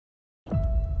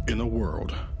In a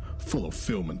world full of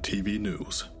film and TV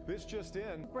news. This just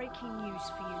in. Breaking news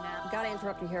for you now. Gotta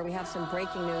interrupt you here. We have some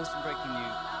breaking news.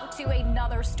 To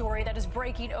another story that is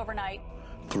breaking overnight.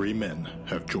 3 men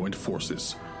have joined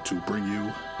forces to bring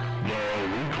you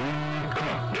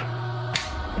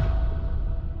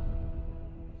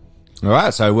All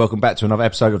right, so welcome back to another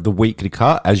episode of The Weekly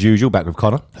Cut. As usual, back with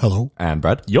Connor. Hello. And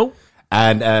Brad. Yo.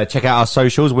 And check out our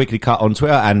socials, Weekly Cut on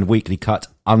Twitter and Weekly Cut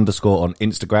 _ on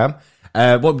Instagram.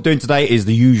 What we're doing today is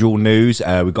the usual news.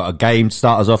 We've got a game to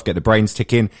start us off, get the brains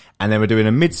ticking, and then we're doing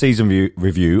a mid-season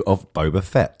review of Boba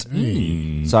Fett.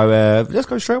 So let's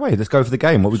go straight away. Let's go for the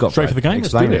game. What we got? Straight for the game?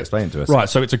 Explain it to us. Right,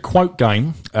 so it's a quote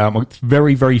game. It's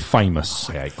very, very famous.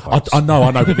 I hate quotes. I know,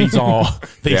 but these are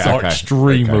okay.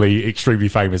 extremely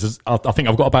famous. I think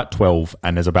I've got about 12,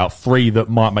 and there's about 3 that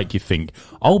might make you think.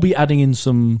 I'll be adding in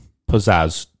some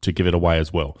pizzazz to give it away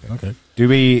as well. Okay.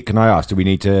 Can I ask, do we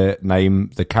need to name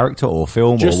the character or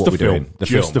film Just or what the we're film. doing?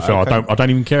 Just the film. Okay. I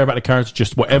don't even care about the character,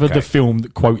 just whatever the film the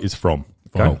quote is from.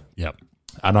 Okay. Oh. Yep.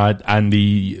 And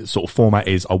the sort of format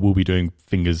is I will be doing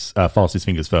fastest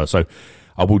fingers first. So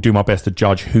I will do my best to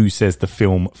judge who says the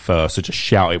film first. So just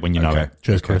shout it when you know it.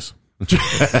 Cheers, Chris.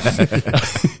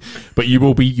 But you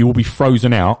will be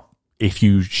frozen out if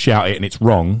you shout it and it's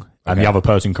wrong, and the other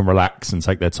person can relax and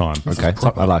take their time. Okay,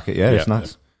 I like it. Yeah, it's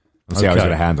nice. Let's see how he's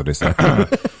going to handle this.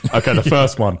 Okay, the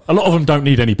first one. A lot of them don't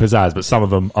need any pizzazz, but some of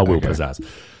them I will pizzazz.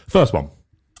 First one.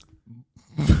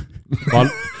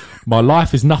 My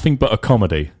life is nothing but a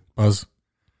comedy. Buzz.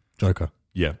 Joker.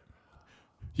 Yeah.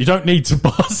 You don't need to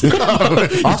buzz. I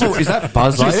thought, is that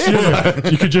Buzz?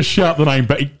 You could just shout the name,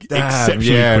 but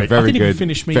exceptionally quick. Very I didn't good. even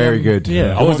finish me. Very good.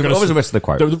 Yeah. What was the rest of the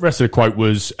quote? The rest of the quote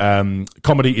was,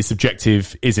 comedy is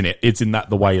subjective, isn't it? Isn't that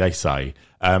the way they say?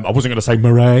 I wasn't going to say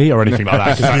Murray or anything like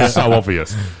that because that's so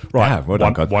obvious. Right. Yeah, well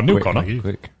done, 1-0, Connor.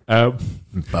 Quick.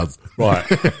 Buzz. Right.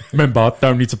 Remember,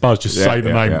 don't need to buzz, just say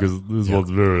the name because this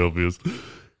one's very obvious.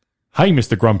 Hey,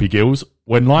 Mr. Grumpy Gills,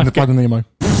 when life Finding Nemo.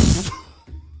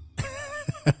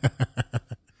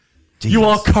 You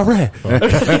are correct.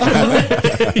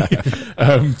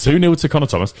 2-0 to Connor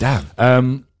Thomas.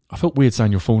 Damn. I felt weird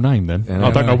saying your full name then. Yeah, I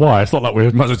don't know why. It's not that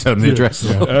weird. Might as well tell them the address.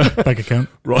 Bank account.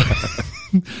 Right.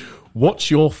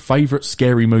 What's your favourite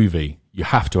scary movie? You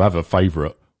have to have a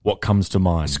favourite. What comes to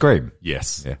mind? Scream.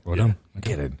 Yes. Yeah. Well done.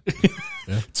 Get in.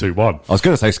 2-1. I was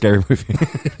going to say scary movie.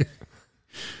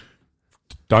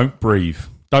 Don't breathe.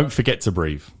 Don't forget to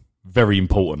breathe. Very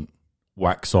important.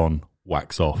 Wax on,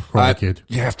 wax off. Right, kid.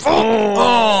 Yeah.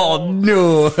 Oh,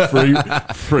 no.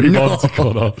 3-1 to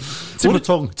Connor. Tip of the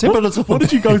tongue. Tip of the tongue. What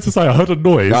did you go to say? I heard a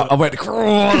noise. I went,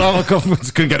 oh, my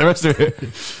confidence. Couldn't get the rest of it.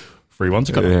 3-1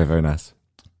 to Connor. Yeah, very nice.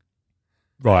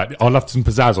 Right, I'll have some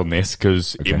pizzazz on this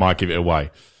because it might give it away.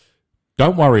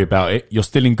 Don't worry about it. You're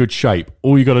still in good shape.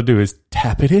 All you got to do is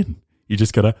tap it in. You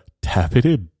just got to tap it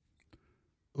in.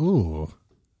 Ooh.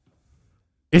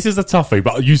 This is a toughie,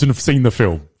 but you have seen the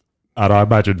film, and I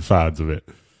imagine fans of it.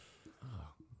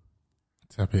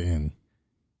 Tap it in.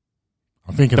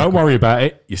 I'm thinking. Don't worry about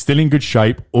it. You're still in good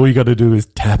shape. All you got to do is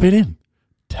tap it in.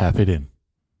 Tap it in.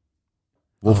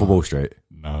 Wolf of Wall Street.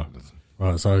 No.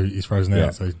 Right, so he's frozen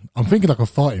out. So I'm thinking like a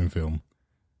fighting film.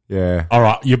 Yeah. All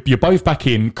right, you're both back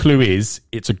in. Clue is,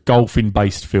 it's a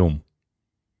golfing-based film.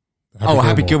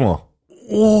 Happy Gilmore.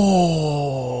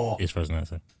 Oh. He's frozen out,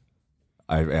 so.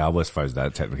 I was frozen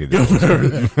out technically. Yeah,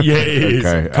 it is.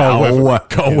 Okay.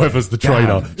 Carl Weathers, the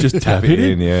trainer. Just tap it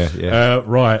in. Yeah.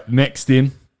 Right, next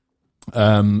in.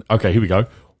 Okay, here we go.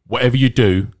 Whatever you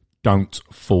do, don't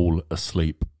fall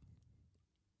asleep.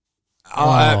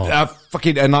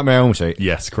 Fucking Nightmare on Elm Street.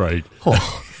 Yes, Craig.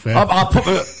 I put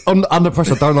it under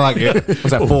pressure. Don't like it.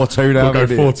 Was that 4-2 now? We'll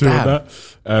go 4-2 on that.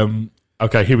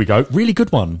 Okay, here we go. Really good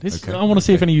one. I want to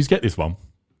see if any of you get this one.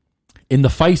 In the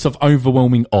face of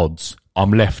overwhelming odds,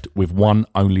 I'm left with one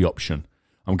only option.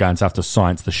 I'm going to have to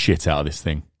science the shit out of this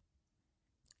thing.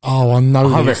 Oh, I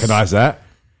know I this. recognise that.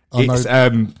 I know. It's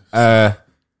You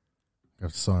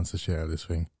have to science the shit out of this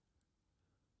thing.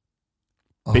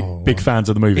 Big fans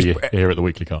of the movie here at the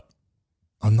Weekly Cut.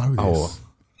 I know this. Oh.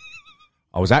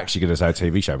 I was actually going to say a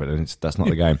TV show, but that's not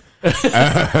the game.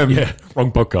 Yeah,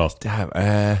 wrong podcast. Damn.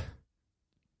 I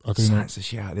do know. Science the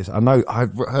shit out of this. I know.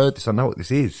 I've heard this. I know what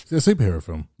this is. Is it a superhero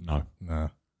film? No.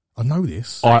 I know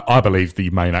this. I believe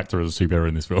the main actor is a superhero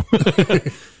in this film.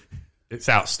 It's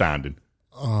outstanding.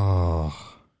 Oh.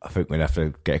 I think we'd have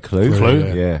to get a clue.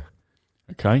 Clue? Yeah.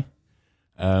 Okay.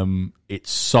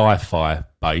 It's sci-fi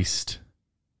based.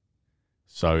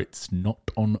 So it's not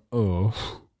on Earth.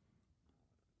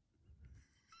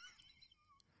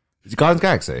 Is it Guardians of the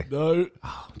Galaxy? No.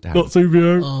 Damn. Not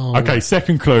superhero. Okay,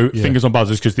 second clue. Fingers on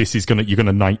buzzers because this is you're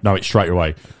gonna know it straight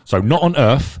away. So not on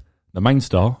Earth. The main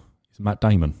star is Matt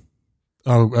Damon.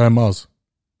 Oh, Mars.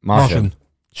 Martian.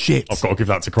 Shit. I've got to give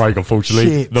that to Craig.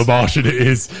 Unfortunately, Shit. The Martian it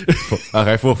is.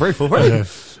 Okay, 4-3.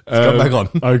 Let's go back on.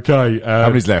 Okay. How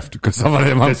many's left? Because some of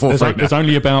them are 4-3 there's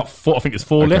only about 4. I think it's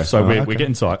 4 left. So we're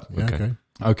getting tight. Yeah, okay.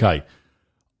 Okay.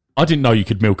 I didn't know you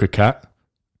could milk a cat.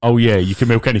 Oh yeah, you can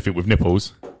milk anything with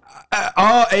nipples.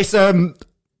 It's Oh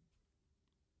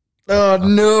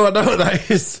no, I know what that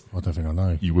is. I don't think I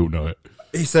know. You will know it.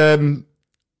 It's I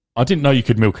didn't know you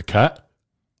could milk a cat.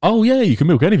 Oh yeah, you can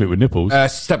milk anything with nipples.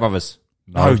 Step Brothers.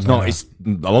 No, it's not. It's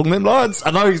along them lines.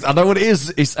 I know what it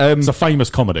is. It's a famous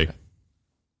comedy.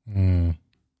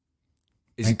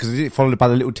 Is it because is it followed by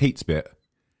the little teats bit?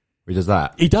 He does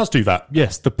that. He does do that.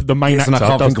 Yes, the main actor and I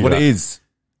can't does think do of what that. it is.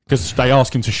 Because they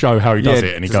ask him to show how he does Yeah,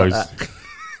 it, and he just goes, like that.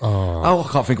 I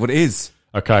can't think of what it is.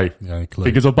 "Okay, Yeah, clue.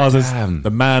 fingers or buzzers." Damn. The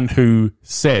man who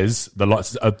says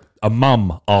a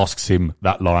mum asks him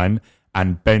that line,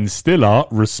 and Ben Stiller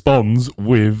responds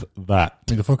with that.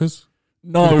 Meet the fuckers?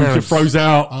 No, the he parents. throws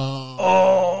out.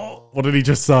 Oh, what did he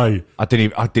just say? I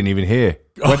didn't even hear.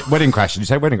 Wedding Crash. Did you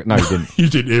say Wedding? No, you didn't. You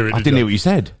didn't hear it. I didn't hear what you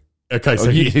said. Okay, so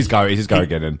His go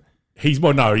again. And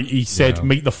he said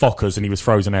meet the Fockers, and he was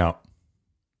frozen out.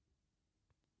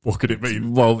 What could it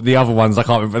mean? well, the other ones I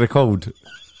can't remember what they're called.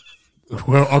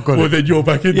 Well, I've got Well, it. then you're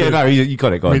back in Yeah, there. no, you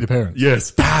got it. Go Meet on. the parents.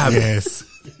 Yes. Yes.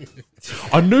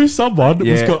 I knew someone was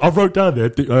Yeah. got. I wrote down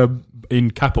there in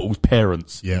capitals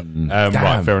parents. Yeah.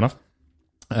 Right, fair enough.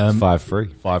 5-3.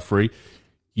 5-3.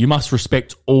 You must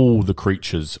respect all the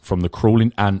creatures from the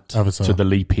crawling ant Avatar. to the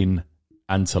leaping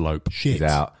antelope. Shit. He's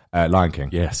out. Lion King.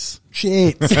 Yes.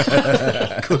 Shit.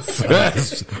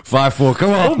 5-4. Come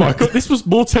on. Oh my god, this was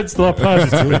more tense than I planned it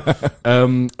to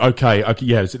be. Okay,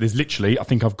 yeah. So there's literally, I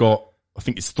think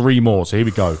it's 3 more. So here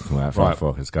we go. Right,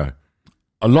 5-4. Let's go.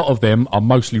 A lot of them are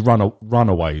mostly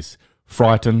runaways,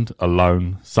 frightened,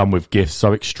 alone, some with gifts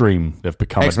so extreme they've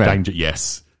become X-Men. a danger.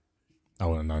 Yes. I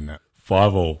would have known that.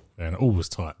 5-5. And all was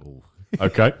tight.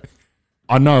 Okay.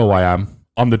 I know who I am.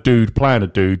 I'm the dude playing a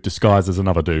dude disguised as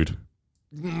another dude.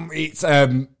 It's I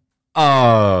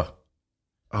know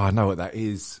what that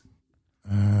is.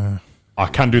 I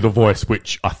can do the voice,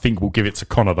 which I think will give it to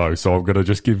Connor though. So I'm gonna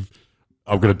do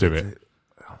it.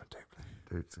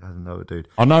 Dude, another dude.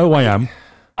 I know who I am.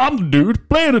 I'm the dude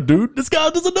playing a dude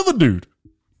disguised as another dude.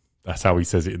 That's how he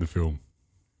says it in the film.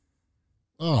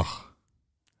 Oh.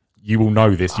 You will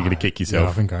know this. You're gonna kick Yeah, yourself.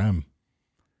 I think I am.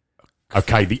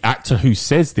 Okay, the actor who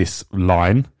says this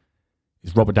line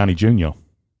is Robert Downey Jr.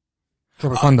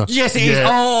 Tropic Thunder. Yes, it is. Yeah.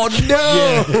 Oh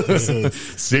no!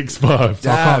 6-5.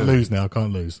 I can't lose now. I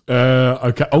can't lose.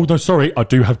 Okay. Oh no, sorry. I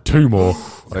do have 2 more.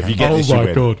 So if you get Oh this, my you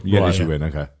win. God. You get Right, this, you yeah. win.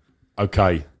 Okay.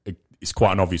 Okay. It's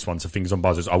quite an obvious one. So fingers on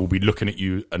buzzers. I will be looking at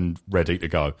you and ready to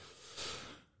go.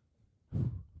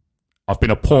 I've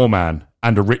been a poor man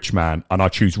and a rich man, and I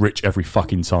choose rich every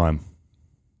fucking time.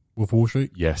 Wolf of Wall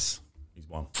Street. Yes, he's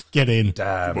won. Get in.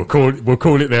 We'll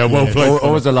call it there. Well Yes. played. What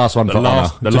was the last one? The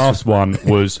for last one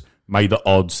was may the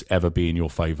odds ever be in your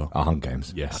favour. Hunt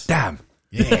Games. Yes. Damn.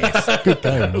 Yes. Good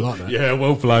game. I like that. Yeah,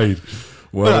 well played.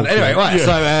 Well done. Anyway, right.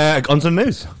 Yeah. So on to the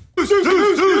news.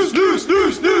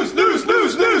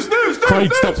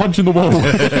 Craig, stop punching the wall.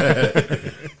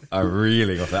 I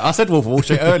really got that. I said Wolf of Wall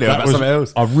Street earlier about something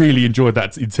else. I really enjoed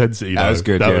that intensity. That though. was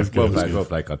good. That Yeah. was good. Well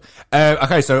played, Con.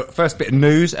 Okay, so first bit of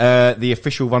news: the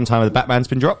official runtime of the Batman's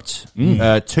been dropped.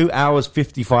 2 hours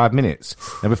 55 minutes.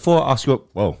 Now, before I ask your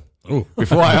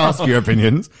before I ask your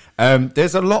opinions,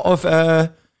 there's a lot of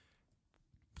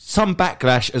some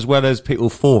backlash as well as people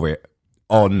for it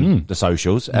on the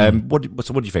socials. What do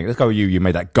you think? Let's go with you. You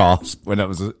made that gasp when that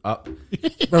was up.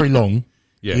 Very long.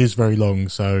 Yeah. It is very long,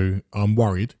 so I'm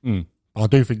worried. I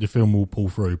do think the film will pull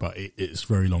through, but it's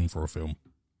very long for a film,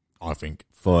 I think.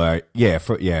 For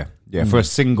a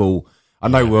single. I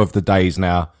know we're of the days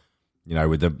now, you know,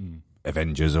 with the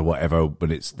Avengers or whatever, but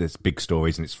there's big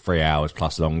stories and it's 3 hours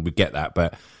plus long. We get that,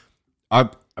 but I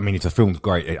mean, if the film's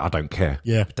great, I don't care.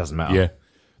 Yeah. It doesn't matter.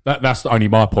 Yeah, that's only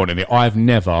my point in it. I've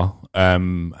never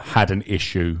had an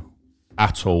issue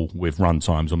at all with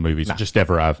runtimes on movies. I just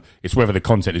never have. It's whether the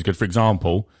content is good. For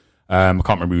example, I can't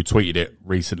remember who tweeted it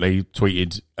recently.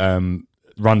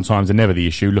 Runtimes are never the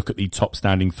issue. Look at the top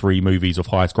standing 3 movies of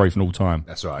highest gross in all time.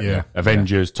 That's right. Yeah. Yeah.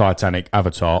 Avengers, Titanic,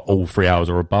 Avatar, all 3 hours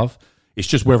or above. It's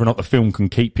just whether or not the film can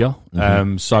keep you.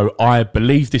 So I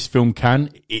believe this film can.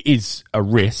 It is a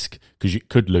risk because you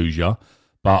could lose you,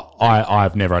 but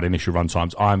I've never had an issue with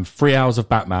runtimes. I'm 3 hours of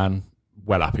Batman.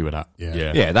 Well happy with that.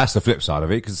 Yeah. Yeah, that's the flip side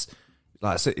of it because,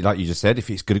 like you just said, if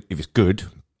it's good,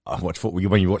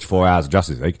 when you watch 4 hours of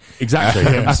Justice League. Exactly.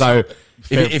 So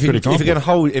if good it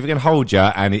can hold you,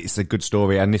 and it's a good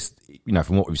story, and this,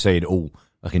 from what we've seen, all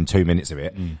like in 2 minutes of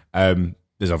it,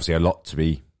 there's obviously a lot to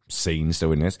be seen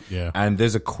still in this. Yeah. And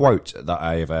there's a quote that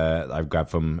I've grabbed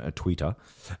from Twitter,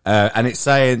 and it's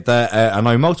saying that I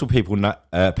know multiple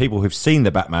people who've seen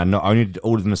the Batman. Not only did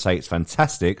all of them say it's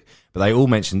fantastic, but they all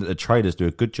mentioned that the trailers do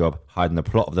a good job hiding the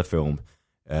plot of the film.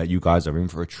 You guys are in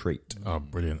for a treat. Oh,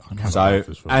 brilliant.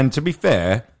 And to be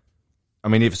fair, I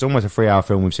mean, if it's almost a 3-hour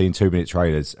film, we've seen 2-minute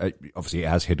trailers. Obviously, it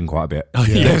has hidden quite a bit. Oh,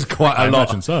 yeah. There's quite a lot.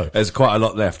 Imagine so. There's quite a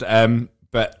lot left.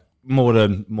 But more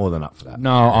than up for that.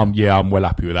 No, I'm well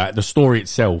happy with that. The story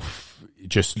itself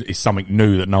just is something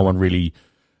new that no one really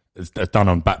has done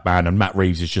on Batman, and Matt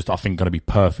Reeves is just, I think, going to be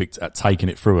perfect at taking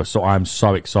it through us. So I'm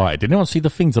so excited. Did anyone see the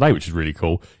thing today, which is really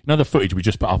cool? The footage we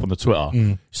just put up on the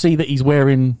Twitter. See that he's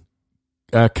wearing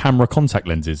camera contact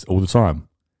lenses all the time.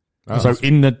 So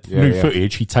in the new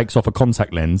footage, he takes off a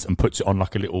contact lens and puts it on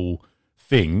like a little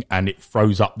thing, and it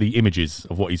throws up the images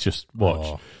of what he's just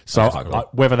watched. So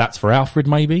whether that's for Alfred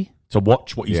maybe to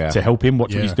watch what he's to help him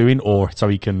watch what he's doing, or so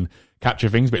he can capture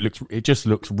things, but it just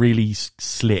looks really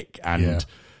slick, and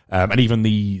even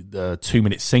the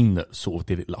 2-minute scene that sort of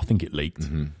did it, I think it leaked.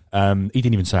 He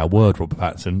didn't even say a word, Robert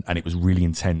Pattinson, and it was really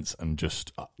intense, and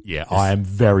just I am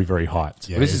very, very hyped.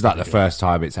 Well, this is like the first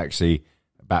time it's actually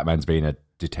Batman's been a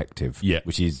detective,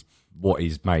 which is what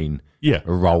his main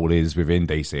role is within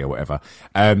DC or whatever.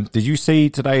 Did you see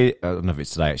today? I don't know if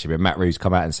it's today actually, but Matt Reeves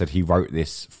come out and said he wrote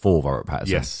this for Robert Pattinson.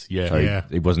 Yes, So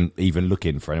he wasn't even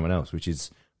looking for anyone else, which is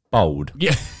bold.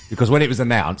 Yeah, because when it was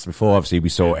announced, before obviously we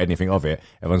saw anything of it,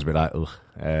 everyone's been like,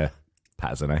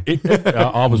 Pattinson,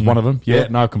 I was one of them. Yeah,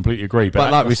 no, I completely agree.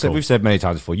 But like we've said many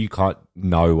times before, you can't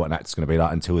know what an actor's going to be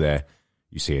like until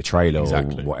you see a trailer or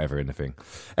whatever in the thing.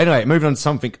 Anyway, moving on to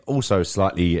something also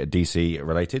slightly DC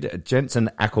related. Jensen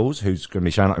Ackles, who's going to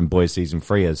be showing up in Boys Season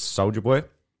 3 as Soldier Boy,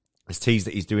 has teased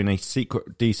that he's doing a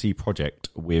secret DC project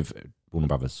with Warner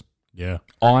Brothers. Yeah.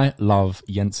 I love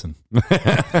Jensen.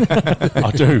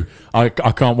 I do. I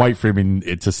can't wait for him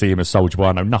to see him as Soldier Boy.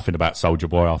 I know nothing about Soldier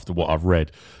Boy after what I've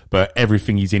read, but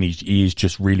everything he's in, he is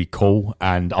just really cool,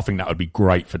 and I think that would be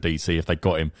great for DC if they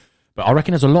got him. But I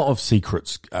reckon there's a lot of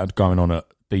secrets going on at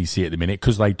DC at the minute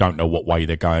because they don't know what way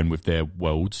they're going with their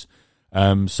worlds.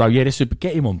 So this would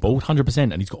get him on board 100%,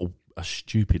 and he's got a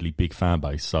stupidly big fan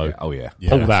base. So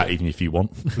pull that even if you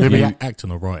want. Maybe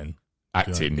acting or writing.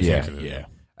 Acting, yeah.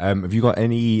 Have you got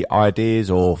any ideas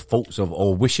or thoughts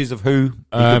or wishes of who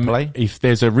he could play? If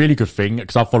there's a really good thing,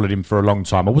 because I've followed him for a long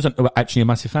time. I wasn't actually a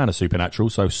massive fan of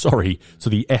Supernatural, so sorry to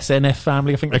the SNF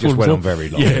family. I think they just went on very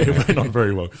long. Yeah, it went on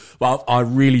very long. But I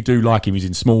really do like him. He's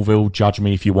in Smallville. Judge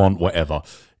me if you want, whatever.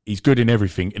 He's good in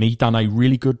everything, and he done a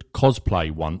really good cosplay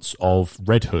once of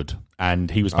Red Hood, and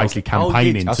he was basically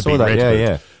campaigning to be Red Hood.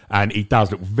 Yeah. And he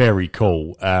does look very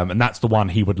cool, and that's the one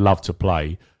he would love to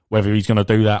play. Whether he's going to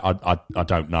do that, I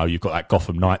don't know. You've got that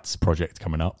Gotham Knights project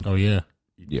coming up. Oh, yeah.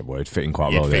 Yeah, well, it'd fit in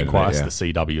quite well. It'd fit in quite well. It's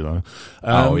the CW,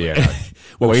 though.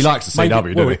 Well, he likes the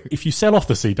CW, doesn't he? If you sell off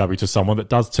the CW to someone that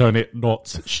does turn it not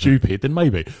stupid, then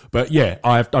maybe. But yeah,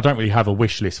 I don't really have a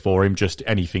wish list for him, just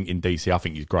anything in DC. I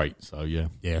think he's great, so yeah.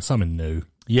 Yeah, something new.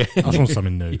 Yeah. I just want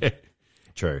something new. Yeah.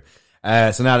 True.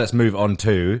 So now let's move on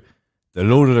to The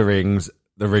Lord of the Rings,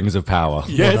 The Rings of Power.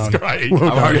 Yeah, it's great.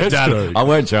 I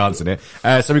weren't chancing it.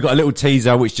 So we've got a little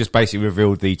teaser which just basically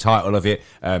revealed the title of it,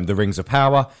 The Rings of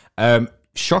Power.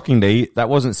 Shockingly, that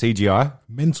wasn't CGI.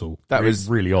 Mental. That was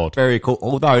really odd. Very cool.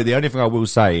 Although the only thing I will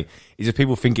say is if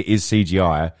people think it is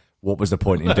CGI, what was the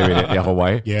point in doing it the other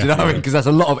way? Yeah. Do you know what I mean? Because that's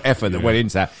a lot of effort that went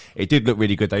into that. It did look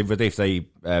really good. They released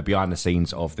behind the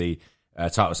scenes of the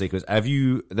title sequence.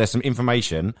 There's some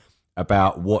information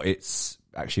about what it's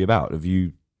actually about. Have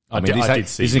you... I did see.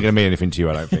 This isn't going to mean anything to you,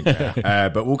 I don't think.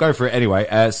 But we'll go for it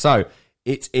anyway. So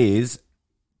it is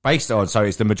based on. So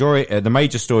it's the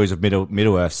major stories of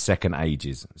Middle Earth's second age.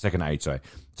 Sorry.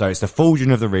 So it's the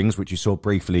Forging of the Rings, which you saw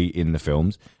briefly in the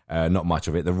films. Not much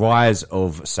of it. The Rise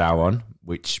of Sauron,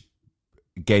 which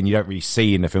again you don't really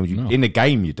see in the films. In the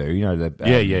game, you do. You know the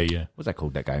yeah. What's that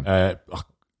called? That game?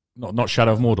 Not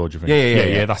Shadow of Mordor. Do you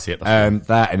think? Yeah. That's it.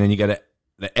 That, and then you get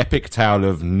the Epic Tale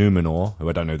of Numenor, who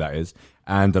I don't know who that is.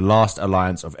 And the Last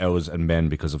Alliance of Elves and Men,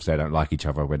 because obviously they don't like each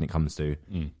other when it comes to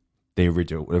the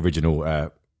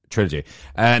original trilogy.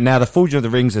 Now, the Forging of the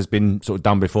Rings has been sort of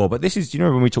done before, but this is,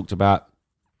 when we talked about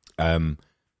the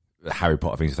Harry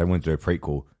Potter things, if they want to do a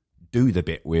prequel, do the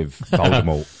bit with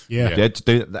Voldemort. To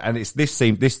do that. And it's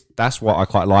that's what I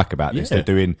quite like about this. They're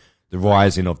doing the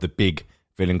rising of the big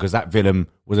villain, because that villain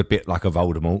was a bit like a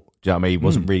Voldemort. Do you know what I mean? He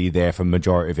wasn't really there for the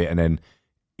majority of it, and then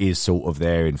is sort of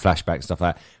there in flashback and stuff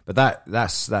like that. But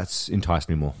that's enticed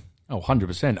me more. Oh,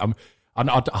 100%.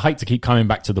 I hate to keep coming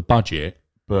back to the budget,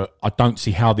 but I don't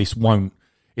see how this won't.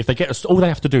 If they get us, all they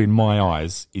have to do, in my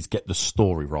eyes, is get the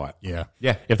story right. Yeah.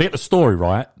 If they get the story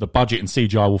right, the budget and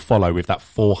CGI will follow with that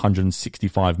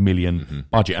 465 million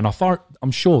budget. And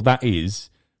I'm sure that is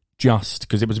just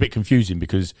because it was a bit confusing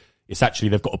because it's actually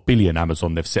they've got $1 billion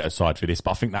Amazon they've set aside for this,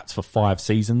 but I think that's for 5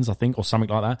 seasons, I think, or something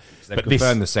like that. So they've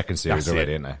confirmed the second series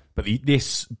already, haven't they? But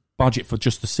this budget for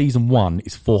just the season 1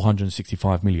 is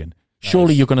 465 million.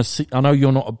 Surely you're going to see. I know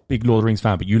you're not a big Lord of the Rings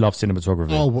fan, but you love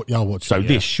cinematography. I'll watch so it.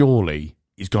 This surely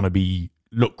is going to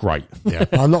look great. Yeah,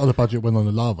 a lot of the budget went on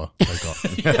the lava they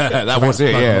got. That was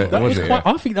it. Yeah, that was it.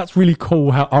 I think that's really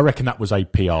cool. How I reckon that was a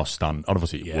PR stunt.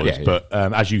 Obviously, it was. Yeah. But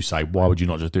as you say, why would you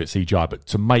not just do it CGI? But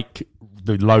to make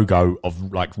the logo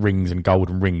of like rings and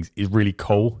golden rings is really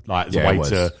cool. Like as a way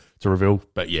to reveal.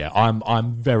 But yeah,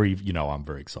 I'm very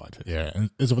excited. Yeah, and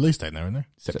there's a release date now, isn't there?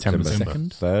 September 2nd,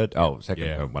 3rd. Oh, second.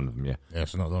 Yeah. One of them. Yeah. Yeah,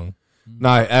 it's not long. No,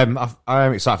 I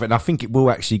am excited for it, and I think it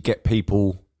will actually get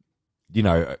people.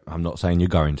 I'm not saying you're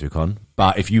going to, Con,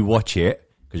 but if you watch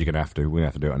it, because you're going to have to, we're going to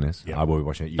have to do it on this. Yeah. I will be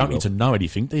watching it. You don't will. need to know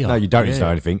anything, do you? No, you don't need to know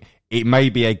anything. It may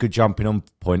be a good jumping on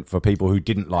point for people who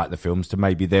didn't like the films to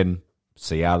maybe then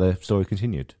see how the story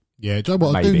continued. Yeah, do you know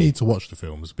what? I do need to watch the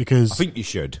films because I think you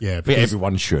should. Yeah, I think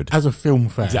everyone should. As a film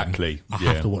fan, exactly. I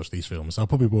have to watch these films. I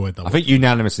probably will end up. I think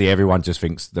unanimously, everyone just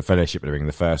thinks the Fellowship of the Ring,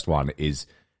 the first one, is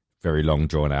very long,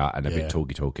 drawn out, and a bit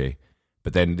talky.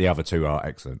 But then the other two are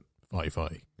excellent.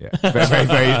 Fighty. Yeah,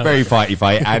 very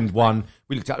fighty. And one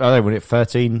we looked at. They won it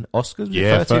 13 Oscars.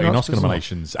 Yeah, 13 Oscar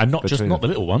nominations, and not the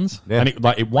little ones. Yeah. And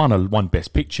it won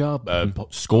Best Picture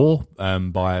score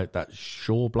by that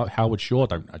Howard Shaw. I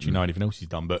don't actually know anything else he's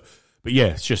done, but yeah,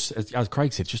 it's just as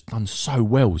Craig said, it's just done so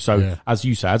well. So as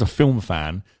you say, as a film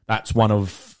fan, that's one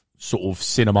of sort of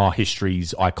cinema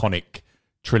history's iconic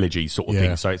trilogy sort of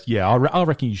thing. So I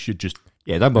reckon you should just.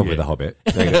 Yeah, don't bother with The Hobbit.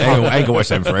 Ain't gonna watch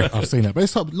them for it. I've seen that. But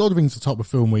it's Lord of the Rings is the type of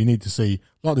film where you need to see,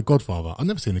 like The Godfather. I've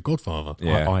never seen The Godfather.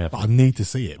 Yeah. I have. But I need to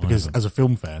see it because as a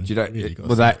film fan,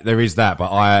 there is that,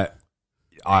 but I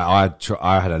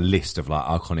had a list of like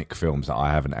iconic films that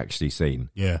I haven't actually seen.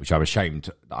 Yeah. Which I'm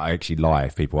ashamed that I actually lie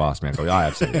if people ask me. I go, I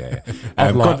have seen it. Yeah.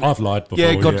 I've lied before.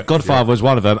 Yeah, Godfather was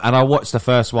one of them, and I watched the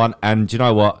first one, and do you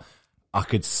know what? I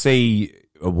could see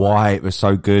why it was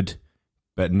so good.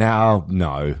 But now,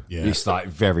 no, it's like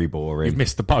very boring. You've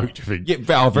missed the boat, do you think?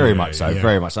 Yeah, very much so,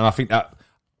 very much. And I think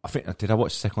did I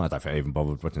watch the second one? I don't think I even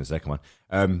bothered watching the second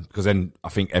one. Because then I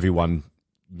think everyone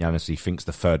unanimously thinks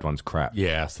the third one's crap.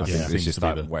 Yeah, I think it's just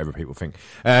like whatever people think.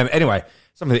 Anyway,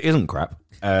 something that isn't crap,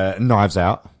 Knives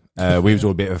Out. We was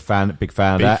all a big fan of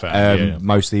that.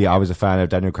 Mostly, I was a fan of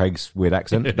Daniel Craig's weird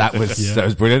accent. That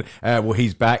was brilliant. Well,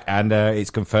 he's back, and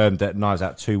it's confirmed that Knives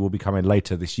Out 2 will be coming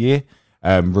later this year.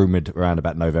 Rumoured around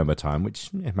about November time,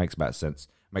 which makes about sense.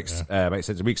 Makes sense.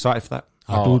 Are we excited for that?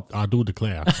 I do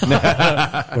declare.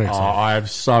 I am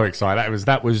so excited.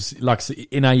 That was like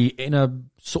in a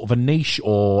sort of a niche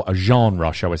or a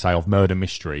genre, shall we say, of murder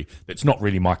mystery. That's not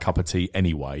really my cup of tea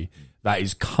anyway. That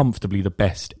is comfortably the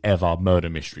best ever murder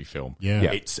mystery film.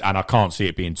 Yeah. And I can't see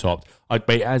it being topped. But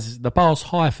as the bar's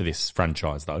high for this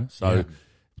franchise though, so. Yeah.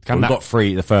 We've got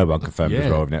the third one confirmed as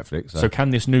well with Netflix. So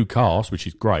can this new cast, which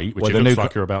is great, which it looks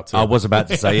like you're about to... I was about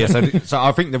to say, yes. So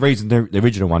I think the reason the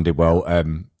original one did well,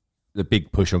 the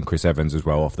big push on Chris Evans as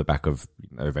well off the back of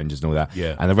Avengers and all that.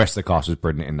 Yeah. And the rest of the cast was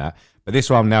brilliant in that. But this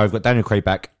one now, we've got Daniel Craig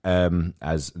back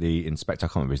as the inspector. I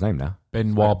can't remember his name now.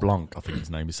 Benoit Blanc, I think his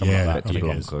name is something like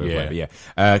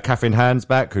that. Catherine Hahn's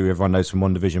back, who everyone knows from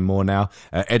WandaVision more now.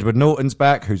 Edward Norton's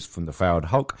back, who's from the failed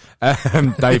Hulk.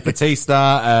 Dave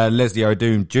Bautista, Leslie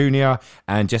Odom Jr.,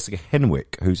 and Jessica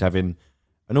Henwick, who's having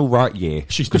an all right year.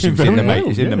 She's in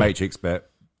the Matrix,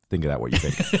 but think of that what you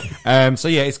think. So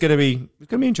yeah, it's gonna be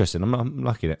interesting. I'm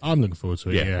liking it. I'm looking forward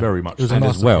to it. Yeah, very much. And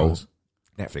as well,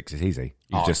 Netflix is easy.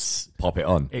 You just pop it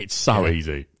on. It's so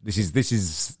easy. This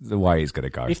is the way it's going to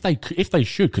go. If they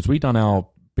should, because we done our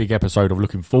big episode of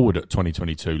looking forward at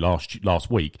 2022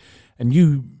 last week, and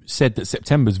you said that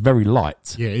September's very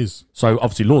light. Yeah, it is. So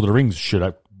obviously, Lord of the Rings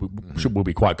will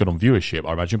be quite good on viewership,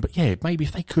 I imagine. But yeah, maybe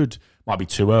if they could, might be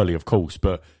too early, of course,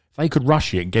 but if they could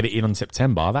rush it and get it in on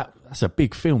September, that's a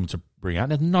big film to bring out.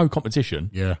 There's no competition.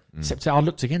 Yeah. September. I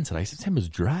looked again today. September's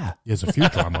dry. There's a few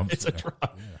dry months. It's a dry.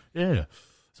 Yeah.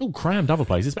 It's all crammed other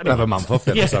places. We'll have a month off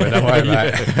then or something, don't worry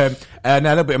about it. Now, a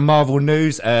little bit of Marvel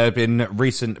news. Been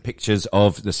recent pictures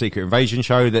of the Secret Invasion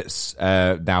show that's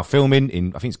now filming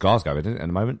in, I think it's Glasgow, isn't it, at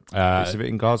the moment? Is it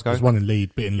in Glasgow? There's one in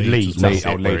Leeds. Leeds,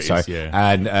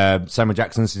 And Samuel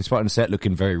Jackson's been spotted on set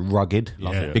looking very rugged,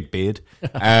 big beard.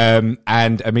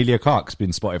 And Emilia Clarke's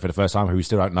been spotted for the first time, who we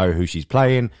still don't know who she's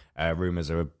playing. Rumours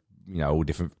are, all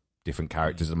different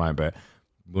characters at the moment, but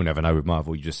we'll never know with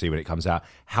Marvel. You just see when it comes out.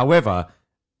 However,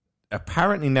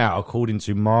 apparently now, according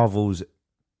to Marvel's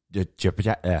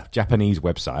Japanese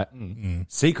website,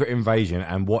 Secret Invasion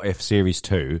and What If Series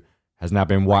 2 has now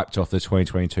been wiped off the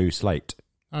 2022 slate.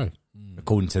 Oh.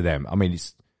 According to them. I mean,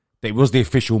 it was the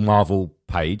official Marvel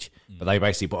page, but they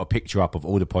basically put a picture up of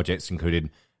all the projects, including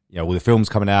all the films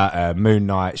coming out, Moon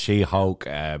Knight, She-Hulk,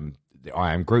 the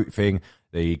I Am Groot thing,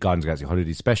 the Guardians of the Galaxy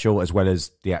Holiday Special, as well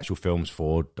as the actual films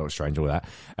for Doctor Strange, all that,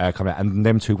 coming out. And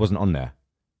them two wasn't on there.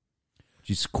 Which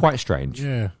is quite strange.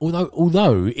 Yeah.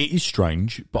 Although it is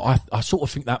strange, but I sort of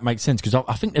think that makes sense because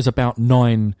I think there's about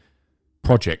 9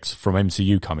 projects from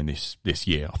MCU coming this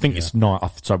year. I think it's 9,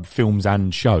 so films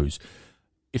and shows.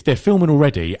 If they're filming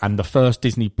already and the first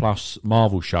Disney Plus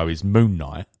Marvel show is Moon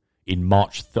Knight on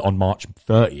March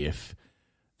 30th,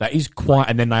 that is quite.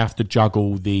 And then they have to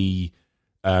juggle the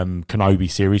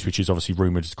Kenobi series, which is obviously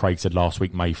rumoured, as Craig said last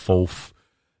week, May 4th.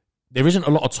 There isn't a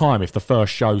lot of time if the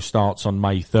first show starts on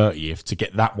May 30th to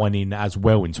get that one in as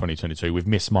well in 2022 with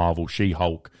Miss Marvel,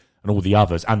 She-Hulk, and all the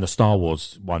others, and the Star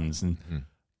Wars ones. And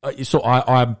so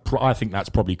I think that's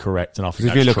probably correct. And I think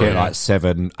if you look at it like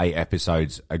 7-8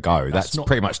 episodes ago, that's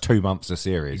pretty much 2 months of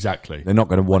series. Exactly. They're not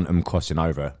going to want them crossing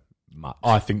over much.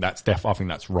 I think that's I think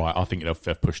that's right. I think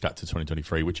they've pushed that to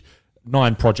 2023, which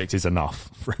 9 projects is enough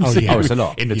for MCU it's a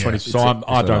lot in the 20. So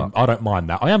I don't mind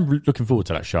that. I am looking forward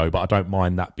to that show, but I don't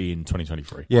mind that being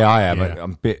 2023. Yeah, I am. Yeah.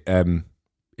 I'm a bit.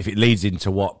 If it leads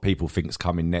into what people think's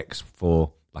coming next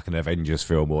for like an Avengers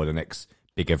film or the next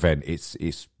big event, it's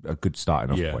a good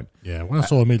starting off point. Yeah. When I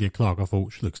saw Emilia Clarke, I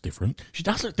thought she looks different. She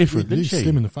does look different, doesn't she?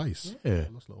 Slim in the face. Yeah,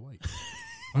 lost a lot of weight.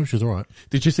 I hope she's all right.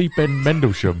 Did you see Ben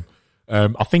Mendelsohn?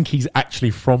 I think he's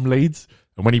actually from Leeds.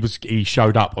 And when he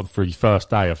showed up for his first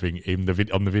day, I think, on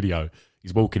the video,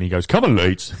 he's walking, he goes, "Come on,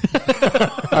 Leeds."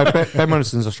 Ben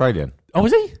Mendelsohn's Australian. Oh,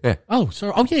 is he? Yeah. Oh,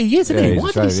 sorry. Oh, yeah, he is, isn't he?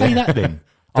 Why did he say that then?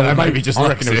 Maybe just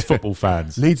reckon it was football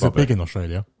fans. Leeds are big in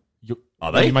Australia.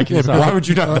 Are they? Why would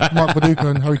you know that? Mark Viduka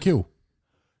and Harry Kill.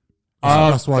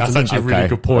 That's actually a really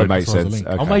good point. That makes sense.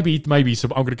 Okay. Oh, maybe. I'm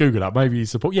going to Google that. Maybe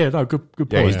he's support. Yeah, no, good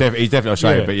point. Yeah, he's definitely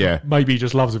Australian, but yeah, maybe he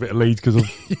just loves a bit of Leeds because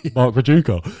of Mark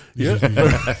Viduka.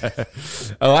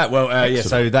 Yeah. All right. Well, yeah.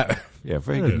 So that,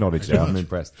 very good knowledge there. I'm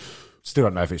impressed. Still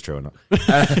don't know if it's true or not.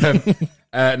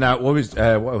 Now, what else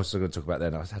was I going to talk about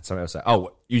then? I had something else to say.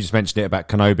 Oh, you just mentioned it about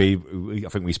Kenobi. I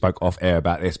think we spoke off air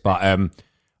about this, but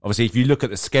obviously, if you look at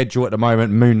the schedule at the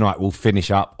moment, Moon Knight will finish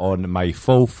up on May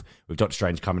 4th, with Doctor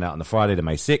Strange coming out on the Friday, the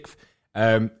May 6th.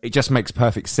 It just makes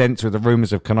perfect sense with the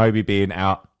rumours of Kenobi being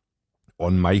out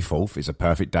on May 4th. It's a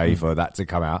perfect day for that to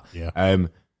come out. Yeah.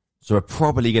 So we're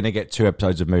probably going to get 2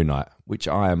 episodes of Moon Knight, which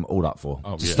I am all up for.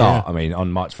 To start, I mean,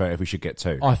 on March 30th, we should get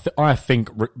 2. I think,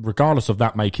 regardless of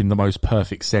that making the most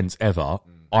perfect sense ever,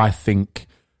 I think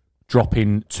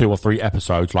dropping 2 or 3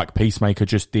 episodes like Peacemaker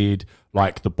just did,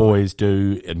 like The Boys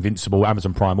do, Invincible,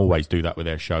 Amazon Prime always do that with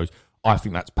their shows. I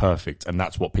think that's perfect, and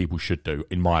that's what people should do,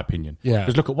 in my opinion. Yeah.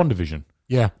 Because look at WandaVision.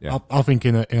 Yeah. I think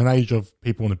in an age of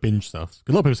people want to binge stuff,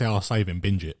 a lot of people say, "I'll save it and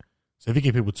binge it." So if you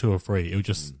give people 2 or 3, it'll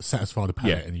just satisfy the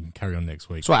palate, and you can carry on next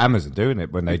week. That's what Amazon doing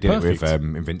it when they did it with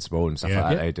Invincible and stuff like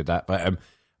that. Yeah. They did that, but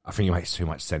I think it makes too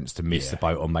much sense to miss the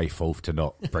boat on May 4th to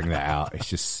not bring that out. It's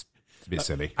just a bit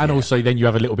silly. And also, then you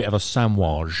have a little bit of a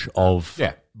sandwich of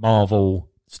Marvel,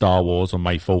 Star Wars on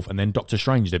May 4th, and then Doctor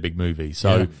Strange, their big movie.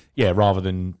 So, rather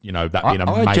than, that being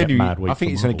a mad week. I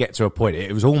think it's going to get to a point.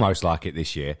 It was almost like it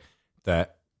this year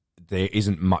that there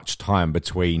isn't much time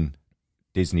between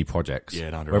Disney projects,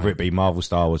 whether it be Marvel,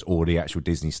 Star Wars, or the actual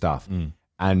Disney stuff.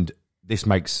 And this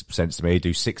makes sense to me.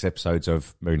 Do 6 episodes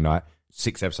of Moon Knight,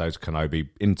 6 episodes of Kenobi.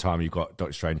 In time, you've got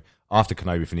Doctor Strange. After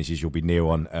Kenobi finishes, you'll be near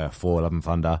on Thor: Love and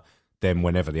Thunder. Then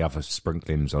whenever the other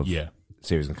sprinklings of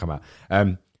series can come out.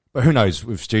 But who knows?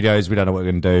 With studios, we don't know what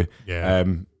we're going to do. Yeah.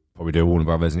 Probably do Warner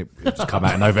Brothers and it just come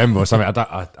out in November or something.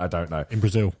 I don't know. In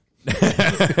Brazil.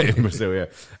 In Brazil,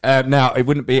 yeah. Now, it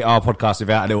wouldn't be our podcast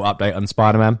without a little update on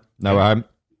Spider-Man No Way Home.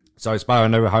 So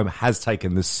Spider-Man No Way Home has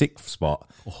taken the 6th spot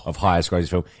of highest grossing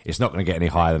film. It's not going to get any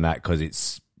higher than that because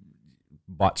it's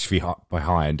much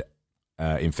behind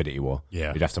Infinity War.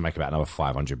 Yeah. You'd have to make about another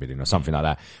 500 million or something like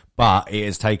that. But it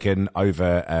has taken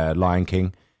over Lion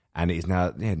King and it is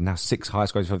now 6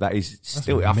 highest grossing for that. Is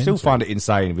still, I mental. still find it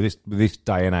insane with this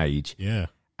day and age. Yeah.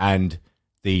 And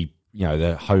the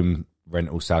home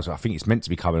rental sales. I think it's meant to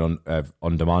be coming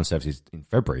on demand services in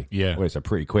February. Yeah, well, so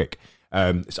pretty quick.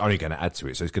 It's only going to add to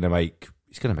it, so it's going to make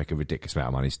a ridiculous amount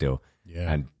of money still.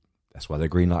 Yeah, and that's why they're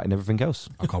greenlighting everything else.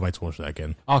 I can't wait to watch that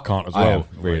again. I can't as well,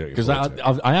 because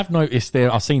I have noticed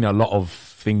I've seen a lot of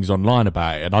things online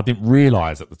about it, and I didn't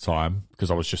realise at the time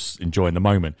because I was just enjoying the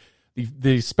moment.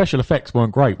 The special effects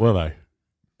weren't great, were they?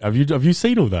 Have you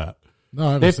seen all that?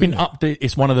 No, they've been updated.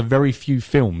 It's one of the very few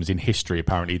films in history,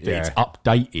 apparently, that it's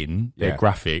updating their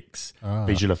graphics,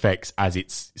 visual effects as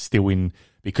it's still in,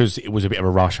 because it was a bit of a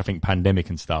rush, I think, pandemic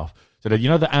and stuff. So that,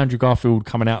 the Andrew Garfield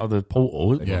coming out of the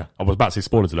portal. Yeah, I was about to say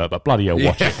spoilers alert, but bloody hell,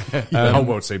 watch it. The whole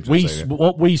world seems to have seen it.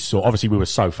 What we saw, obviously, we were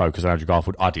so focused on Andrew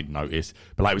Garfield, I didn't notice,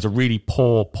 but it was a really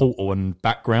poor portal and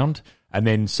background. And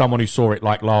then someone who saw it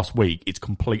last week, it's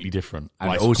completely different.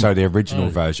 And also the original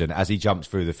version, as he jumps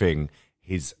through the thing,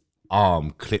 his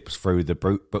arm clips through the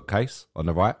bookcase on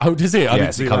the right. Oh, does it?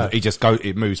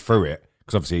 It moves through it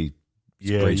because obviously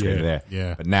green screen there.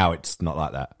 Yeah. But now it's not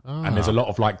like that. And there's a lot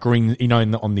of green,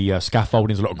 on the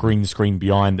scaffolding, there's a lot of green screen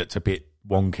behind that's a bit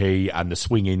wonky, and the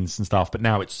swing-ins and stuff. But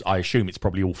now I assume it's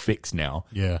probably all fixed now.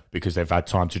 Yeah. Because they've had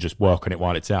time to just work on it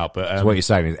while it's out. But so what you're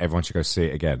saying is everyone should go see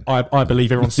it again. I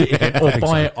believe everyone see it again or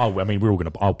buy it. Oh, I mean,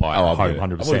 I'll buy it at home,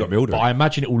 100%. But I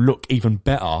imagine it will look even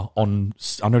better on.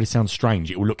 I know this sounds strange.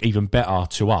 It will look even better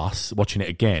to us watching it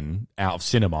again out of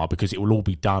cinema, because it will all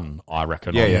be done, I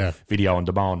reckon, on video on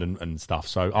demand and stuff.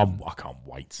 So I can't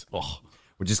wait. Oh.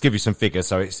 We'll just give you some figures.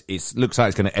 So it looks like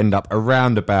it's going to end up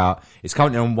around about. It's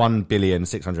currently on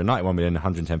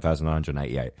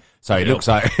 1,691,110,988. So it looks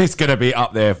like it's going to be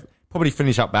up there. Probably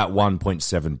finish up about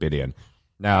 1.7 billion.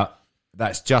 Now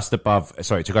that's just above.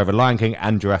 Sorry, it took over Lion King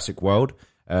and Jurassic World.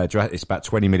 It's about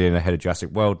 20 million ahead of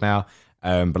Jurassic World now.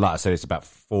 But like I said, it's about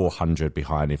 400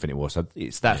 behind Infinity War. So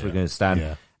that's where we're going to stand.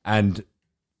 Yeah. And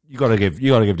you got to give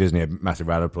Disney a massive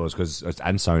round of applause,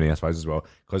 and Sony, I suppose, as well,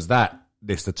 because that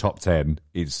list of top 10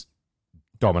 is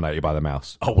dominated by the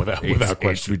mouse. Oh, without question.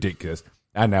 It's ridiculous.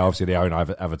 And now obviously they own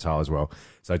Avatar as well.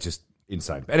 So just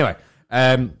insane. But anyway,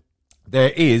 there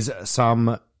is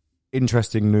some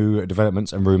interesting new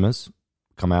developments and rumours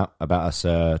come out about us,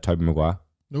 Tobey Maguire.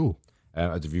 Ooh.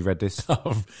 Have you read this?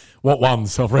 What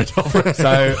ones? I've read.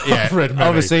 So yeah, I've read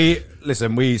obviously,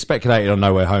 listen, we speculated on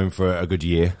No Way Home for a good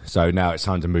year, so now it's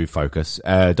time to move focus.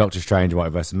 Doctor Strange,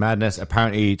 Multiverse of Madness.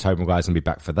 Apparently, Tobey Maguire's going to be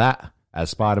back for that as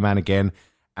Spider-Man again.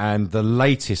 And the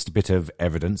latest bit of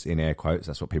evidence, in air quotes,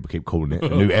 that's what people keep calling it,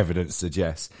 new evidence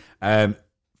suggests,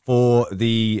 for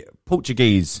the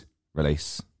Portuguese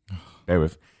release, for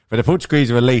the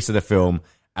Portuguese release of the film,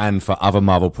 and for other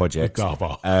Marvel projects.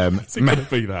 Is it going to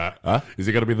be that? Huh? Is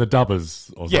it going to be the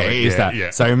dubbers? Or yeah, it is that.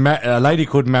 Yeah. So a lady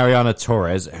called Mariana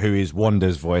Torres, who is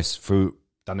Wanda's voice,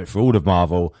 done it for all of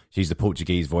Marvel. She's the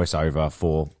Portuguese voiceover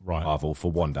for Marvel, for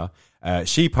Wanda.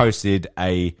 She posted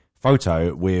a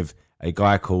photo with a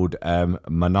guy called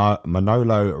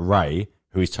Manolo Ray,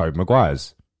 who is Tobey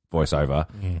Maguire's voiceover,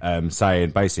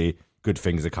 saying basically good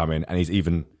things are coming, and he's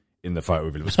even in the photo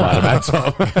with a little Spider-Man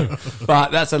top.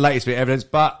 But that's the latest bit of evidence.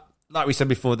 But like we said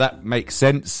before, that makes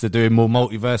sense. They're doing more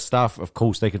multiverse stuff. Of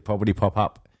course, they could probably pop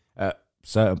up at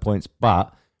certain points.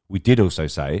 But we did also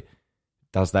say,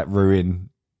 does that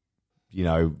ruin,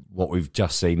 what we've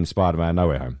just seen in Spider-Man No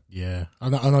Way Home? Yeah, I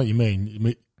know what you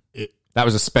mean. That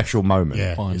was a special moment.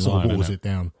 Yeah, it sort of waters it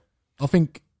down. I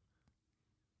think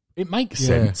it makes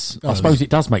sense. I suppose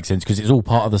it does make sense because it's all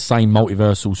part of the same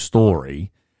multiversal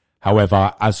story.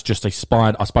 However, as just a I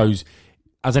suppose,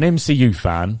 as an MCU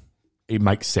fan, it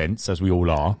makes sense, as we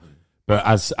all are. But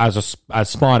as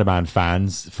Spider-Man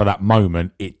fans, for that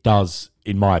moment, it does,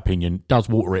 in my opinion,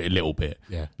 water it a little bit.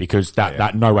 Yeah. Because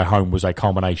that No Way Home was a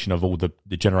culmination of all the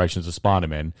generations of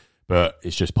Spider-Men, but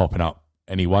it's just popping up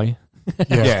anyway.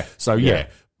 Yeah. So, yeah.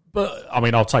 But, I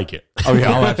mean, I'll take it. Oh,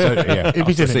 yeah, absolutely. Yeah. If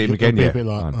we did see him again, yeah. A bit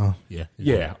like,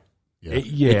 Yeah.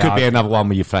 It could be another one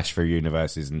where you flash through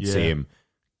universes and see him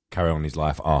carry on his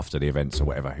life after the events or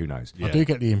whatever. Who knows? I do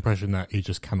get the impression that he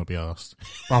just cannot be asked.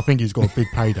 But I think he's got a big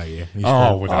payday here.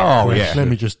 Let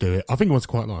me just do it. I think he wants a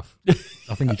quiet life.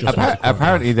 I think he just wants a quiet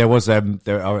apparently life. there was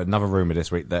another rumour this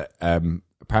week that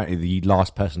apparently the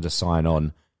last person to sign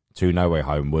on to No Way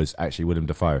Home was actually Willem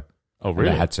Dafoe. Oh,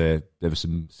 really? There were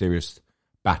some serious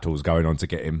battles going on to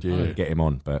get him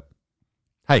on, but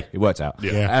hey, it worked out.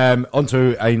 Yeah. On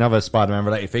to another Spider-Man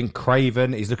related thing.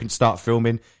 Craven is looking to start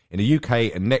filming in the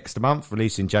UK next month,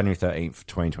 releasing January 13th,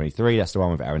 2023. That's the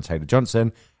one with Aaron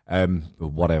Taylor-Johnson.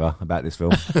 Whatever about this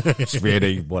film. It's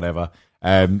really whatever.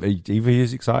 Are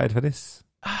you excited for this?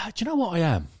 Do you know what I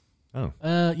am?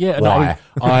 Yeah. Why?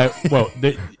 No,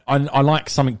 I like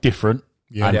something different,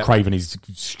 and Craven is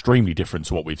extremely different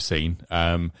to what we've seen.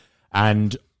 And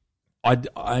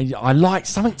I like,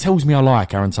 something tells me I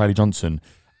like Aaron Taylor Johnson,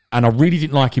 and I really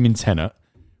didn't like him in Tenet,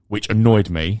 which annoyed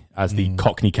me as the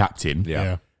Cockney captain.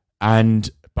 Yeah.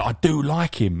 But I do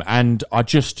like him, and I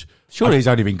just Surely he's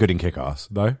only been good in Kick-Ass,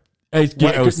 no?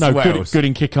 Good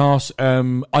in Kick-Ass.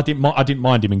 I didn't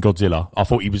mind him in Godzilla. I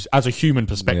thought he was, as a human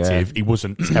perspective, he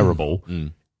wasn't terrible.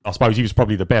 I suppose he was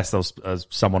probably the best. As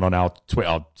someone on our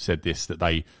Twitter said this, that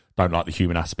they don't like the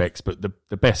human aspects, but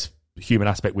the best human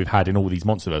aspect we've had in all these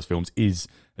Monsterverse films is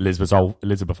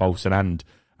Elizabeth Olsen and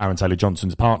Aaron Taylor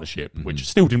Johnson's partnership, which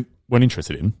still weren't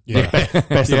interested in.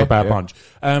 Best of a bad bunch.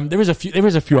 There is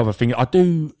a few other things. I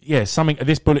do, something.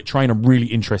 This Bullet Train, I'm really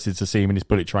interested to see him in this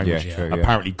Bullet Train, which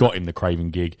apparently got him the Craven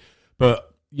gig.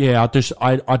 But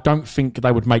I don't think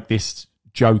they would make this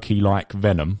jokey like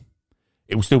Venom.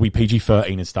 It will still be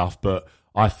PG-13 and stuff, but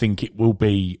I think it will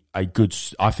be I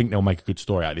think they'll make a good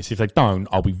story out of this. If they don't,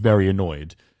 I'll be very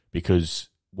annoyed, because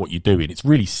what you're doing, it's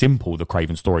really simple, the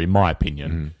Craven story, in my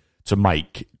opinion, to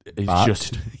make.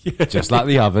 It's just like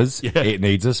the others, it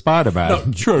needs a Spider-Man.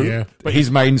 No, true. But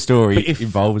his main story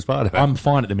involves Spider-Man. I'm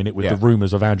fine at the minute with the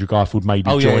rumours of Andrew Garfield maybe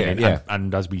joining.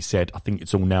 And as we said, I think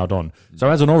it's all nailed on. So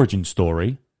as an origin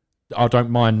story, I don't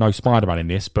mind no Spider-Man in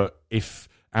this, but if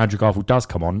Andrew Garfield does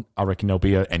come on, I reckon there'll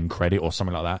be an end credit or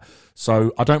something like that.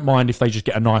 So I don't mind if they just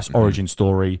get a nice origin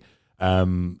story.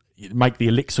 Make the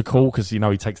elixir cool, because, he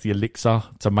takes the elixir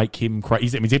to make him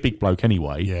crazy. He's a big bloke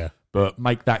anyway. Yeah. But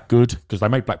make that good, because they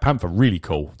made Black Panther really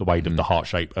cool, the way of the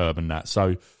heart-shaped herb and that.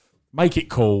 So make it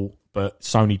cool, but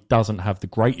Sony doesn't have the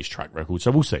greatest track record,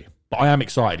 so we'll see. But I am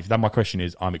excited. If that my question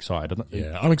is, I'm excited.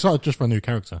 I'm excited just for a new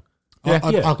character.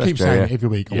 I'll keep saying it every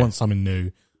week. I want something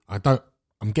new.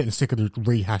 I'm getting sick of the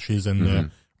rehashes and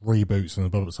the reboots and the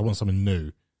blah, blah, so I want something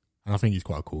new. And I think he's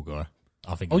quite a cool guy.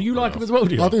 I think. Oh, you like him as well,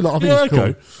 do you? I do. I think he's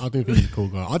cool. I do think he's a cool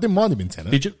guy. I didn't mind him in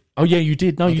Tenet. Did you? Oh yeah, you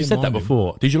did. No, you said that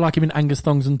before. Did you like him in Angus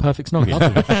Thongs and Perfect Snogging?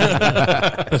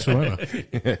 That's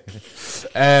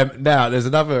right. Now, there's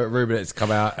another rumour that's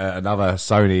come out. Another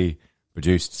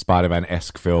Sony-produced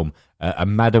Spider-Man-esque film, a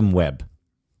Madam Web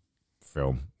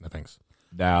film. No thanks.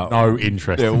 Now, no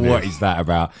interest. What is that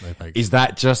about? No thanks. Is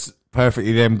that just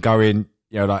perfectly them going,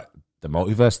 like the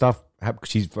multiverse stuff?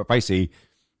 She's basically,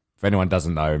 if anyone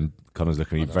doesn't know, and Connor's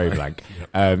looking at me very blank.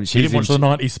 She didn't watch the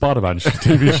 90s Spider-Man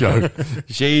TV show.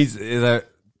 She's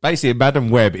basically, Madam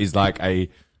Web is like a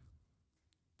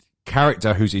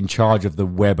character who's in charge of the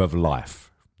web of life,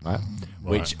 right?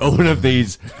 Which all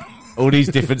these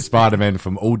different Spider-Men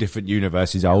from all different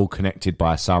universes are all connected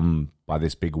by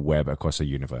this big web across a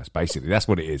universe. Basically, that's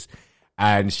what it is.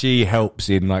 And she helps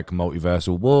in like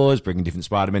multiversal wars, bringing different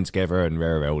Spider-Men together and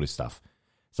all this stuff.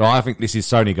 So I think this is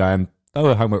Sony going,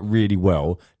 her homework really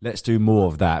well. Let's do more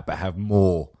of that, but have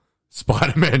more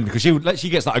Spider-Man, because she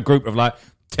gets like a group of like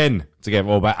 10 together,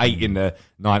 or about 8 in the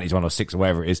 90s one or 6 or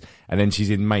whatever it is, and then she's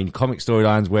in main comic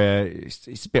storylines where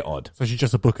it's a bit odd. So she's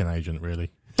just a booking agent,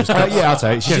 really. I'll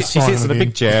say she sits in a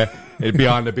big chair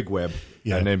behind a big web,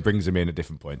 and then brings them in at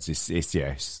different points.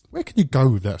 It's Where can you go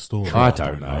with that story? I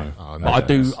don't know.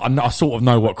 But I sort of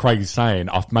know what Craig's saying.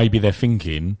 Maybe they're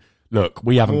thinking, look,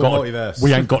 we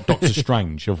ain't got Doctor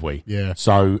Strange, have we? Yeah.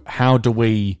 So how do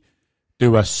we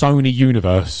do a Sony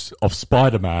universe of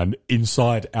Spider-Man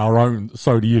inside our own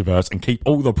Sony universe and keep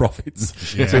all the profits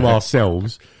to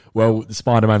ourselves? Well,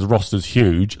 Spider-Man's roster's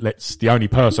huge. The only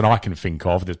person I can think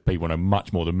of, there's people know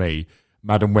much more than me,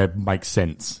 Madam Web makes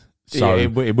sense. So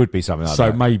it would be something like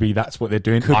that. So maybe that's what they're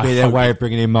doing. Could be their way of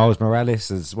bringing in Miles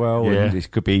Morales as well. Yeah. And it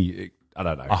could be, I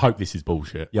don't know. I hope this is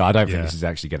bullshit. Yeah, I don't think this is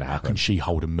actually going to happen. How can she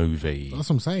hold a movie? That's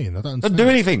what I'm saying. I don't doesn't do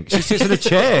anything. She sits in a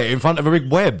chair in front of a big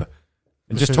web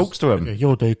and just talks to him. Okay,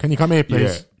 you'll do. Can you come here,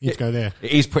 please? You need to go there.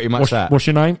 It is pretty much that. What's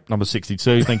your name? Number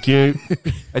 62. Thank you.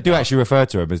 They do actually refer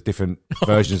to him as different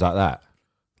versions like that.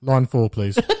 Line 4,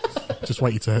 please. Just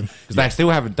wait your turn. Because they still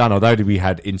haven't done, although we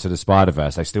had Into the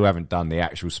Spider-Verse, they still haven't done the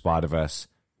actual Spider-Verse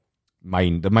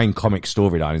the main comic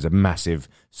storyline is a massive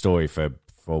story for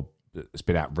it's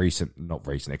been out not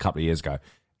recently, a couple of years ago,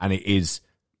 and it is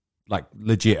like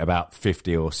legit about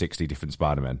 50 or 60 different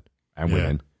Spider-Men and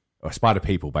women, or Spider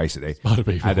people basically. Spider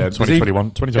people. And,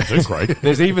 2021, 2022, great.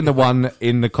 There's even the one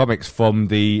in the comics from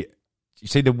you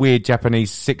see the weird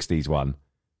Japanese 60s one?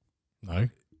 No.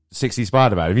 60s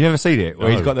Spider-Man. Have you never seen it?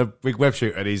 Where he's got the big web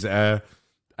shoot and his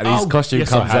costume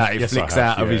comes out, it flicks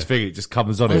out of his thing, it just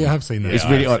comes on him. Yeah, I have seen that. It's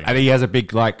really odd. And he has a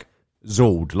big, like,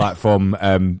 Zord, like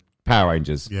from Power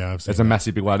Rangers. Yeah, I've seen There's a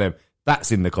massive big one of them.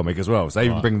 That's in the comic as well. So they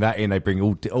even bring that in. They bring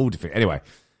all different. Anyway,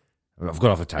 I've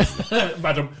gone off a tangent.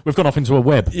 Madam, we've gone off into a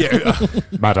web. Yeah.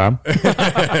 Madam.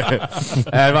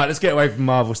 Right, let's get away from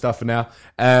Marvel stuff for now.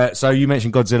 So you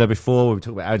mentioned Godzilla before. We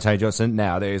talked about Aaron Taylor Johnson.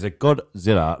 Now, there is a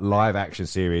Godzilla live-action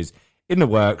series in the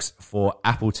works for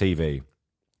Apple TV,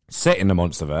 set in the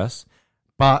Monsterverse.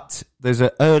 But there's an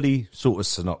early sort of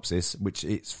synopsis, which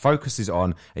it focuses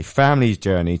on a family's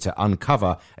journey to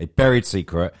uncover a buried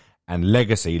secret and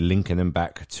legacy linking them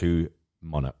back to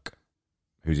Monarch,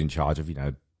 who's in charge of,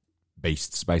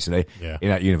 beasts, basically, in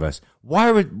that universe.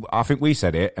 I think we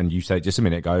said it, and you said it just a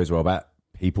minute ago as well, about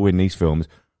people in these films.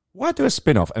 Why do a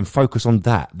spin-off and focus on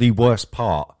that, the worst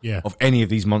part of any of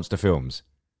these monster films?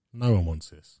 No one wants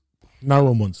this. No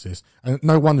one wants this. And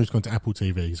no wonder it's gone to Apple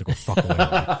TV because they've got fuck away.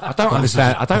 I don't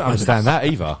understand that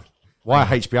either. Why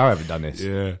HBO haven't done this?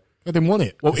 Yeah. They didn't want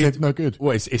it. Well, it's no good.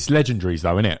 Well, it's Legendaries,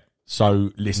 though, isn't it?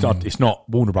 So it's not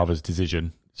Warner Brothers'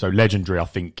 decision. So Legendary, I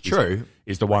think,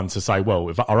 is the one to say, well,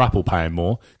 if are Apple paying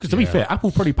more? Because to be fair,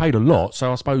 Apple probably paid a lot.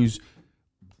 So I suppose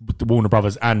the Warner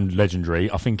Brothers and Legendary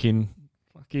are thinking,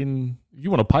 fucking,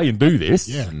 you want to pay and do this?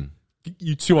 Yeah.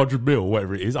 You 200 mil,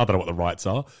 whatever it is. I don't know what the rights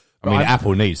are. I mean,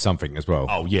 Apple needs something as well.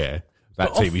 Oh, yeah.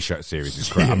 That TV show series is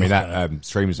crap. I mean, that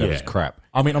streaming service is crap.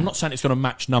 I mean, I'm not saying it's going to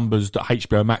match numbers that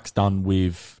HBO Max done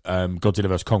with Godzilla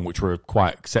vs. Kong, which were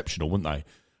quite exceptional, weren't they?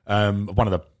 One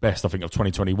of the best, I think, of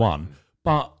 2021.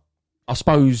 But I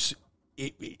suppose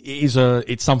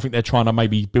it's something they're trying to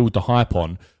maybe build the hype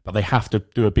on, but they have to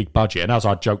do a big budget. And as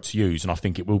I joked to use, and I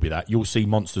think it will be that, you'll see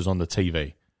monsters on the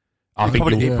TV. I think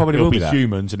it probably will be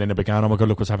humans, and then they'll be going, oh my God,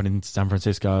 look what's happening in San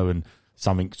Francisco, and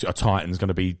a Titan's going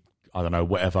to be, I don't know,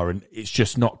 whatever. And it's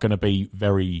just not going to be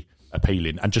very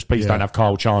appealing. And just please don't have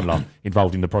Kyle Chandler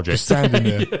involved in the project. Just standing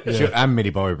there. And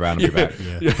Millie Bobby Brown will be back.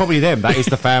 Probably them. That is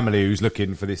the family who's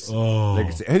looking for this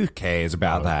legacy. Who cares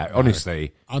about that?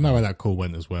 Honestly. I know how that call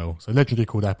went as well. So Legendary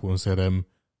called Apple and said, do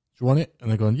you want it? And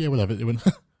they're going, yeah, we'll have it. They went,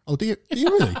 oh, do you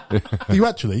really? Do you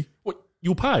actually? What,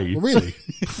 you'll pay? Well, really?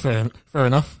 Fair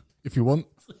enough. If you want.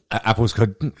 Apple's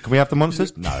good. Can we have the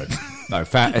monsters? No.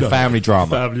 Family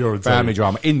drama. Family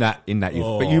drama in that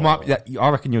youth. But you might. I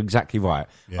reckon you're exactly right.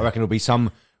 I reckon it'll be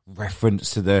some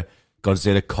reference to the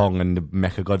Godzilla Kong and the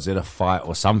Mecha Godzilla fight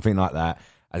or something like that,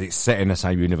 as it's set in the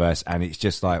same universe, and it's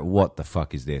just like, what the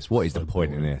fuck is this? What is the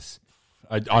point in this?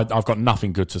 I've got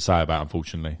nothing good to say about it,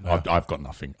 unfortunately. No. I've got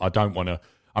nothing. I don't want to.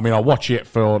 I mean, I'll watch it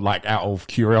for out of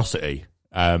curiosity.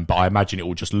 But I imagine it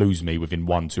will just lose me within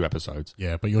 1-2 episodes.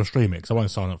 Yeah, but you're streaming because I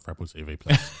won't sign up for Apple TV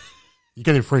Plus. You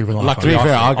get it free with an Luckily,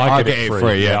 I get it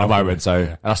free at the moment. So,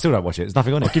 and I still don't watch it. There's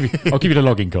nothing on it. I'll give you the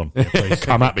login con.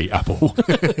 Come at me, Apple.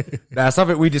 Now,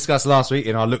 something we discussed last week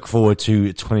in our look forward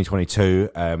to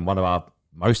 2022. One of our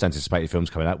most anticipated films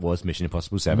coming out was Mission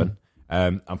Impossible 7.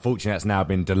 Unfortunately, that's now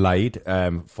been delayed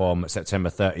from September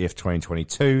 30th,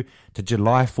 2022 to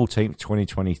July 14th,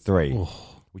 2023.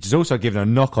 Which has also given a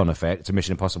knock-on effect to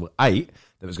Mission Impossible 8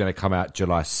 that was going to come out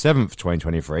July 7th,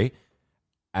 2023.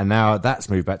 And now that's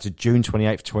moved back to June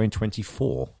 28th,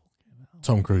 2024.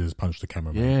 Tom Cruise has punched the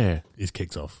camera. Yeah. He's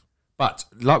kicked off. But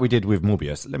like we did with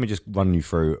Morbius, let me just run you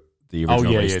through the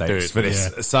original release dates for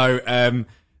this. Yeah. So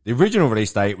the original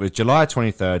release date was July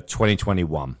 23rd,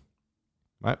 2021.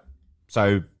 Right?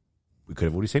 So we could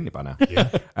have already seen it by now.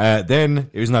 Yeah. Then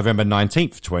it was November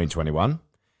 19th, 2021.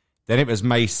 Then it was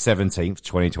May 17th,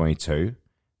 2022.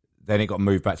 Then it got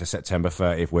moved back to September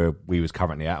 30th, where we was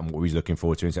currently at and what we was looking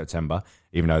forward to in September,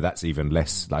 even though that's even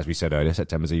less, like we said earlier,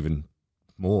 September's even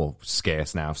more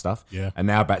scarce now stuff. Yeah. And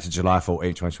now back to July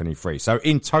 14th, 2023. So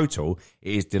in total,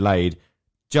 it is delayed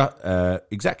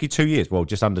exactly 2 years. Well,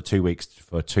 just under 2 weeks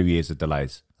for 2 years of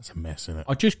delays. That's a mess, isn't it?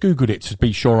 I just Googled it to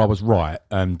be sure I was right,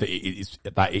 that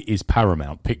it is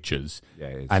Paramount Pictures. Yeah,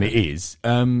 it is. And it is.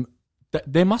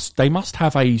 They must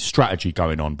have a strategy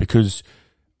going on, because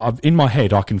in my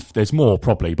head there's more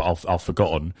probably, but I've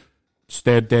forgotten.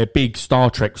 Their big Star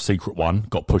Trek secret one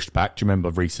got pushed back. Do you remember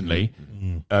recently?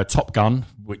 Mm-hmm. Top Gun,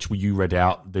 which you read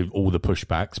out all the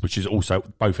pushbacks, which is also,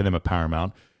 both of them are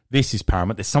Paramount. This is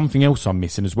Paramount. There's something else I'm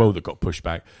missing as well that got pushed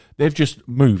back. They've just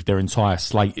moved their entire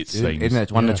slate, it seems. Isn't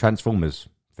it one of the Transformers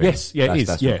things? Yes, yeah, it is.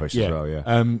 That's Yeah. As well,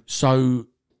 yeah. So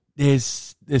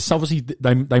there's obviously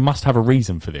they must have a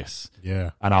reason for this.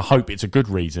 Yeah. And I hope it's a good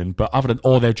reason, but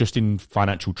or they're just in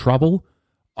financial trouble.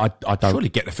 I don't. Surely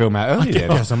get the film out early then.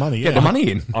 Get some money. Yeah. Get the money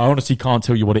in. I honestly can't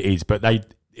tell you what it is, but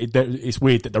it's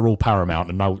weird that they're all Paramount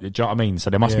and do you know what I mean? So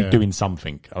they must be doing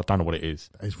something. I don't know what it is.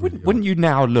 Wouldn't you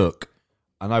now look?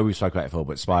 I know we've spoken about it before,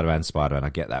 but Spider-Man, I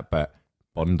get that, but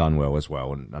Bond done well as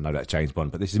well, and I know that's James Bond,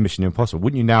 but this is Mission Impossible.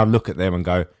 Wouldn't you now look at them and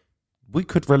go, we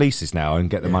could release this now and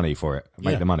get the money for it, and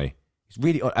make the money? It's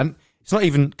really, and it's not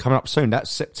even coming up soon. That's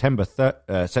September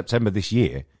this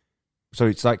year. So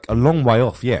it's like a long way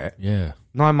off yet. Yeah.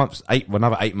 9 months,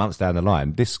 another 8 months down the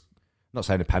line. This, not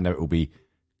saying the pandemic will be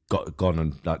gone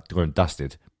and gone and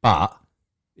dusted, but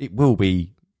it will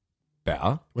be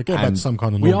better. We're getting back to some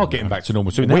kind of We normal. are getting back to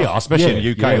normal soon. We are, especially in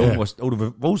the UK. Yeah. Almost all of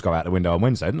the rules go out the window on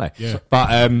Wednesday, don't they? Yeah.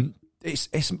 But it's.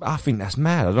 I think that's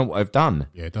mad. I don't know what they've done.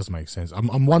 Yeah, it does make sense.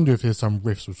 I'm wondering if there's some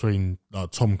rifts between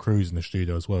Tom Cruise in the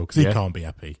studio as well, because he can't be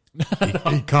happy.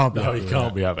 He can't be No, happy. he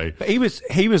can't be happy. But he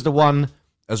was the one,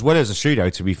 as well as the studio,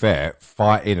 to be fair,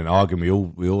 fighting and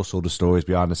arguing. We all saw the stories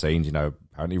behind the scenes,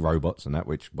 apparently robots and that,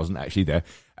 which wasn't actually there,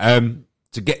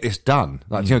 to get this done.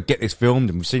 Like, get this filmed,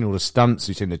 and we've seen all the stunts,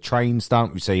 we've seen the train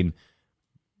stunt, we've seen,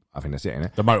 I think that's it, isn't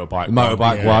it? The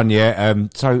motorbike one, yeah.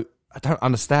 So I don't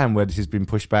understand where this has been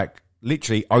pushed back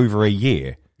literally over a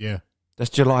year. Yeah. That's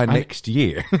July next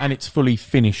year. And it's fully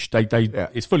finished.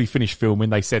 It's fully finished filming.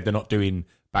 They said they're not doing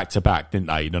back to back, didn't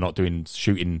they? They're not doing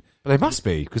shooting. But they must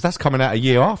be, because that's coming out a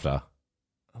year after.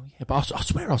 Oh yeah, but I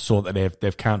swear I saw that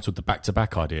they've cancelled the back to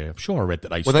back idea. I'm sure I read that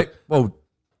they.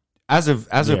 As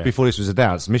of before this was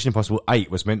announced, Mission Impossible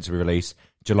 8 was meant to be released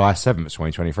July 7th,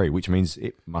 2023, which means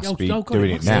it must be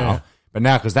doing it now. Yeah. But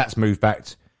now, because that's moved back,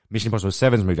 Mission Impossible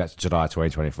 7's moved back to July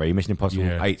 2023, Mission Impossible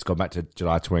 8's gone back to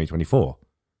July 2024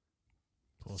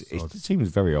 It seems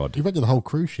very odd. He rented the whole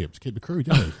cruise ship to keep the crew,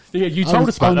 didn't he? Yeah, you told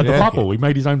us about the bubble. He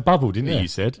made his own bubble, didn't he? You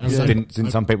said.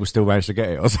 Didn't some people still manage to get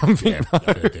it or something?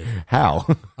 How?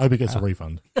 I hope he gets a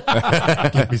refund.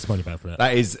 Give me some money back for that.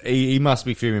 That is, he must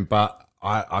be fuming, but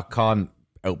I can't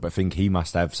help but think he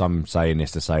must have some say in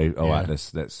this to say, right,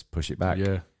 let's push it back.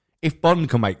 Yeah. If Bond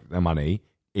can make the money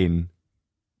in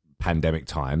pandemic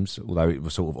times, although it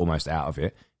was sort of almost out of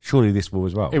it, surely this will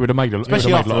as well. It would have made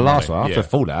especially after the last one, after the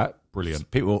Fallout.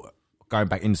 Brilliant. People going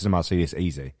back into cinema see this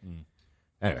easy.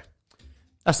 Anyway,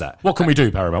 that's that. What can we do,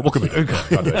 Paramount? What can we do?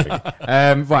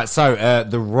 Right, so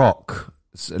The Rock,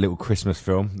 it's a little Christmas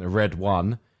film, the Red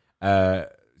One,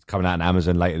 coming out on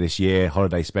Amazon later this year.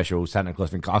 Holiday special, Santa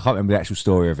Claus. I can't remember the actual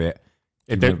story of it.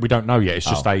 We don't know yet. It's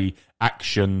just a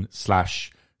action /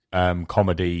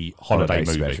 comedy holiday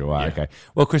movie. Special, right? Okay.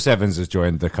 Well, Chris Evans has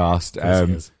joined the cast.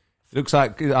 It looks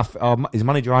like is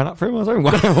money drying up for him or something?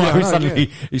 Why suddenly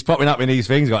he's popping up in these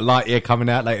things? Got Lightyear coming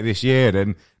out later this year, and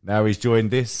then now he's joined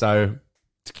this. So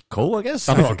cool, I guess.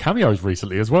 Done a lot of cameos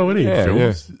recently as well, isn't he? Yeah, in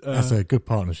films? That's a good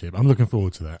partnership. I'm looking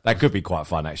forward to that. That could be quite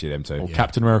fun, actually. Them two,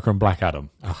 Captain America and Black Adam.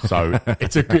 So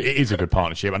it is a good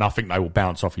partnership, and I think they will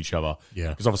bounce off each other. Yeah,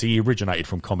 because obviously he originated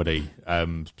from comedy,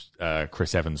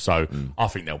 Chris Evans. So I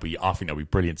think they'll be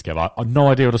brilliant together. I have no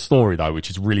idea of the story though, which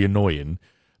is really annoying.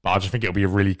 But I just think it'll be a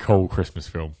really cool Christmas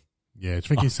film. Yeah, do you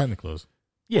think he's Santa Claus?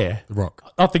 Yeah, The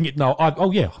Rock. I think it. No, I think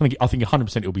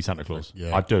 100% it'll be Santa Claus.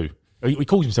 Yeah. I do. He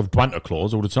calls himself Santa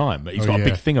Claus all the time, but he's got a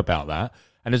big thing about that.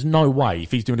 And there's no way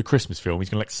if he's doing a Christmas film, he's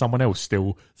going to let someone else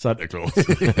steal Santa Claus.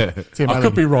 I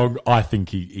could be wrong. I think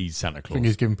he's Santa Claus. I think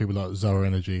he's giving people like Zoa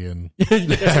Energy and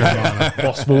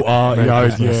Boss Water.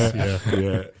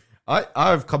 yeah.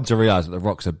 I've come to realise that The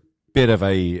Rock's a bit of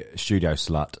a studio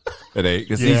slut, isn't he?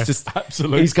 Because he's just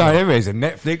absolutely. He's going everywhere. He's on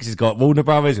Netflix. He's got Warner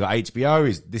Brothers. He's got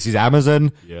HBO. This is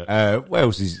Amazon. Yeah. Where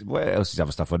else is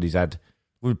other stuff on? He's had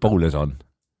with Ballers on.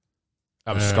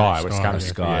 That was Sky.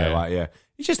 Sky. Right? Yeah.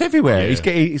 He's just everywhere. Yeah.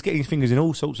 He's getting his fingers in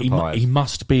all sorts of pies. He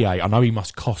must be I know he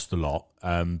must cost a lot,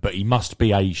 but he must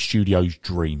be a studio's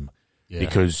dream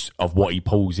because of what he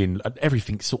pulls in.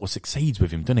 Everything sort of succeeds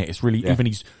with him, doesn't it? It's really even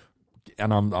he's.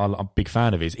 And I'm a big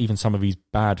fan of his. Even some of his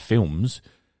bad films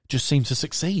just seem to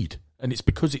succeed, and it's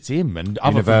because it's him and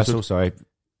other Universal. Sorry,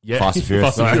 Fast and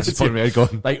Furious.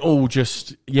 They all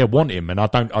just want him, and I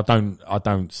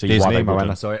don't see Disney, why they man,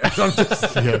 wouldn't. I saw it. But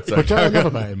what I love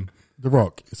about him, The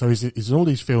Rock. So he's in all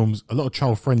these films, a lot of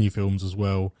child-friendly films as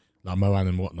well, like Moana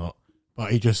and whatnot.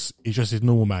 But he just is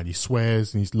normal man. He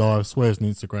swears and he's live, swears on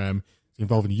Instagram. He's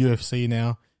involved in the UFC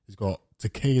now. He's got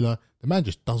tequila. The man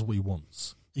just does what he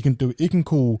wants. He can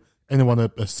call anyone a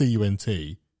CUNT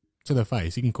to their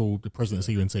face. He can call the president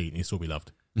a CUNT and he'll still be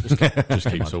loved. Just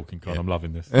keep talking, Con. I'm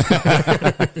loving this.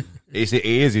 It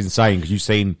is insane because you've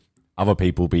seen other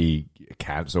people be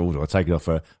cancelled or taken off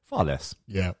for far less.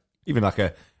 Yeah. Even like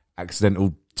a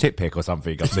accidental tip pick or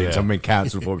something. I've seen something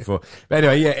cancelled for before. But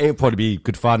anyway, it'll probably be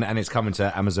good fun, and it's coming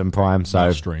to Amazon Prime,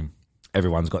 so stream.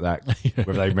 Everyone's got that,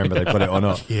 whether they remember they put it or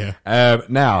not. Yeah.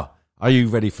 Now, are you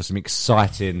ready for some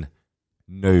exciting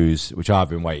news, which I've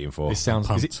been waiting for? This sounds.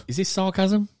 Is this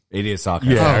sarcasm? It is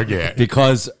sarcasm. Yeah.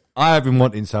 Because I have been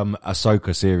wanting some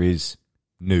Ahsoka series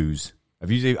news. Have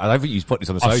you seen? I don't think you've put this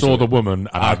on the social. I saw the woman,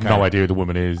 and I have no idea who the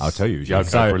woman is. I'll tell you. Yeah,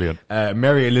 so, brilliant.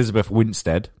 Mary Elizabeth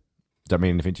Winstead. Does that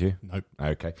mean anything to you? Nope.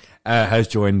 Okay. Has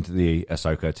joined the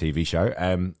Ahsoka TV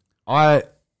show.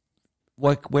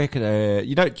 where could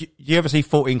do you ever see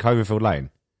 14 Cloverfield Lane?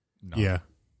 No. Yeah.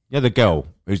 Yeah, the girl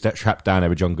who's that trapped down there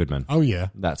with John Goodman. Oh yeah,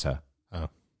 that's her. Oh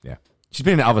yeah, she's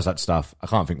been in other such stuff. I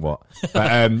can't think what,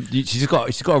 but she's got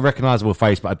a recognisable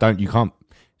face, but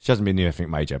she hasn't been in anything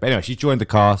major. But anyway, she's joined the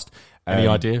cast. Any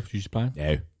idea if she's playing?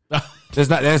 No. There's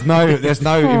no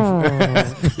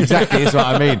exactly. That's what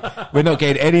I mean. We're not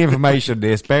getting any information on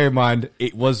this. Bear in mind,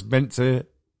 it was meant to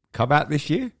come out this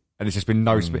year, and it's just been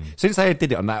since they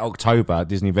did it on that October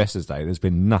Disney Investors Day. There's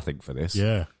been nothing for this.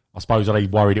 Yeah, I suppose are they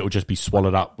worried it'll just be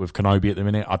swallowed up with Kenobi at the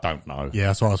minute? I don't know. Yeah,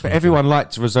 that's what I was. But everyone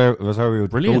liked Rosario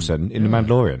Dawson in The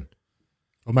Mandalorian.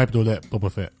 Or maybe they'll let Boba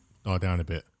Fett die down a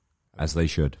bit. As they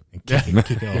should. And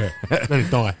kick it off. Let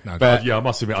it die. No, but yeah, I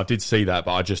must admit, I did see that,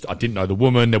 but I didn't know the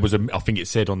woman. There was I think it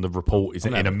said on the report, is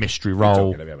in a mystery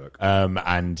role.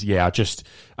 And yeah,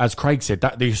 as Craig said,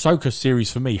 that the Ahsoka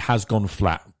series for me has gone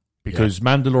flat because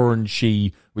Mandalorian,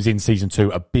 she was in season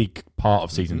 2, a big part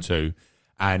of season 2,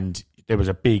 and there was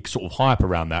a big sort of hype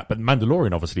around that. But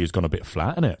Mandalorian obviously has gone a bit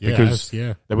flat, hasn't it? Because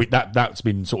that's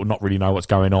been sort of not really know what's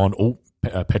going on.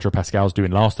 Pedro Pascal's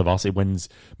doing Last of Us. When's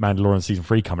Mandalorian season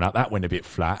 3 coming out? That went a bit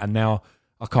flat, and now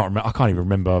I can't even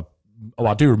remember. Oh,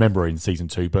 I do remember in season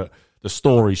 2, but the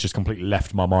story's just completely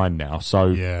left my mind now.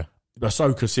 So the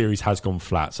Ahsoka series has gone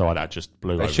flat. So that just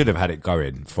blew. They should have had it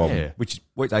going from which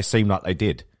they seemed like they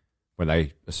did when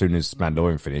as soon as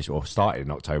Mandalorian finished or started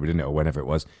in October, didn't it, or whenever it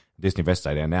was. Disney Investors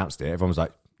Day, they announced it. Everyone was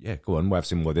like, "Yeah, go on, we'll have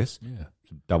some more of this." Yeah,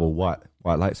 some double white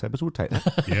lightsabers. We'll take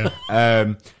that.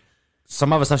 Yeah.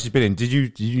 Some other stuff she's been in.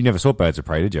 Did you never saw Birds of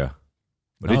Prey, did you?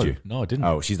 Or did you? No, I didn't.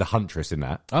 Oh, she's the huntress in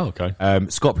that. Oh, okay.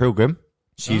 Scott Pilgrim.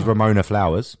 She's Ramona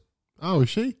Flowers. Oh, is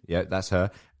she? Yeah, that's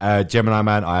her. Gemini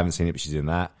Man. I haven't seen it, but she's in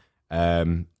that.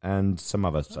 And some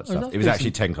other such stuff. It was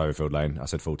actually 10 Cloverfield Lane. I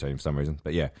said 14 for some reason,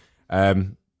 but yeah. That's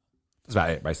about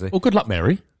it, basically. Well, good luck,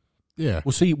 Mary. Yeah,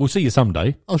 we'll see you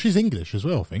someday. Oh, she's English as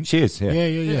well, I think. She is. Yeah.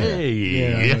 Hey,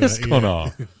 yes,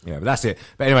 Connor. Yeah, but that's it.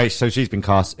 But anyway, so she's been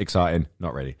cast. Exciting.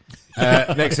 Not really.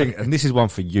 Next thing, and this is one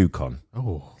for you, Con.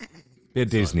 Oh, bit of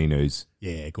Disney news.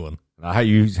 Yeah, go on. I hope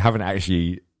you haven't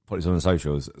actually put this on the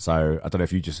socials, so I don't know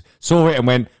if you just saw it and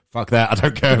went, "Fuck that, I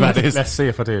don't care about this." Let's see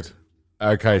if I did.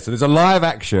 Okay, so there's a live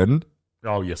action.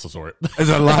 Oh yes, I saw it. There's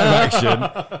a live action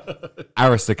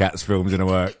Aristocats films in the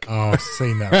work. Oh, I've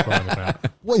seen that flying about.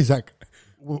 What is that?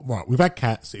 Right, we've had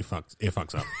cats. It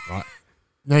fucks up. Right,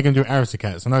 they're going to do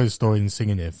Aristocats. I know the story in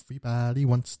singing. Everybody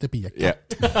wants to be a cat.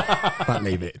 Yeah, but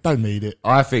leave it. Don't need it.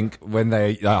 I think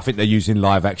they're using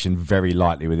live action very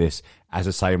lightly with this, as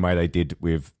the same way they did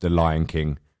with The Lion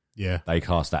King. Yeah, they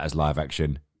cast that as live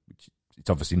action.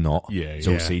 It's obviously not. Yeah, it's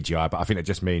all CGI, but I think they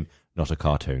just mean not a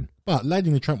cartoon. But Lady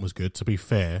and the Tramp was good, to be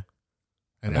fair.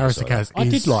 And Aristocats, I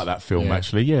did like that film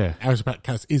actually. Yeah,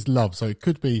 Aristocats is love, so it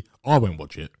could be. I won't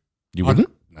watch it. You wouldn't?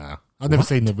 Nah, I've never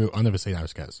seen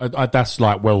Aristocats. That's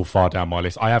like well far down my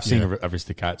list. I have seen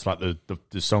Aristocats. Like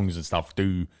the songs and stuff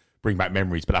do bring back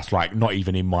memories, but that's like not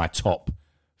even in my top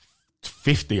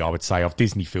 50, I would say, of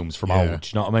Disney films from old. Do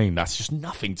you know what I mean? That's just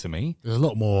nothing to me. There's a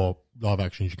lot more live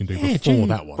actions you can do before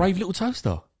that one. Brave Little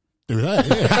Toaster. Do that,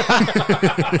 yeah.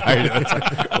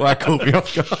 Well, that caught me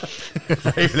off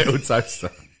guard. Brave Little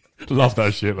Toaster. Love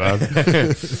that shit, man.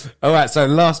 All right, so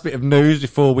last bit of news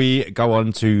before we go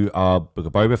on to our Book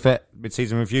of Boba Fett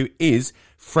mid-season review is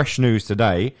fresh news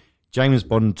today. James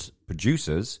Bond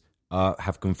producers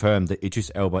have confirmed that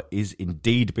Idris Elba is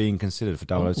indeed being considered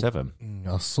for 007.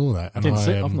 I saw that. And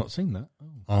I've not seen that.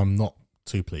 I'm not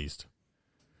too pleased.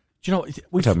 Do you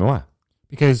know? Tell me why.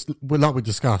 Because, like we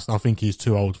discussed, I think he's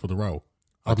too old for the role.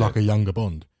 I'd like a younger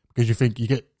Bond. Because you think you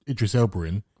get Idris Elba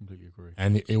in, completely agree,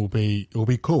 and it'll be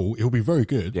cool. It'll be very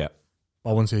good. Yeah, but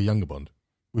I want to see a younger Bond.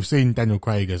 We've seen Daniel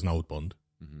Craig as an old Bond,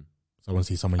 so I want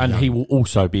to see someone. And young. he will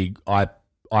also be, I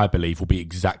believe, will be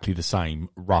exactly the same,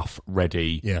 rough,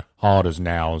 ready, hard as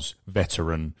nails,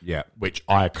 veteran. Yeah, which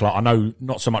I know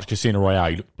not so much Casino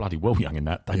Royale. He looked bloody well young in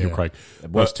that, Daniel Craig.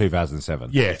 It was 2007.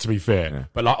 Yeah, to be fair,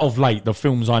 but like of late, the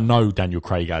films I know Daniel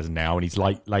Craig has now, and his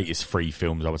latest 3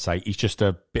 films, I would say, he's just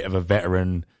a bit of a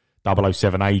veteran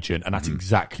 007 agent, and that's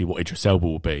exactly what Idris Elba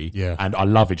will be. Yeah. And I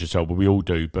love Idris Elba, we all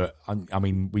do, but I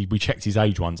mean, we checked his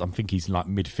age once. I think he's like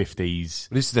mid-50s.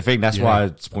 Well, this is the thing, that's why I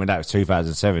pointed out it was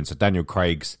 2007. So Daniel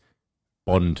Craig's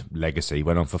Bond legacy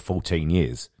went on for 14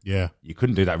 years. Yeah. You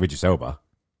couldn't do that with Idris Elba.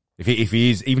 If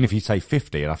he is, even if he's say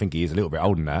 50, and I think he is a little bit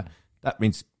older than that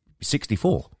means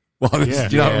 64. Well,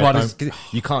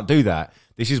 you can't do that.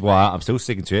 This is why I'm still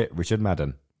sticking to it. Richard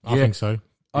Madden. I think so.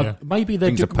 Yeah. Maybe they're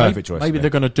a perfect choice. Maybe they're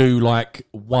going to do like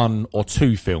 1 or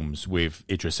 2 films with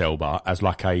Idris Elba as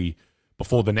like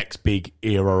before the next big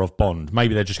era of Bond.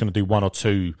 Maybe they're just going to do 1 or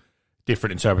 2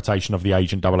 different interpretation of the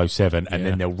Agent 007, and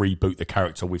then they'll reboot the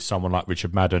character with someone like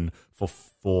Richard Madden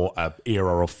for an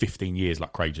era of 15 years,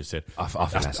 like Craig just said. I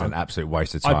think that's an absolute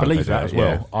waste of time. I believe that as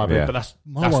well. But that's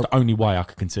the only way I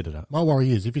could consider that. My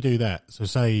worry is if you do that, so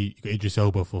say you got Idris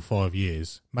Elba for 5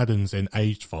 years, Madden's then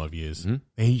aged 5 years, and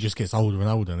he just gets older and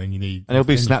older, and then you need... And he'll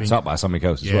be snapped up by something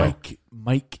else as well.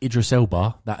 Make Idris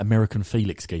Elba that American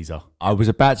Felix geezer. I was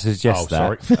about to suggest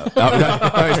that. Sorry.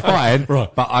 No, it's fine.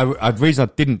 Right. But the reason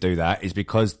I didn't do that is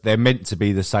because they're meant to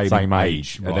be the same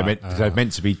age. Right. They're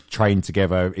meant to be trained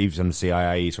together, even from the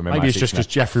CIA, from MI6. Maybe it's just because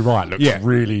Jeffrey Wright looks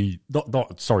really...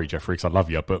 Not sorry, Jeffrey, because I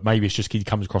love you, but maybe it's just he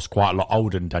comes across quite a lot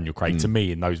older than Daniel Craig to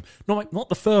me in those... Not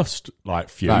the first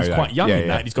few. He's quite young in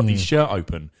that. And he's got his shirt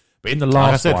open. But in the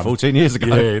last one, 14 years ago.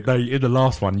 Yeah, in the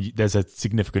last one, there's a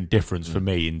significant difference for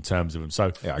me in terms of him.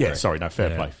 So, fair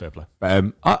play.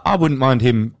 But, I wouldn't mind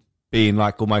him being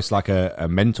like almost like a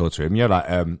mentor to him, like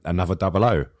another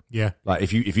 00. Yeah. Like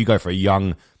if you go for a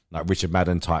young, like Richard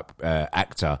Madden type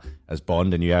actor as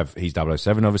Bond, and he's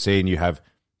 007 obviously, and you have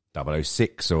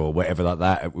 006 or whatever like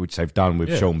that, which they've done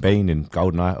with Sean Bean in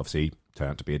GoldenEye. Obviously, he turned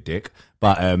out to be a dick.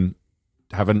 But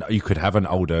you could have an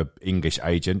older English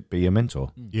agent be a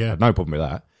mentor. Yeah. No problem with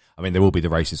that. I mean, there will be the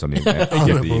racists on the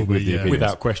internet.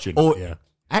 Without question. Or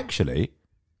actually,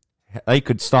 they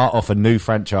could start off a new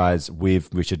franchise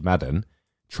with Richard Madden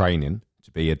training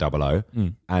to be a 00,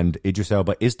 and Idris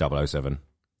Elba is 007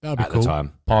 That'd be at cool. the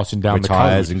time. Passing down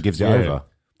retires the code. and gives it over.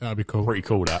 That'd be cool. Pretty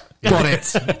cool, that. Got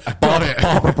it. Got it.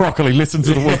 Barbara Broccoli, listen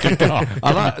to the wicked guy.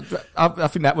 I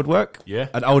think that would work. Yeah.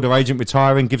 An older agent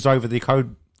retiring gives over the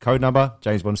code number.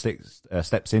 James Bond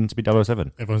steps in to be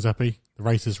 007. Everyone's happy. The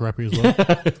racists are happy as well.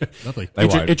 Lovely. They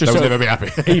won't. They'll never be happy.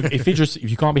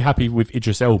 if you can't be happy with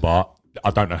Idris Elba, I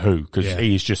don't know who, because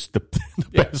he is just the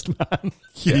best man.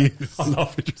 Yeah. I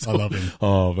love Idris Elba. I love him.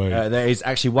 Oh, man. There is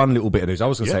actually one little bit of news. I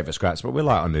was going to say it for scraps, but we're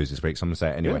light on news this week, so I'm going to say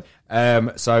it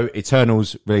anyway. So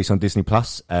Eternals released on Disney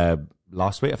Plus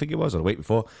last week, I think it was, or the week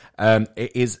before.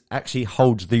 It is actually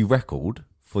holds the record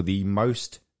for the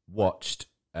most watched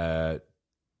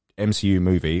MCU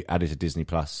movie added to Disney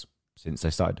Plus since they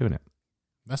started doing it.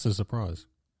 That's a surprise.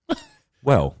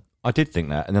 Well, I did think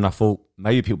that, and then I thought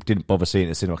maybe people didn't bother seeing it in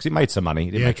the cinema because it made some money.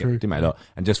 It didn't make a lot,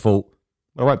 and just thought,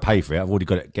 well, I won't pay for it. I've already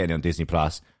got it getting it on Disney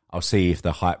Plus. I'll see if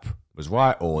the hype was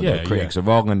right or the critics are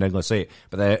wrong, and then I'll see it.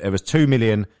 But there was 2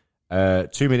 million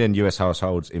US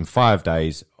households in 5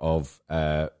 days of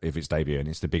if it's debuting.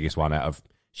 It's the biggest one out of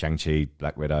Shang-Chi,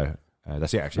 Black Widow.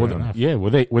 That's it, actually. Well,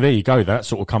 there you go. That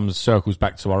sort of circles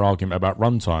back to our argument about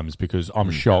run times, because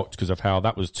I'm shocked because of how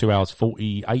that was 2 hours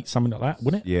 48, something like that,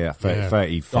 wasn't it? Yeah,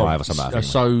 35 or something. I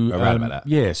think. Around about that.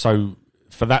 Yeah, so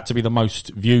for that to be the most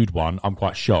viewed one, I'm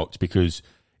quite shocked, because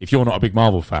if you're not a big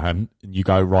Marvel fan, and you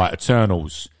go, right,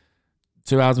 Eternals,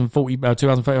 2 hours and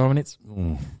 35 minutes.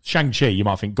 Shang-Chi, you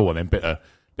might think, go on then, bit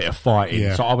of fighting.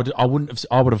 Yeah. So I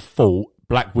would have thought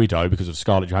Black Widow, because of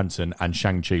Scarlett Johansson, and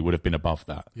Shang-Chi would have been above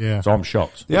that. Yeah. So I'm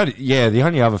shocked. The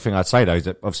only other thing I'd say, though, is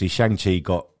that obviously Shang-Chi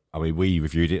we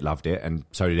reviewed it, loved it, and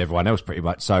so did everyone else pretty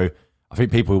much. So I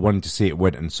think people who wanted to see it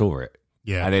went and saw it.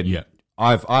 Yeah. And then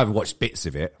I've watched bits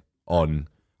of it on,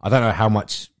 I don't know how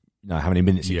much, how many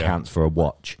minutes it counts for a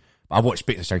watch. But I've watched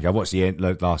bits of Shang-Chi. I've watched the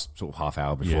last sort of half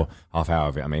hour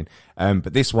of it, I mean.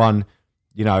 But this one,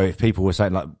 if people were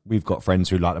saying, like, we've got friends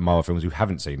who like the Marvel films who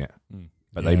haven't seen it.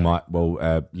 But they might,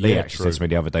 Lee actually said to me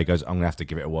the other day, goes, I'm going to have to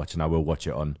give it a watch, and I will watch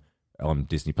it on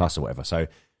Disney Plus or whatever. So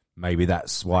maybe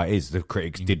that's why it is. The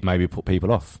critics did maybe put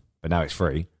people off, but now it's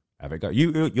free. Have it go.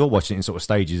 You're watching it in sort of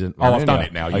stages. I've done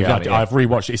it now. I've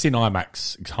rewatched it. It's in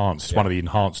IMAX enhanced. It's one of the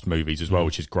enhanced movies as well,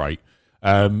 which is great.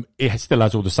 It still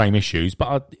has all the same issues,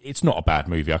 but it's not a bad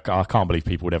movie. I can't believe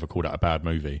people would ever call that a bad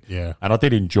movie. Yeah. And I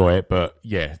did enjoy it, but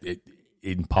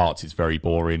in parts it's very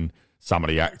boring. Some of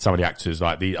the actors,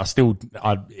 like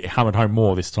I hammered home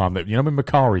more this time that when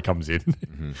Makari comes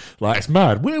in, like, it's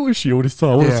mad. Where was she all this time?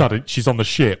 All of a sudden she's on the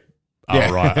ship.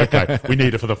 Oh, right, okay. We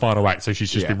need her for the final act, so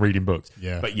she's just been reading books.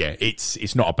 Yeah. But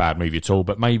it's not a bad movie at all.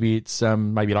 But maybe it's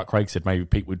maybe like Craig said, maybe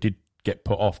people did get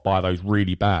put off by those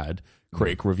really bad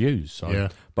critic reviews. So. Yeah.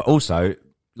 But also,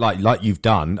 like you've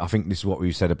done, I think this is what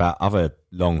we've said about other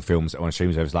long films that are on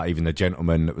streaming service, like even The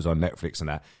Gentleman that was on Netflix and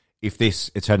that. If this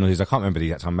Eternals is, I can't remember the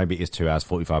exact time, maybe it is 2 hours,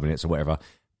 45 minutes or whatever.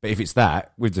 But if it's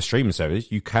that, with the streaming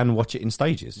service, you can watch it in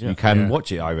stages. Yeah. You can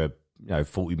watch it over,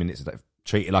 40 minutes,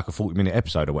 treat it like a 40-minute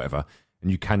episode or whatever.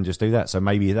 And you can just do that. So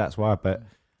maybe that's why. But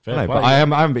I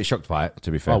am a bit shocked by it,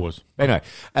 to be fair. I was. Anyway,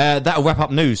 that'll wrap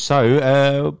up news.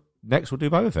 So next we'll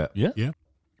do Boba Fett. Yeah.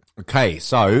 Okay,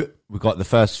 so we've got the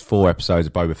first 4 episodes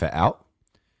of Boba Fett out.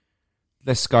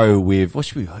 let's go with what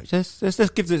should we? Let's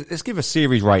give a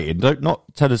series rating. Don't not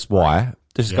tell us why.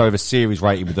 Let's go with a series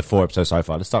rating with the 4 episodes so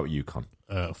far. Let's start with you, Con.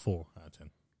 4 out of 10.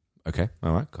 Okay,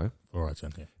 all right, go. 4 out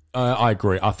of 10. Yeah. I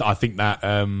agree. I think that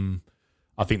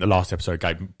I think the last episode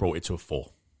brought it to a 4.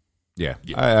 Yeah.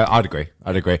 I'd agree.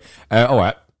 All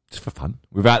right, just for fun.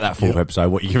 Without that 4th episode,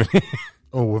 what are you giving it?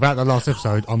 Oh, without the last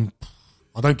episode,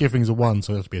 I don't give things a 1,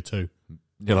 so it has to be a 2.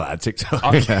 You're like that TikTok.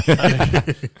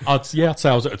 I'd say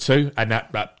I was at a 2, and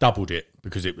that doubled it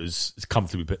because it's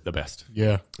comfortably the best.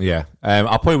 Yeah. Yeah. I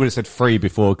probably would have said 3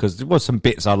 before because there was some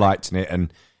bits I liked in it,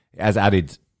 and it has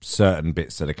added certain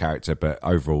bits to the character, but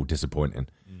overall disappointing.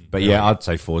 But yeah, I'd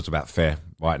say 4 is about fair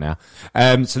right now.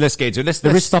 So let's get into it.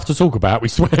 There is stuff to talk about. We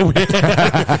swear.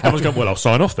 Everyone's going, well, I'll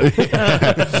sign off then.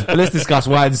 Let's discuss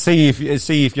why and see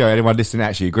if anyone listening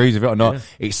actually agrees with it or not. Yeah.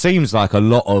 It seems like a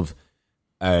lot of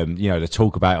the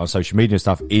talk about it on social media and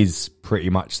stuff is pretty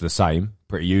much the same,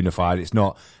 pretty unified. It's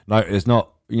not like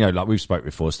we've spoke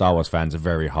before. Star Wars fans are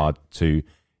very hard to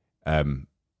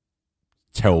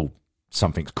tell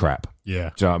something's crap.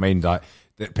 Yeah, do you know what I mean? Like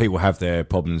people have their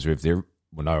problems with no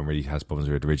one really has problems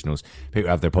with the originals. People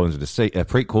have their problems with the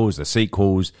prequels, the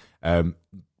sequels.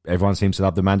 Everyone seems to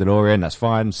love The Mandalorian. That's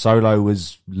fine. Solo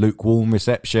was lukewarm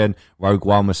reception. Rogue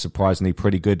One was surprisingly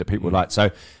pretty good that people liked.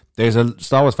 So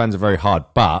Star Wars fans are very hard.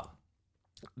 But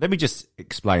let me just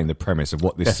explain the premise of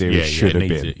what this series should have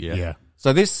been. Yeah.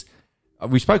 So this,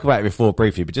 we spoke about it before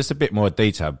briefly, but just a bit more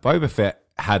detail. Boba Fett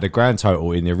had a grand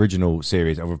total in the original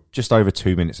series of just over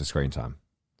 2 minutes of screen time.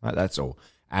 Right, that's all.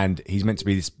 And he's meant to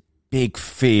be this big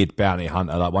feared bounty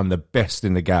hunter, like one of the best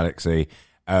in the galaxy.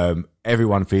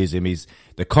 Everyone fears him.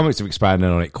 The comics have expanded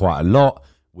on it quite a lot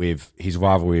with his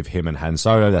rivalry with him and Han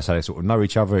Solo. That's how they sort of know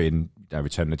each other in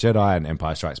Return of the Jedi and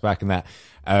Empire Strikes Back and that.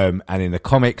 And in the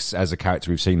comics, as a character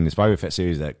we've seen in this Boba Fett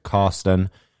series, that Karstan,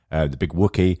 the big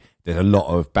Wookiee, there's a lot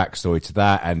of backstory to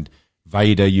that. And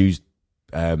Vader used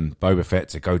Boba Fett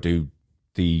to go do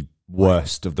the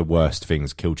worst of the worst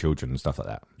things, kill children and stuff like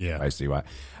that. Yeah. Basically, right?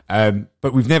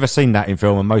 But we've never seen that in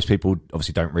film, and most people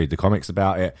obviously don't read the comics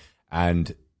about it,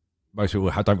 and most people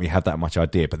don't really have that much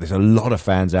idea. But there's a lot of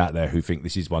fans out there who think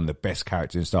this is one of the best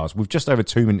characters in Star Wars with just over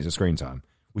 2 minutes of screen time,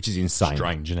 which is insane.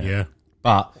 Strange, isn't it? Yeah.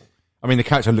 But I mean, the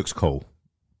character looks cool.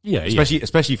 Yeah,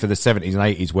 especially for the 70s and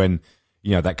 80s when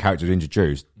that character was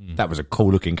introduced. That was a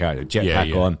cool looking character,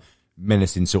 jetpack on,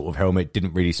 menacing sort of helmet,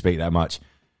 didn't really speak that much,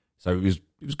 so it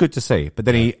was good to see. But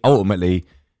then he ultimately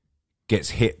gets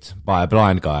hit by a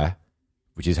blind guy,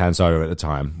 which is Han Solo at the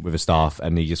time, with a staff,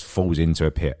 and he just falls into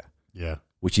a pit. Yeah.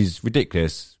 Which is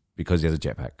ridiculous because he has a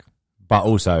jetpack. But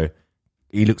also,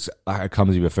 he looks like a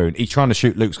clumsy buffoon. He's trying to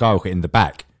shoot Luke Skywalker in the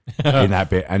back in that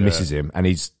bit and misses him, and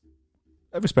he's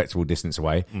a respectable distance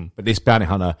away. But this bounty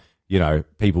hunter,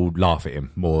 people laugh at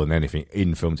him more than anything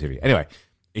in film TV. Anyway,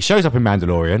 he shows up in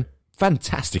Mandalorian.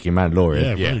 Fantastic in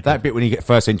Mandalorian. Yeah, really that bit when he gets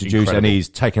first introduced and he's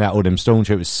taking out all them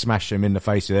stormtroopers, smashing them in the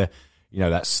face of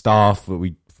that staff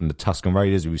that from the Tusken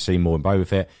Raiders we've seen more in Boba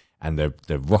Fett, and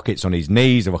the rockets on his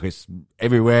knees, the rockets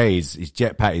everywhere, his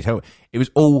jetpack, his helmet. It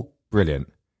was all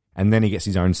brilliant. And then he gets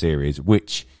his own series,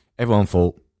 which everyone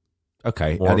thought,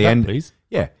 okay, more at the end, please.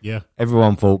 Yeah.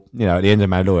 Everyone thought, at the end of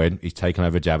Mandalorian, he's taken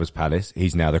over Jabba's palace.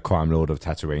 He's now the crime lord of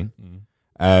Tatooine.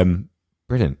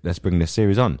 Brilliant. Let's bring this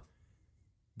series on.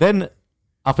 Then,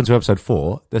 up until episode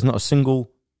 4, there's not a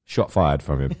single shot fired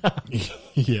from him.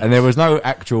 And there was no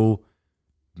actual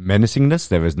menacingness.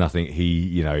 There was nothing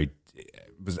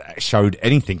showed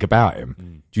anything about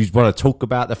him. Do you want to talk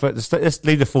about the first? Let's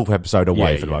leave the 4th episode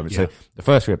away for the moment. So the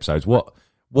first 3 episodes,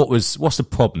 what's the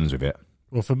problems with it?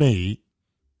 Well, for me,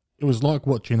 it was like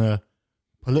watching a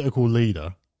political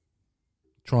leader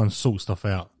try and sort stuff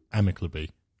out amicably.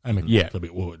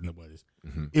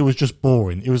 It was just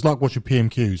boring. It was like watching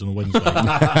PMQs on a Wednesday,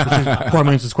 which is Prime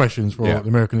Minister's questions for the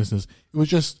American listeners. It was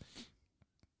just,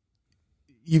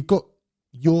 you've got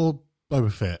your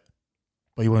Boba Fett,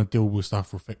 but you want to deal with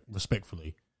stuff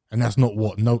respectfully, and that's not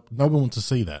what no one wants to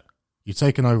see. That you're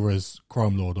taken over as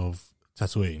crime lord of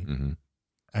Tatooine,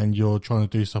 and you're trying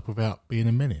to do stuff without being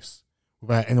a menace,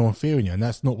 without anyone fearing you, and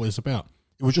that's not what it's about.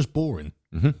 It was just boring.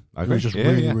 It was just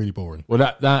really boring.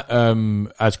 Well,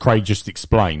 that as Craig just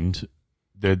explained,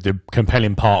 the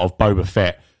compelling part of Boba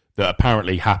Fett that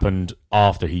apparently happened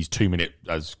after his 2 minute,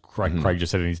 as Craig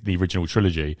just said in the original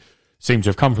trilogy, seemed to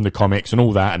have come from the comics and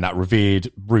all that, and that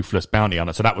revered, ruthless bounty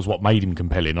hunter. So that was what made him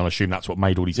compelling. And I assume that's what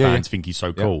made all these fans think he's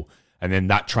so cool. And then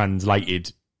that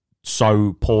translated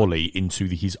so poorly into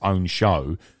his own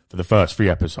show for the first 3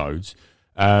 episodes.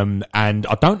 And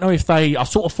I don't know if I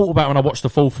sort of thought about it when I watched the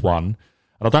 4th one,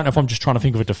 and I don't know if I'm just trying to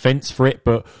think of a defense for it,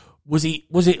 but Was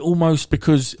it almost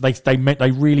because they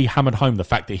really hammered home the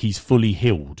fact that he's fully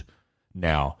healed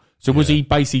now? So was he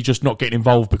basically just not getting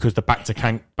involved because the back to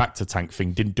tank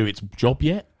thing didn't do its job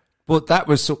yet? Well,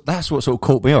 that's what sort of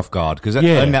caught me off guard because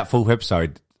in that full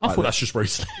episode, I thought that's just where he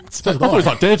slept. I thought it was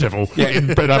like Daredevil.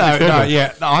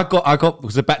 I got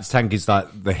because the back to tank is like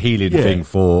the healing thing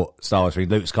for Star Wars.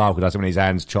 Luke Skywalker does it when his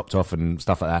hands chopped off and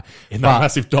stuff like that in that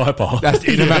massive diaper. That's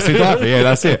in a massive diaper. Yeah,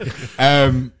 that's it.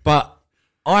 But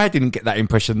I didn't get that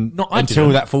impression until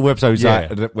that full episode.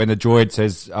 Like, when the droid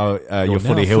says, "You're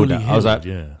fully healed," I was like,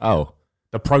 "Oh,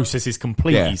 the process is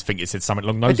complete." I think it said something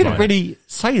along those lines. They didn't really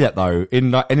say that though in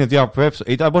like any of the other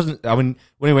episodes. I mean,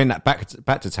 when he went that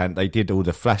back to tank, they did all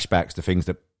the flashbacks, the things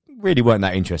that really weren't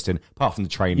that interesting, apart from the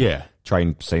train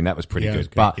scene. That was pretty good.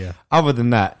 But other than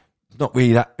that, not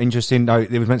really that interesting. No,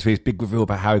 there was meant to be this big reveal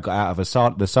about how he got out of the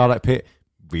Sarlacc pit.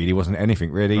 Really wasn't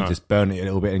anything. Really, just burned it a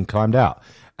little bit and climbed out.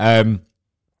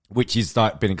 Which is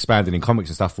like been expanded in comics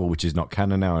and stuff, which is not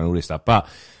canon now and all this stuff. But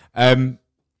I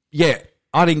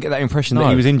didn't get that impression that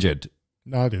he was injured.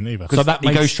 No, I didn't either. So that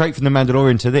he goes straight from the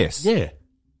Mandalorian to this. Yeah.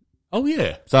 Oh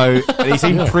yeah. So he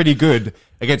seemed pretty good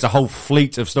against a whole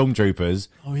fleet of stormtroopers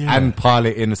and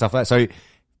piloting and stuff like that. So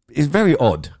it's very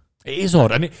odd. It is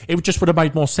odd, and it just would have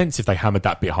made more sense if they hammered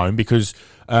that bit home. Because,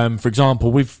 for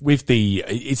example, with the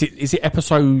is it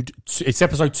episode? It's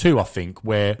episode 2, I think.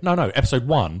 Where episode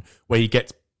 1, where he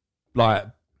gets like.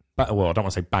 Well, I don't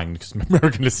want to say banged because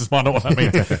American listeners might not know what that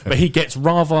means. But he gets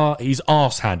his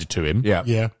arse handed to him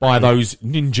by those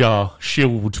ninja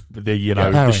shield,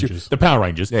 the Power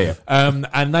Rangers.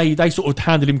 And they sort of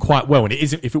handled him quite well. And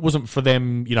if it wasn't for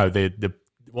them, the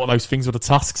what are those things with the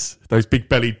tusks? Those big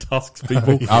bellied tusks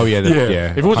people.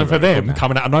 If it wasn't for them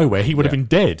coming out of nowhere, he would have been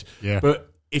dead. Yeah. But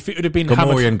if it would have been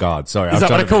Gamorrean guard, sorry. Is that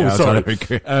what they're called? Sorry.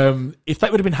 If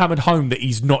that would have been hammered home that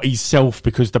he's not himself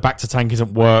because the back to tank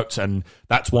hasn't worked, and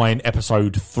that's why in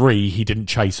episode 3 he didn't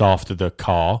chase after the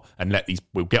car and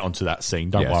we'll get onto that scene,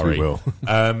 don't worry. We will.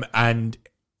 And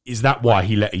is that why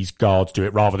he let his guards do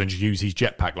it rather than just use his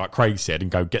jetpack like Craig said and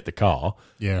go get the car?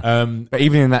 Yeah. But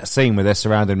even in that scene where they're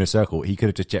surrounded in a circle, he could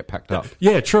have just jetpacked up.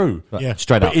 Yeah, true.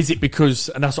 Straight up. But is it because,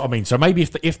 and that's what I mean, so maybe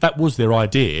if that was their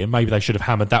idea, maybe they should have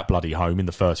hammered that bloody home in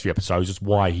the first few episodes as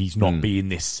why he's not being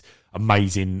this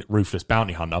amazing, ruthless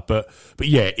bounty hunter. But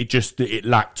yeah, it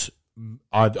lacked,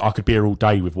 I could be here all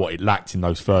day with what it lacked in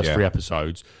those first 3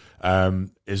 episodes.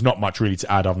 There's not much really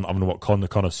to add other than what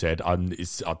Connor said. I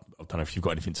don't know if you've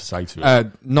got anything to say to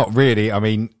it. Not really. I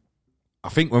mean, I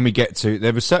think when we get to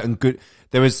like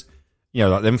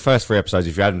them first 3 episodes,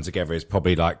 if you add them together, it's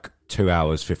probably like 2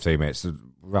 hours, 15 minutes,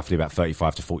 roughly about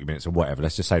 35 to 40 minutes or whatever.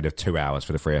 Let's just say they're 2 hours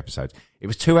for the 3 episodes. It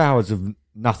was 2 hours of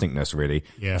nothingness, really.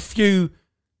 Yeah. A few,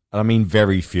 and I mean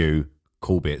very few,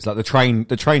 cool bits. Like the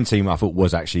train scene I thought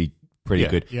was actually pretty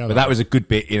good. Yeah, but that was a good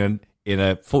bit in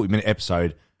a 40-minute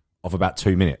episode of about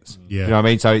 2 minutes. Yeah. You know what I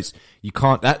mean? So you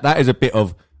can't, that is a bit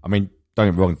of, I mean, don't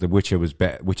get me wrong, the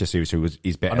Witcher Series 2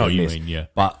 is better. I know what you this, mean, yeah.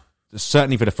 But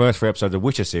certainly for the first 3 episodes of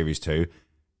Witcher Series 2,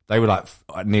 they were like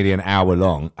nearly an hour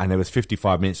long, and there was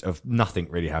 55 minutes of nothing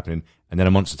really happening, and then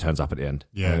a monster turns up at the end.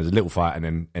 Yeah. And there's a little fight, and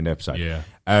then end the episode. Yeah.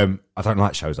 I don't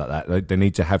like shows like that. They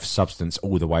need to have substance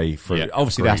all the way through. Yeah,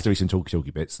 obviously, there has to be some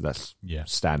talky bits, so that's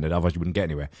standard, otherwise you wouldn't get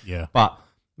anywhere. Yeah. But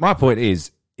my point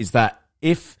is that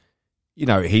if,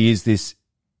 he is this...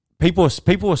 People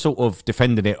are sort of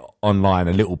defending it online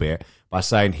a little bit by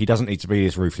saying he doesn't need to be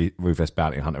this ruthless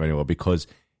bounty hunter anymore because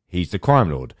he's the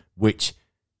crime lord, which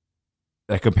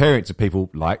they're comparing it to people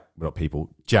like, well, not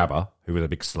people, Jabba, who was a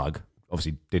big slug,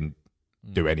 obviously didn't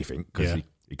do anything because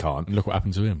he can't. And look what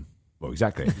happened to him. Well,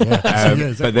 exactly.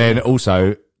 Exactly. But then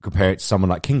also compare it to someone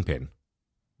like Kingpin,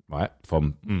 right,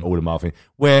 from all the Marvel,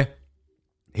 where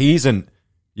he isn't,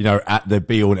 at the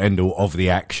be-all and end-all of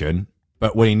the action,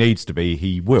 but when he needs to be,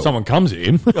 he will. Someone comes at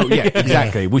him. Oh, yeah,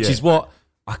 exactly. Which is what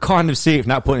I kind of see it from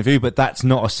that point of view, but that's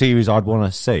not a series I'd want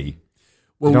to see.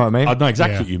 Well, you know what I mean? I know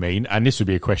exactly what you mean, and this would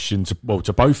be a question to both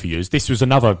of you. This was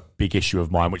another big issue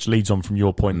of mine, which leads on from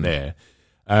your point there.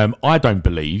 I don't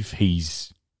believe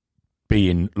he's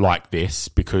being like this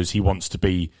because he wants to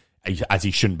be as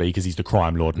he shouldn't be because he's the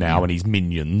crime lord now and his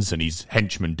minions and his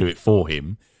henchmen do it for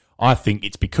him. I think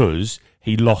it's because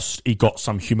he got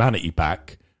some humanity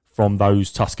back from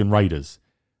those Tusken Raiders,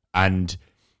 and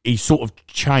he sort of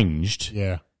changed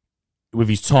with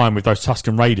his time with those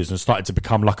Tusken Raiders and started to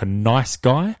become like a nice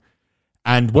guy.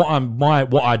 And what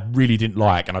I really didn't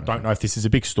like, and I don't know if this is a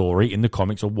big story in the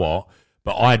comics or what,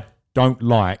 but I don't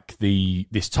like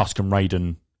this Tusken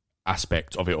Raiden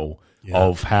aspect of it all,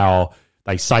 of how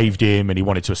they saved him and he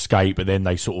wanted to escape, but then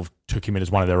they sort of took him in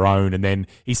as one of their own. And then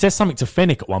he says something to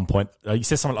Fennec at one point. He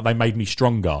says something like, they made me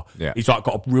stronger. Yeah. He's like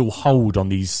got a real hold on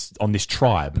this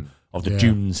tribe of the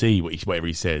Junzi, whatever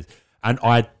he says. And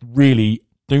I really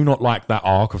do not like that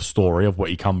arc of story of where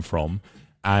he come from.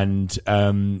 And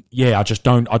I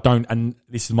don't. And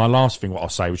this is my last thing, what I'll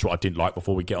say, which is what I didn't like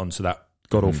before we get on to that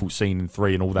god-awful scene in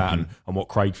 3 and all that and what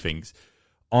Craig thinks.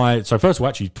 So first of all,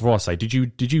 actually, before I say, did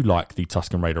you like the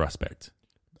Tusken Raider aspect?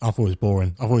 I thought it was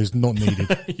boring. I thought it was not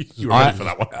needed. You were ready for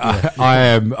that one.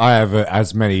 I have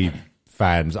as many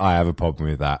fans. I have a problem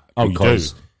with that. Oh,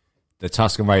 because you do? The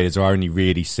Tusken Raiders are only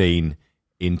really seen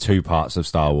in 2 parts of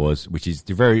Star Wars, which is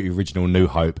the very original New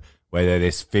Hope, where they're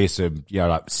this fearsome,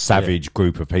 savage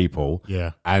group of people.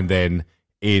 Yeah. And then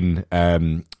in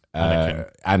Attack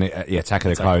of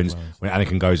the Clones, when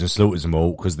Anakin goes and slaughters them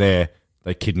all because they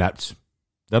kidnapped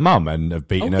their mum and have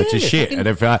beaten her to shit,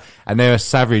 and they're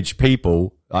savage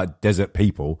people, like desert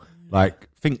people. Like,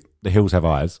 think the hills have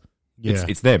eyes. Yeah.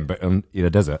 It's them, but in a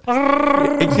desert. Near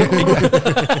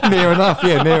enough.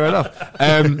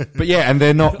 But yeah, and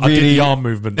they're not really I did the arm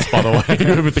movements, by the way,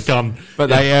 with the gun. But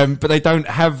they don't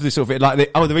have this sort of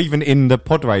they're even in the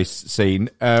pod race scene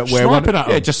where Sniping at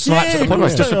them. just snipes at the pod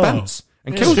race just for bounce.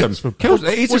 And kills them. It's what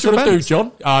just you a going to do, balance.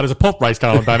 John? There's a pod race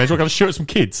going on down there. We're going to shoot at some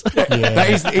kids. That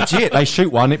is legit. They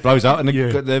shoot one, it blows up, and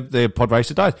the pod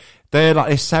racer dies. They're like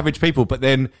these savage people, but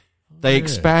then they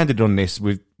expanded on this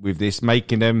with this,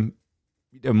 making them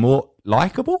more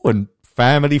likable and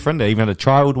family friendly. They even had a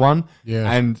child one,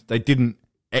 and they didn't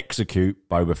execute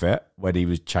Boba Fett when he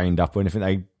was chained up or anything.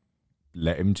 They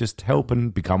let him just help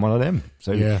and become one of them.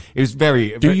 So it was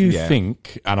very. Do you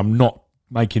think? And I'm not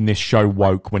making this show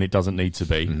woke when it doesn't need to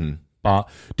be. But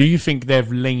do you think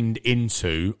they've leaned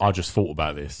into? I just thought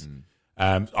about this.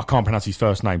 I can't pronounce his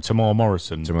first name. Tamar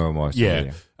Morrison.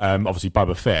 Yeah. Obviously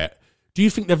Boba Fett. Do you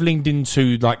think they've leaned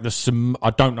into like I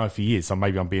don't know if he is, so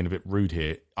maybe I'm being a bit rude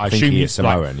here. I assume he's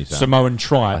Samoan. Like Samoan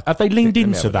tribe. Have they leaned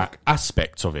into that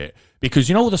aspect of it? Because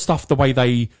all the stuff, the way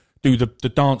they do the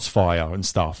dance fire and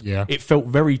stuff. Yeah. It felt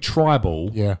very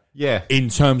tribal. Yeah. In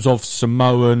terms of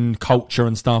Samoan culture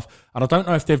and stuff. And I don't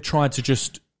know if they've tried to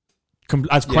just,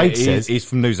 as Craig says. He's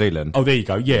from New Zealand. Oh, there you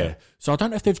go. Yeah. So I don't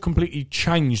know if they've completely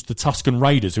changed the Tusken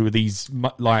Raiders, who are these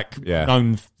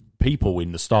known people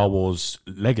in the Star Wars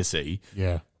legacy.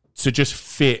 Yeah. To just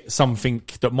fit something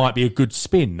that might be a good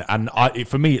spin. And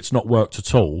for me, it's not worked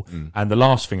at all. And the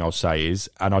last thing I'll say is,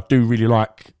 and I do really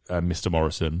like Mr.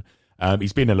 Morrison.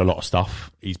 He's been in a lot of stuff.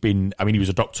 He was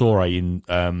a Doctor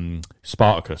in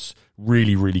Spartacus.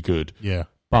 Really, really good. Yeah.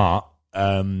 But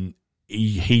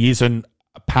he isn't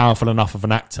powerful enough of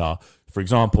an actor. For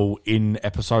example, in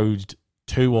episode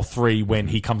 2 or 3, when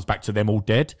he comes back to them all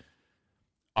dead,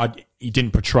 he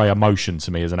didn't portray emotion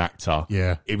to me as an actor.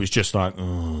 Yeah. It was just like,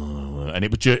 and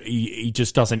it was just, he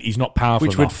just doesn't, he's not powerful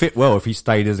Which enough. would fit well if he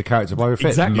stayed as a character Boba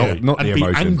Fett. Exactly. Not and the be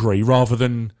emotion. angry rather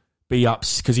than be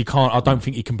upset, because he can't. I don't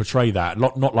think he can portray that.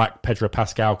 Not like Pedro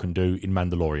Pascal can do in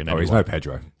Mandalorian. Oh, he's no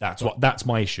Pedro. That's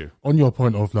my issue. On your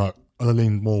point of like, are they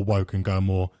leaning more woke and going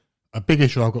more? A big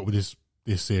issue I've got with this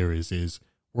series is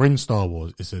we're in Star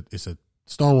Wars. It's a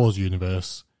Star Wars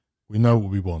universe. We know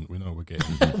what we want. We know what we're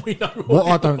getting. We know what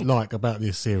I don't like about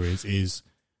this series is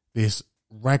this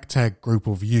ragtag group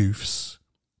of youths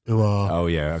who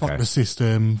are fuck the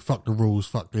system, fuck the rules,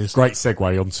 fuck this. Great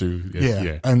segue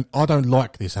onto And I don't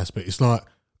like this aspect. It's like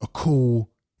a cool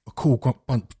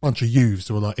bunch of youths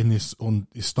who are like on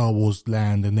this Star Wars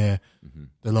land, and they're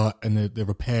like, and they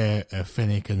repair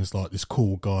Fennec, and it's like this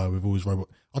cool guy with all his robot.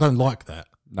 I don't like that.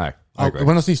 No, I agree.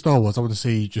 When I see Star Wars, I want to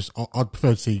see I'd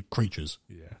prefer to see creatures.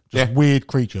 Just weird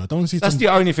creature. I don't want to see. That's the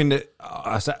only thing that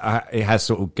it has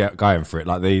sort of going for it.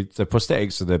 Like the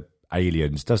prosthetics of the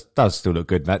aliens does still look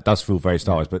good. That does feel very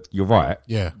Star Wars. But you're right.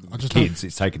 Yeah, I just kids.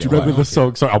 It's taking. Do you remember the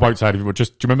song? Sorry, I won't say anything. But do you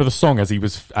remember the song as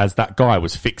that guy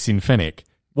was fixing Fennec?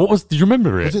 Did you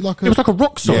remember it? Was it like it was like a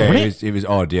rock song, wasn't it? It was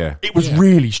odd. Yeah, it was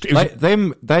really.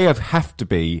 They have to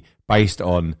be based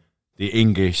on the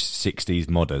English '60s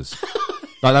modders.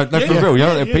 Like, no, for real.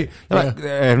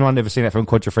 Anyone ever seen that film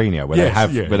Quadrophenia,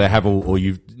 where they have all, or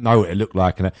you know what it looked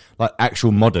like, and like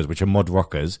actual modders, which are mod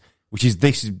rockers,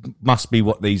 must be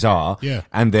what these are. Yeah.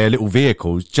 And their little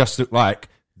vehicles just look like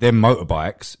them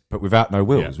motorbikes, but without no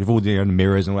wheels, with all the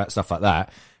mirrors and all that stuff like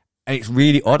that. And it's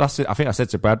really odd. I think I said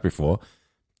to Brad before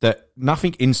that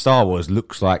nothing in Star Wars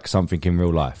looks like something in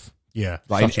real life. Yeah,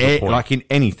 like in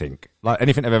anything, like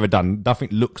anything I've ever done, nothing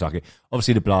looks like it.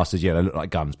 Obviously, the blasters, they look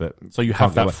like guns, but so you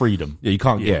have that freedom. Yeah, you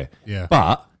can't. Yeah.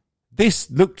 But this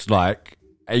looked like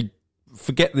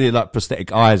forget the like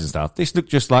prosthetic eyes and stuff. This looked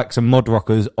just like some mod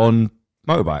rockers on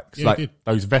motorbikes. Yeah, like he did.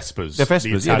 Those Vespers. the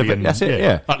Vespers, that's it,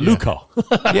 yeah. Like Luca.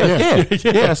 yeah,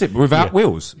 that's it, without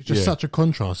wheels. It's just such a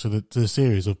contrast to the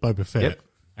series of Boba Fett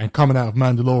and coming out of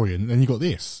Mandalorian, and you got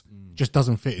this. Just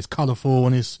doesn't fit. It's colourful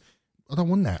and I don't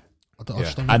want that. I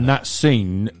just don't want And that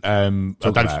scene, do you want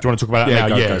to talk about that Yeah,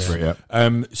 now? go for it,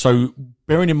 yeah. So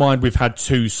bearing in mind we've had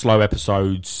 2 slow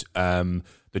episodes.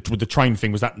 With the train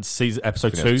thing, was that season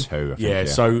episode 2? Yeah.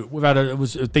 So we've had it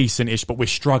was a decent-ish, but we're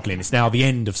struggling. It's now the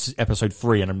end of episode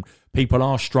 3, and people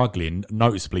are struggling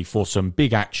noticeably for some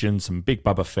big action, some big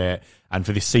Boba Fett, and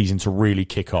for this season to really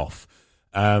kick off.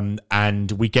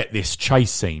 And we get this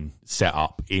chase scene set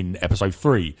up in episode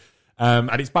 3.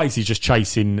 And it's basically just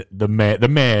chasing the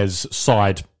mayor's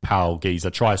side pal geezer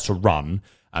tries to run,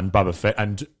 and Boba Fett,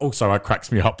 and also it cracks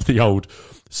me up the old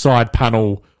side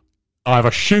panel,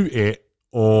 either shoot it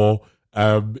or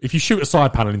if you shoot a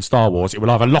side panel in Star Wars, it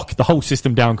will either lock the whole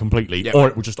system down completely or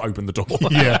it will just open the door.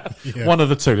 Yeah. One of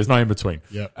the two. There's no in between.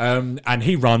 Yeah. And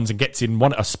he runs and gets in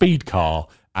a speed car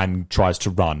and tries to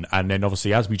run. And then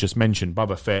obviously, as we just mentioned,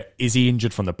 Boba Fett, is he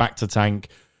injured from the Bacta tank?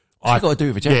 I've got to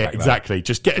do with a jetpack. Yeah, exactly.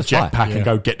 Just get a jetpack and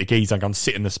go get the geezer and go and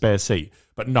sit in the spare seat.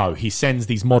 But no, he sends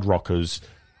these mod rockers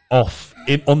off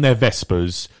on their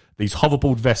Vespers, these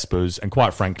hoverboard Vespers, and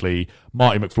quite frankly,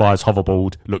 Marty McFly's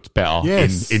hoverboard looked better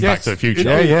in Back to the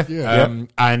Future. Yeah.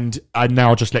 And now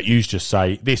I'll just let you just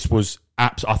say, this was I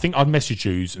think I messaged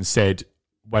you and said,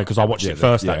 well, because I watched it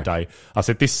first that day, I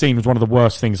said, this scene was one of the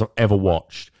worst things I've ever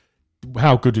watched.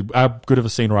 How good of a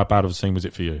scene or how bad of a scene was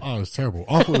it for you? Oh, it was terrible.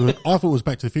 I thought it was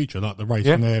Back to the Future, like the race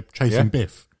when they're chasing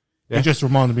Biff. Yeah. It just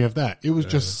reminded me of that. It was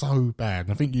just so bad.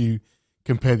 And I think you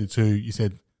compared it to, you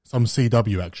said, some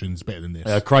CW action's better than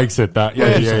this. Craig said that. Yeah.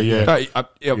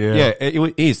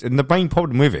 It is. And the main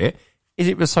problem with it is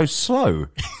it was so slow.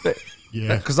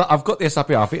 Yeah. Because I've got this up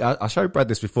here. I think I showed Brad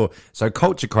this before. So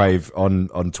Culture Crave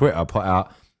on Twitter put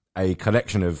out a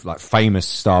collection of like famous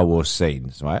Star Wars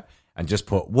scenes, right? And just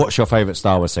put, what's your favourite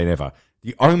Star Wars scene ever?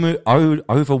 The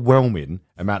overwhelming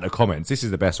amount of comments, this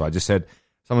is the best one. I just said,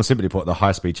 someone simply put the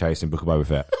high-speed chase in Book of Boba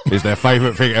Fett is their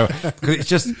favourite thing ever.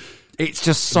 Because it's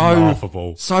just so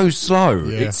laughable. So slow.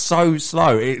 Yeah. It's so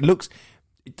slow. It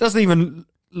doesn't even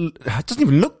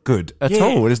look good at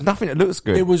all. There's nothing that looks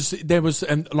good. There was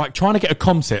and like trying to get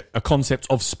a concept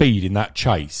of speed in that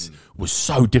chase was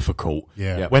so difficult.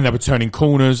 Yeah. When they were turning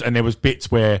corners, and there was bits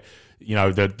where, you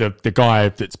know, the guy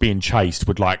that's being chased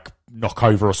would like knock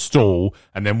over a stall,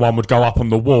 and then one would go up on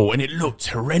the wall, and it looked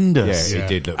horrendous. Yeah, it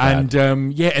did look bad.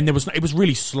 And and it was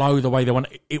really slow the way they went.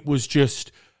 It was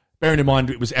just, bearing in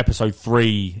mind it was episode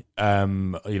 3,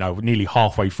 nearly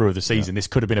halfway through the season. This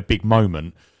could have been a big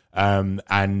moment.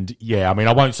 And yeah, I mean,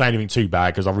 I won't say anything too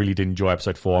bad because I really did enjoy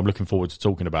episode 4. I'm looking forward to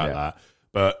talking about that.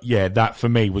 But yeah, that for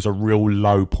me was a real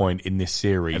low point in this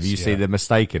series. Have you seen the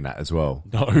mistake in that as well?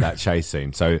 No. That chase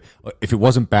scene. So if it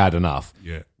wasn't bad enough,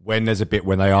 when there's a bit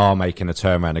when they are making a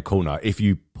turn around the corner, if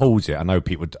you pause it, I know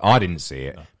people, I didn't see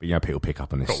it, but you know, people pick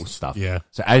up on this stuff. Yeah.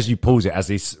 So as you pause it, as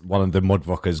this one of the mod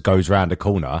rockers goes round the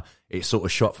corner, it's sort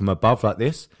of shot from above like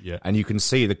this. Yeah. And you can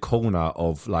see the corner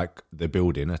of like the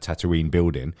building, a Tatooine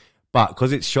building. But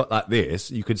because it's shot like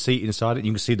this, you can see inside it.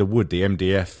 You can see the wood, the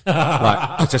MDF,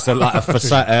 like just a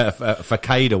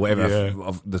facade or whatever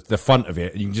of the front of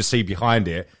it. And you can just see behind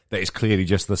it that it's clearly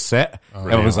just the set.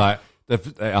 Everyone's like,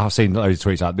 I've seen those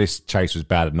tweets like, this chase was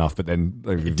bad enough, but then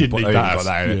it didn't need that.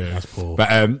 That's poor. But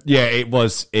it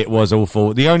was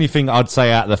awful. The only thing I'd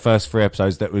say out of the first 3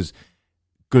 episodes that was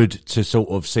good to sort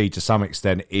of see to some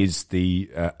extent is the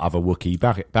other Wookiee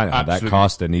bounty hunter. That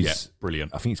Karsten is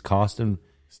brilliant. I think it's Karsten.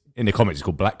 In the comics, it's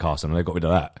called Black Karsten, and they got rid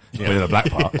of that. Rid of the black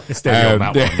part. Steady on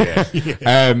that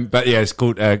one, but yeah, it's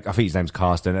called. I think his name's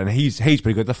Karsten, and he's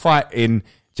pretty good. The fight in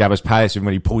Jabba's palace, and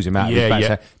when he pulls him out, of his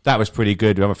back, that was pretty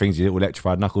good. The other things, his little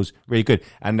electrified knuckles, really good.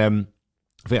 And I think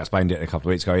I explained it a couple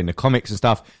of weeks ago in the comics and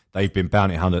stuff. They've been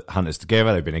bounty hunters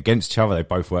together. They've been against each other. They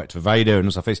both worked for Vader and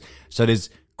stuff. So there's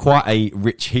quite a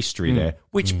rich history there,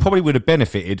 which probably would have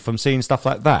benefited from seeing stuff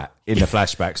like that in the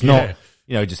flashbacks, not.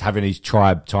 You know, just having his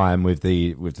tribe time with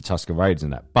the Tusken Raiders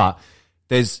and that. But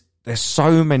there's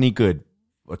so many good.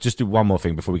 I'll just do one more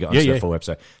thing before we get on to the full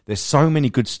episode. There's so many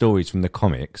good stories from the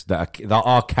comics that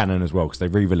are canon as well, because they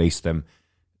re-released them.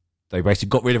 They basically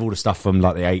got rid of all the stuff from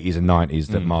like the 80s and 90s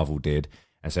that Marvel did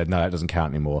and said, no, that doesn't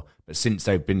count anymore. But since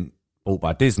they've been bought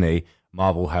by Disney,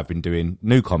 Marvel have been doing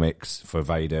new comics for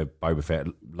Vader, Boba Fett,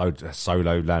 loads of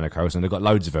Solo, Lando Calrissian. They've got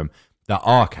loads of them that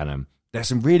are canon. There's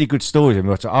some really good stories in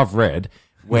which I've read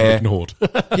where ignored. Well,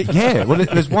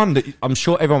 there's one that I'm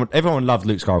sure everyone loved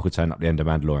Luke Skywalker turning up the end of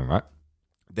Mandalorian, right?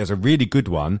 There's a really good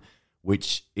one,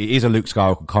 which it is a Luke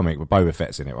Skywalker comic with Boba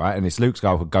Fett's in it, right? And it's Luke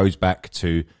Skywalker goes back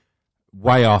to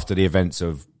way after the events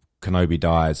of Kenobi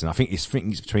dies, and I think it's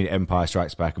between Empire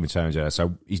Strikes Back and Return of the Jedi,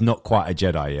 so he's not quite a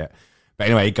Jedi yet. But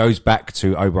anyway, he goes back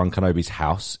to Obi-Wan Kenobi's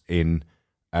house on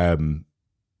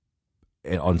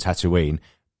Tatooine,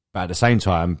 but at the same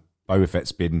time, Boba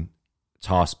Fett's been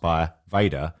tasked by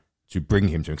Vader to bring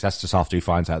him to him, because that's just after he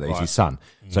finds out that he's his son.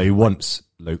 So he wants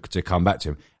Luke to come back to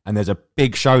him. And there's a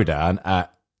big showdown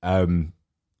at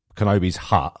Kenobi's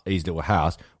hut, his little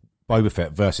house, Boba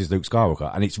Fett versus Luke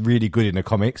Skywalker. And it's really good in the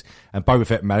comics, and Boba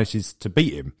Fett manages to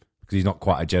beat him, because he's not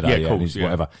quite a Jedi yet, and he's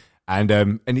whatever.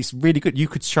 And it's really good. You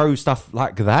could show stuff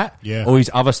like that, or his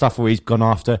other stuff where he's gone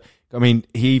after... I mean,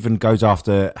 he even goes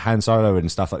after Han Solo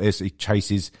and stuff like this. He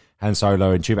chases Han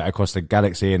Solo and Chewbacca across the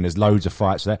galaxy, and there's loads of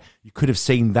fights there. You could have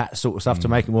seen that sort of stuff to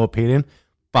make it more appealing.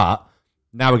 But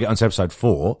now we get on to episode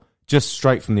 4, just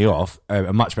straight from the off,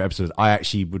 a much better episode. I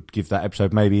actually would give that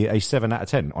episode maybe a 7 out of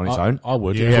 10 on its own. I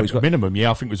would, minimum.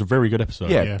 I think it was a very good episode.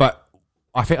 Yeah, but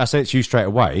I think I said it to you straight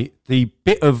away. The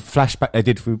bit of flashback they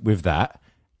did with that,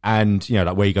 and, you know,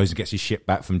 like where he goes and gets his ship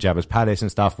back from Jabba's palace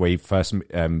and stuff, where he first,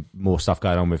 more stuff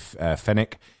going on with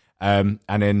Fennec. And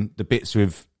then the bits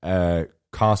with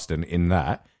Karsten in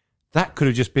that could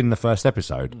have just been the first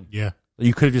episode. Yeah.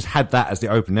 You could have just had that as the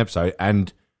opening episode,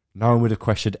 and no one would have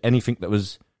questioned anything that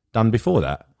was done before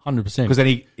that. 100%. Because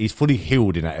then he's fully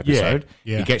healed in that episode.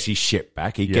 Yeah. He gets his ship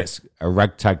back. He gets a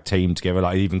ragtag team together.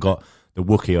 Like, he even got the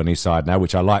Wookiee on his side now,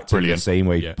 which I liked in the scene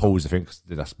where he pulls the thing, because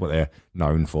that's what they're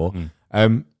known for.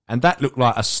 And that looked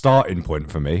like a starting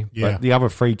point for me. Yeah. But the other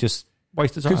 3 just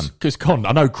wasted time. Because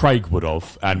I know Craig would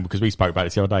have, and because we spoke about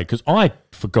this the other day, because I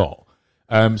forgot.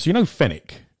 So you know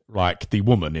Fennec, like the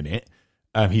woman in it,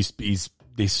 he's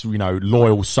this, you know,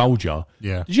 loyal soldier.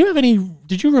 Yeah.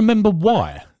 Did you remember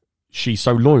why she's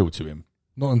so loyal to him?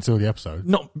 Not until the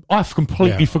episode. I've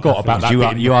completely forgot about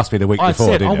that. You asked me the week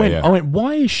before, didn't you? I went,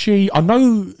 why is she... I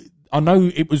know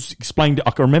it was explained,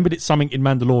 I remembered it's something in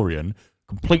Mandalorian,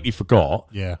 completely forgot.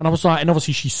 Yeah. And I was like, and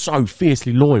obviously she's so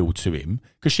fiercely loyal to him,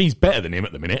 because she's better than him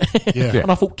at the minute. Yeah.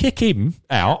 And I thought, kick him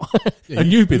out,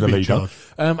 and you be the leader.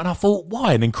 And I thought,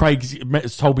 why? And then Craig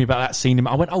told me about that scene.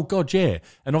 I went, oh God, yeah.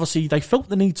 And obviously they felt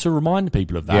the need to remind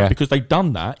people of that, because they've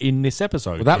done that in this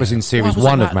episode. Well, that was in series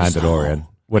 1 of Mandalorian,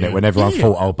 wasn't it? When everyone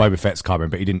thought, oh, Boba Fett's coming,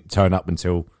 but he didn't turn up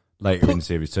until later in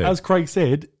series 2. As Craig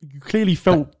said, you clearly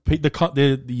felt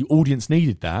the audience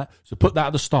needed that, so put that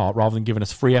at the start rather than giving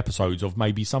us 3 episodes of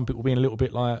maybe some people being a little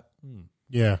bit like,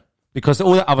 Yeah. Because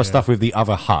all that other stuff with the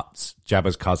other Hutts,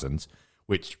 Jabba's cousins,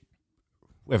 which,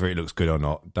 whether it looks good or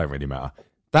not, don't really matter.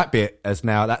 That bit,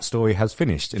 that story has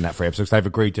finished in that 3 episodes. They've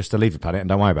agreed just to leave the planet and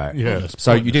don't worry about it. Yeah.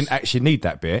 So you didn't actually need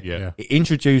that bit. Yeah. It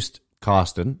introduced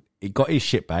Karsten. It got his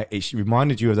ship back. It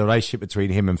reminded you of the relationship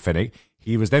between him and Fennec.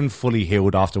 He was then fully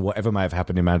healed after whatever may have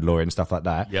happened in Mandalorian and stuff like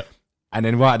that. Yep. And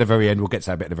then right at the very end, we'll get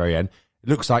to that bit at the very end, it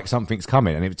looks like something's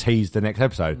coming, and it teased the next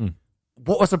episode.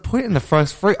 What was the point in the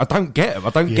first 3? I don't get them. I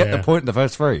don't get the point in the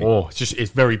first 3. Oh,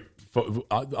 it's very...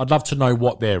 I'd love to know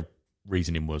what their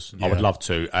reasoning was. I would love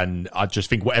to. And I just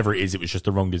think whatever it is, it was just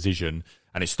the wrong decision.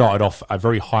 And it started off a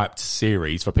very hyped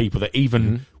series for people that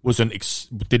even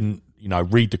didn't, you know,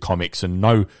 read the comics and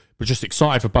know, but just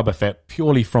excited for Boba Fett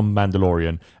purely from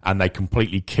Mandalorian, and they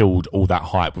completely killed all that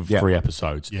hype with 3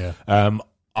 episodes. Yeah.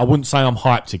 I wouldn't say I'm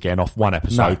hyped again off 1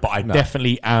 episode, but I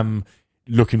definitely am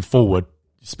looking forward,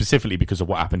 specifically because of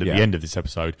what happened at the end of this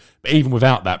episode. But even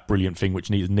without that brilliant thing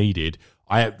which needed,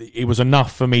 it was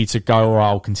enough for me to go,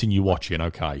 I'll continue watching,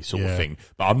 sort of thing.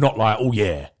 But I'm not like, oh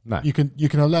yeah. No. You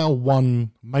can allow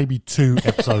 1, maybe 2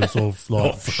 episodes of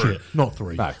like shit. Not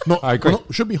 3. No, I agree.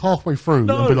 Should be halfway through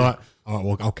and be like, all right,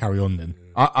 well, I'll carry on then.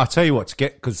 I'll tell you what,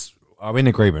 because I'm in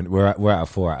agreement. We're at a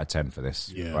 4 out of 10 for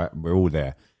this. Yeah. Right? We're all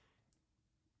there.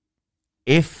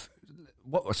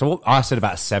 So I said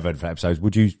about 7 for episodes.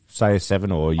 Would you say a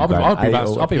 7 or you? I'll be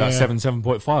about 7,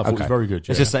 7.5. I thought it was very good.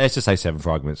 Yeah. Let's just say 7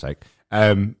 for argument's sake.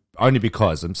 Only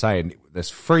because I'm saying there's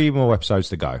 3 more episodes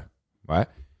to go. Right?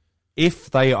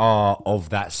 If they are of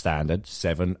that standard,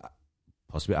 7,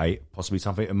 possibly 8, possibly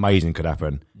something amazing could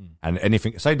happen, and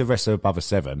anything. Say the rest are above a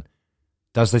 7.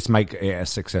 Does this make it a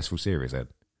successful series? Then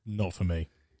not for me.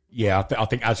 Yeah, I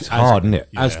think it's hard, isn't it?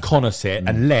 As Connor said,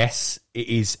 unless it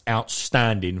is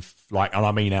outstanding, and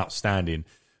I mean outstanding,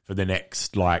 for the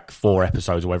next 4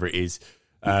 episodes or whatever it is.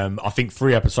 I think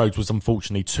 3 episodes was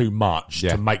unfortunately too much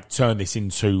to turn this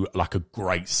into a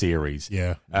great series.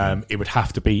 Yeah. It would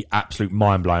have to be absolute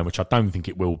mind blowing, which I don't think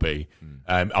it will be.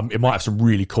 It might have some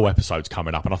really cool episodes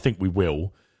coming up, and I think we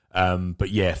will. But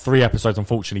yeah, 3 episodes,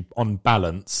 unfortunately, on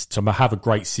balance to have a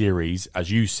great series,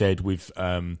 as you said with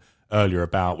earlier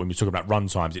about when we talk about run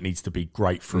times, it needs to be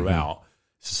great throughout.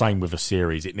 Same with a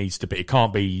series, it needs to be. It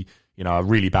can't be a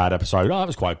really bad episode. Oh, it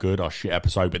was quite good. Oh, shit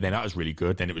episode. But then that was really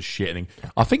good. Then it was shit. And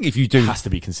I think if you do it has to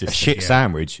be consistent. A shit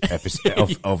sandwich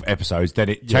of episodes, then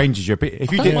it changes your opinion.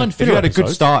 If you mind if you had a good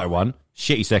episodes. starter one,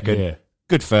 shitty second,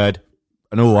 good third,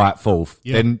 and all right fourth,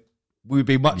 then we'd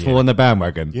be much more on the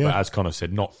bandwagon. Yeah. But as Connor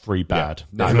said, not 3 bad.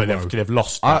 Yeah. No, they've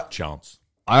lost that chance.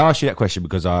 I asked you that question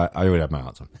because I already have my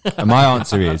answer. And my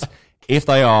answer is, if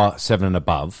they are 7 and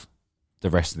above the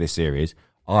rest of this series,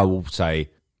 I will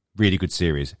say really good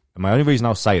series. And my only reason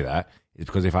I'll say that is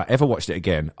because if I ever watched it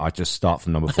again, I just start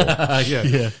from number 4.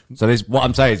 So what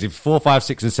I'm saying is, if 4, 5,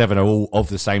 6, and 7 are all of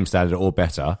the same standard or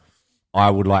better, I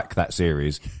would like that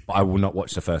series, but I will not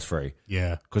watch the first 3.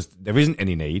 Yeah, because there isn't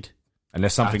any need, and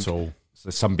there's something,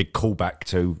 there's some big callback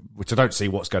to which I don't see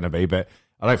what's going to be, but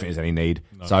I don't think there's any need.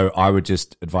 No. So I would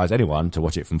just advise anyone to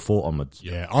watch it from 4 onwards.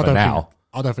 Yeah,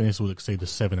 I don't think this will exceed the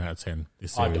 7 out of 10.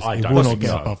 This series, I it don't will not think get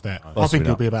so. above that. I think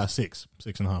it'll be about 6,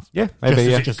 6.5. Yeah,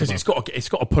 maybe because it's got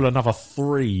to pull another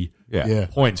 3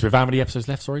 points. With how many episodes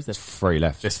left? Sorry, there's 3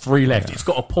 left. There's 3 left. Yeah. It's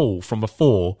got to pull from a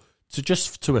 4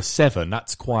 to a 7.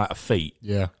 That's quite a feat.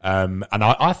 Yeah. And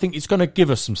I think it's going to give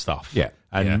us some stuff. Yeah.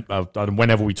 And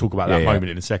whenever we talk about that moment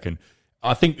in a second,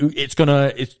 I think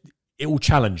it will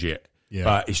challenge it. Yeah.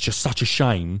 But it's just such a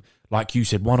shame, like you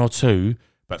said, 1 or 2.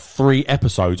 But 3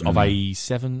 episodes of a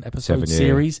 7 episode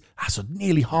series, that's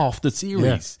nearly half the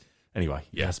series. Yeah. Anyway,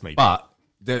 that's me. But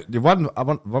the one I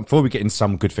want, before we get in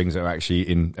some good things that are actually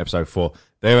in episode 4,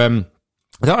 I don't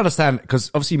understand,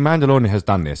 because obviously Mandalorian has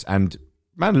done this, and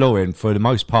Mandalorian, for the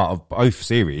most part of both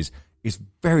series, is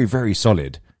very, very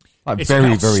solid. Like,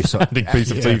 very, very solid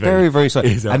piece of TV. Very, very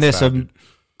solid. And there's some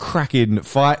cracking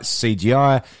fights,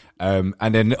 CGI,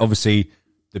 and then obviously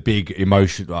the big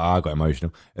emotional, I got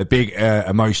emotional, a big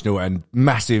emotional and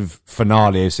massive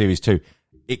finale of series 2.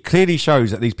 It clearly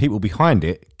shows that these people behind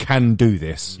it can do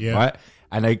this, right?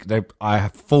 And I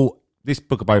thought this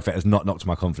Book of Boba Fett has not knocked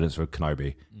my confidence for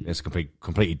Kenobi. It's a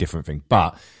completely different thing,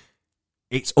 but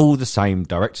it's all the same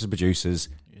directors, producers,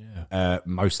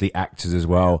 mostly actors as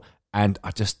well. And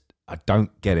I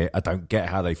don't get it. I don't get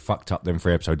how they fucked up them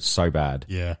 3 episodes so bad.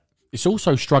 Yeah. It's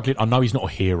also struggling. I know he's not a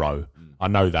hero. I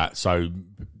know that. So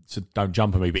don't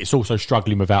jump at me, but it's also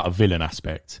struggling without a villain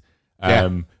aspect.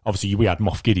 Obviously, we had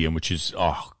Moff Gideon, which is,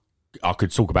 I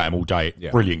could talk about him all day.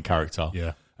 Yeah. Brilliant character.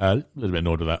 Yeah. A little bit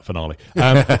annoyed with that finale.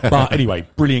 But anyway,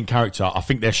 brilliant character. I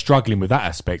think they're struggling with that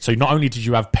aspect. So not only did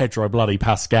you have Pedro bloody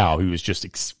Pascal, who was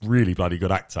just really bloody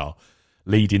good actor,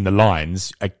 leading the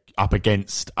lines up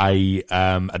against a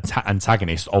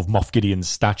antagonist of Moff Gideon's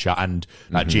stature and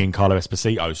Giancarlo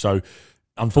Esposito. So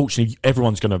unfortunately,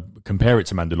 everyone's going to compare it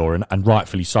to Mandalorian, and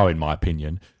rightfully so, in my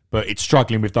opinion. But it's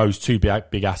struggling with those 2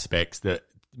 big aspects, that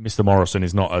Mr. Morrison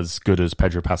is not as good as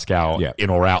Pedro Pascal in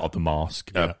or out of the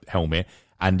mask helmet.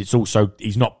 And it's also,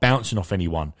 he's not bouncing off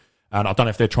anyone. And I don't know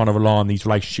if they're trying to rely on his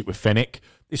relationship with Fennec.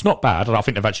 It's not bad. I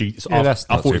think they've actually, I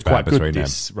thought it was quite good,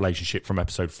 this relationship from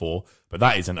episode 4. But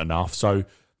that isn't enough. So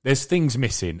there's things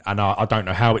missing. And I don't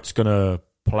know how it's going to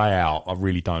play out. I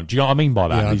really don't. Do you know what I mean by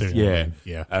that? Yeah, I do.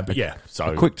 Yeah. But yeah,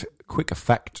 so. A quick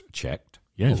fact check.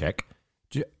 Yeah. Check.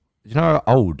 Do you know how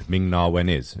old Ming-Na Wen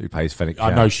is, who plays Fennec?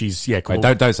 I know she's, cool.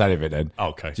 Wait, don't say anything then. Oh,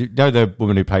 okay. Do you know the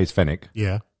woman who plays Fennec?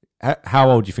 Yeah. How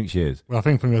old do you think she is? Well, I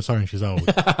think from your saying she's old.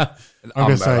 I'm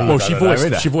going to say... Well, she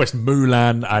voiced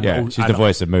Mulan. And she's the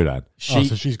voice of Mulan. So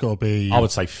she's got to be... I would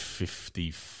say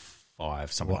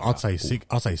 55, something like that.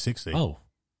 I'd say 60. Oh.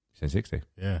 She's 60?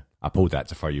 Yeah. I pulled that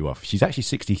to throw you off. She's actually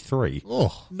 63.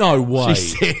 Oh. No way.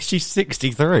 She's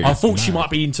 63. I thought she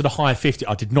might be into the high 50s.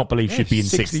 I did not believe she'd be in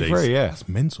 63, 60s. Yeah. That's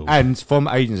mental. And from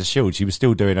Agents of S.H.I.E.L.D., she was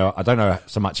still doing, I don't know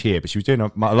so much here, but she was doing a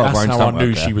lot of her own stuff. That's how I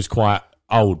knew she was quite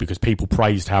old, because people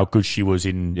praised how good she was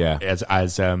in as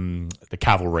the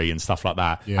cavalry and stuff like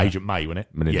that. Yeah. Agent May, wasn't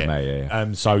it?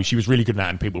 May. So she was really good at that,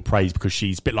 and people praised because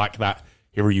she's a bit like that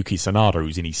Hiroyuki Sanada,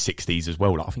 who's in his 60s as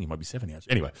well. Like, I think he might be 70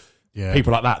 actually. Anyway,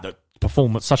 people like that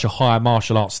perform at such a high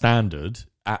martial arts standard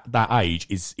at that age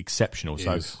is exceptional.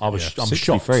 So I'm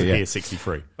shocked to hear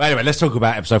 63. But anyway, let's talk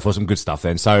about episode 4, some good stuff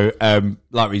then. So,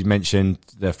 like we mentioned,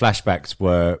 the flashbacks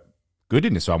were good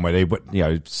in this one, where they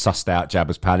sussed out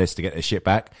Jabba's palace to get their shit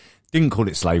back. Didn't call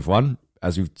it Slave One,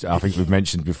 as I think we've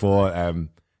mentioned before.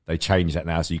 They changed that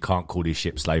now, so you can't call this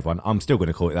ship Slave One. I'm still going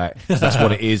to call it that. That's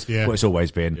what it is. What it's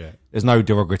always been. Yeah. There's no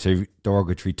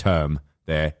derogatory term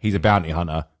there. He's a bounty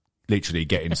hunter, literally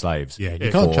getting slaves. You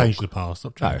can't change the past.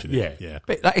 Stop changing it. Yeah.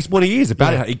 But that is what he is, a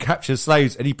bounty hunter. He captures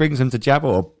slaves and he brings them to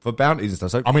Jabba for bounties and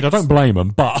stuff. So I mean, I don't blame him,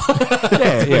 but but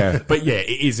it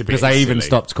is a bit, because they silly. even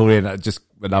stopped calling just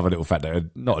another little fact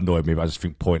that not annoyed me, but I just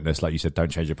think pointless. Like you said, don't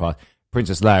change your past.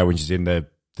 Princess Leia, when she's in the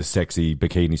sexy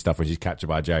bikini stuff, when she's captured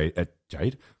by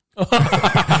Jade.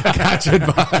 captured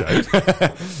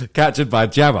by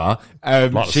Jabba.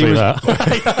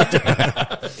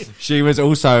 She was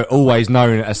also always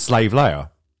known as Slave Leia.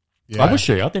 Yeah. Oh, was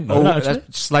she? I didn't know that. Actually.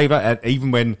 Slave Leia,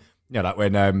 even when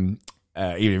even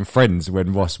in Friends,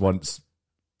 when Ross wants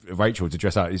Rachel to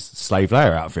dress out his Slave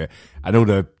Leia outfit, and all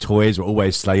the toys were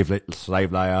always Slave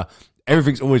Leia.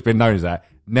 Everything's always been known as that.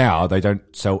 Now they don't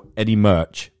sell any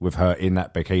merch with her in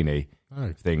that bikini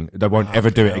thing. They won't ever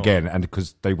do it again, and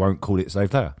because they won't call it Slave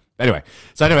Leia. Anyway,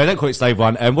 don't call it Slave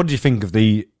One. And what did you think of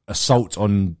the assault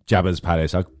on Jabba's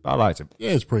palace? I liked it.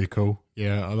 Yeah, it's pretty cool.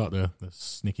 Yeah, I like the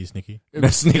sneaky.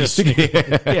 The sneaky.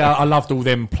 Yeah, I loved all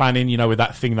them planning, with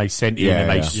that thing they sent in and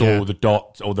they saw the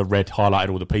dot or the red highlighted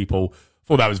all the people.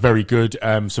 Thought that was very good.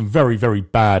 Some very, very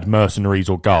bad mercenaries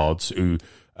or guards who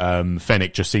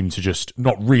Fennec just seemed to just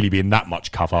not really be in that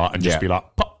much cover and just be like,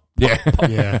 pop, pop.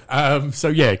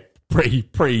 Yeah.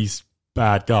 Pretty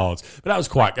bad guards. But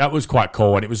that was quite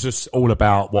cool, and it was just all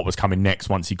about what was coming next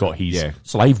once he got his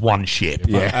Slave One ship.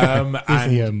 Yeah.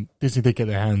 Disney did get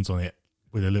their hands on it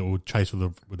with a little chase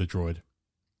with a droid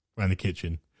around the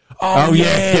kitchen. Oh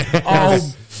yeah! Oh,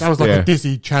 that was like a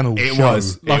Disney Channel it show.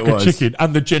 Was like a chicken,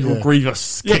 and the General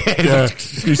Grievous.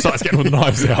 Who starts getting all the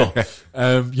knives out.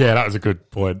 That was a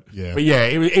good point. Yeah, but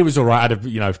it was all right. Had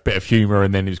a bit of humour,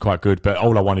 and then it was quite good. But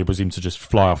all I wanted was him to just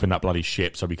fly off in that bloody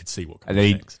ship, so we could see what comes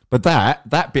next. But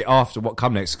that bit after what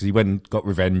come next, because he went and got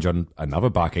revenge on another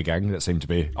biker gang that seemed to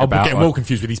be. I'm getting more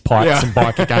confused with these pikes and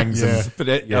biker gangs. But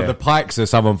the pikes are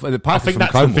someone. The pikes I think from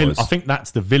Clone Wars. I think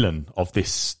that's the villain of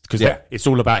this because it's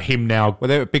all about him now. Well,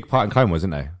 they're a big part in Clone Wars,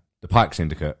 aren't they? The Pike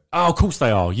Syndicate. Oh, of course they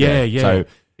are. Yeah. So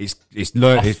it's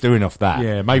doing off that.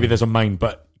 Yeah, maybe there's a main,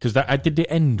 but because did it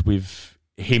end with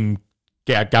him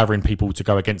gathering people to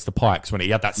go against the Pikes when he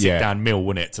had that sit down meal,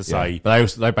 wasn't it? To say,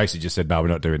 but they basically just said, no, we're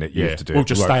not doing it. You have to do it. We'll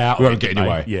just stay out. We won't get in your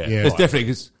way. Yeah, there's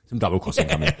definitely some double crossing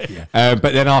coming. But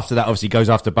then after that, obviously, he goes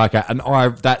after Biker, and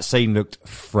that scene looked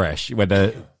fresh when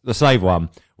the Slave One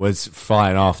was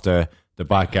flying after the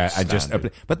biker and just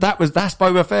but that's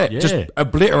Boba Fett just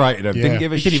obliterated him. Didn't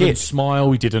give a shit. He didn't even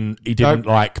smile. He didn't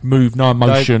like move, no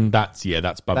emotion. That's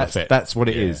Boba Fett. That's what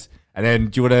it is. And then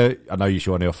do you want to? I know you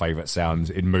should one of your favourite sounds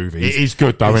in movies. It is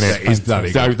good though, isn't it? It's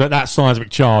bloody good. That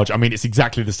seismic charge. I mean, it's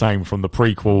exactly the same from the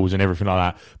prequels and everything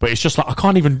like that. But it's just like I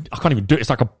can't even do it. It's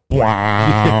like a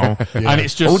wow, and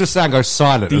it's just all the sound goes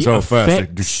silent as well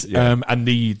effects, first.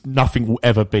 And nothing will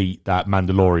ever beat that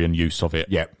Mandalorian use of it.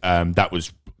 Yeah, that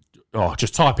was. Oh,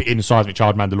 just type it in Seismic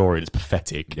Child Mandalorian. It's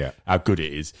pathetic how good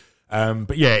it is.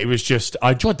 But it was just,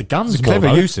 I enjoyed the guns more.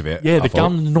 Clever use of it. Yeah, the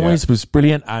gun noise was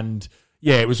brilliant. And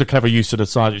it was a clever use of the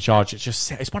Seismic Charge.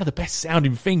 It's one of the best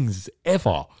sounding things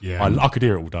ever. Yeah. I could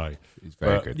hear it all day. It's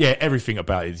very good. Yeah, everything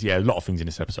about it. A lot of things in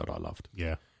this episode I loved.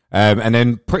 Yeah. And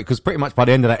then, because pretty much by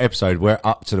the end of that episode, we're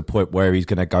up to the point where he's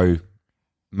going to go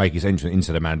make his entrance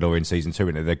into the Mandalorian season 2,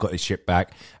 and they've got his ship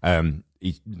back.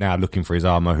 He's now looking for his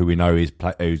armor, who we know is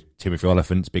Timothy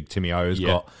Olyphant's Big Timmy O has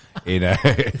got in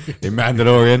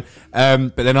Mandalorian.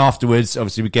 But then afterwards,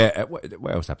 obviously, we get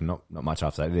what else happened? Not much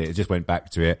after that. It just went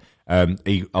back to it.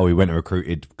 He went and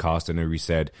recruited Caston, who he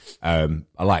said, "I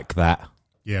like that."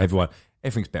 Yeah,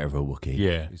 everything's better with a Wookiee.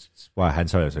 Yeah, it's why Han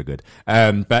Solo's so good.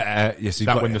 Yes,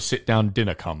 when the sit down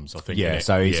dinner comes, I think. Yeah,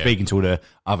 so he's speaking to all the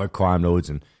other crime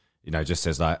lords, and just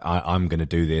says like, "I'm going to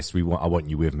do this. I want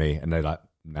you with me," and they're like,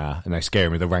 nah, and they scare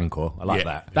him with a rancor. I like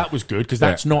that. That was good because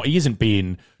that's not. He isn't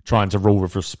being trying to rule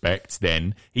with respect.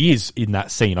 Then he is in that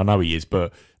scene. I know he is,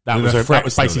 but that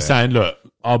was basically saying, "Look,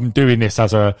 I'm doing this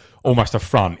as almost a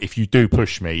front. If you do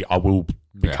push me, I will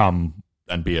become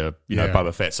and be a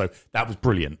Boba Fett." So that was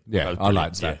brilliant. Yeah, I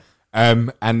liked that.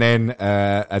 And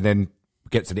then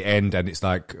get to the end, and it's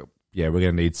like, we're going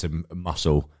to need some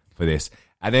muscle for this,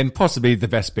 and then possibly the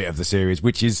best bit of the series,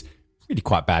 which is really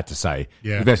quite bad to say.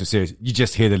 Yeah. The best of the series, you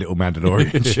just hear the little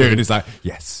Mandalorian shoot, and it's like,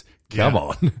 yes, come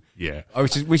on. Yeah.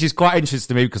 Which is quite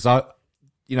interesting to me because I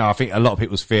think a lot of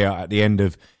people's fear at the end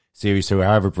of series 2,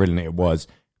 however brilliant it was,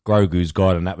 Grogu's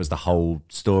gone, and that was the whole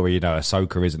story.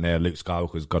 Ahsoka isn't there, Luke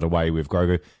Skywalker's got away with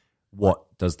Grogu. What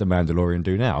does the Mandalorian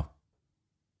do now?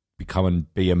 Become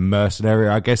and be a mercenary,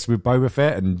 I guess, with Boba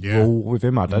Fett and rule with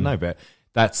him? I don't know, but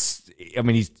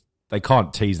they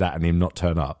can't tease that and him not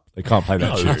turn up. They can't play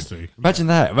that tune. Imagine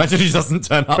that. Imagine he doesn't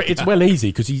turn up. But it's well easy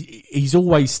because he's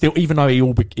always still, even though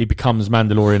he becomes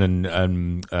Mandalorian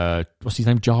and what's his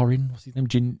name? Djarin? What's his name?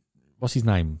 Jin? What's his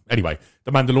name? Anyway,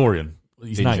 the Mandalorian.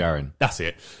 His name. Djarin. That's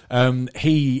it.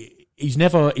 He's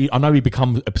never. I know he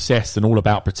becomes obsessed and all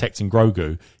about protecting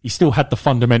Grogu. He still had the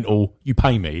fundamental: you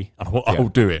pay me, and I'll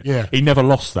do it. Yeah. He never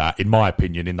lost that, in my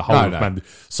opinion, in the whole of Mandalorian.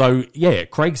 So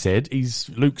Craig said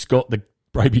Luke's got the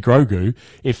Baby Grogu,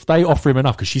 if they offer him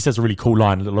enough, because she says a really cool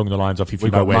line along the lines of, if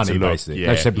you know where to look. Basically.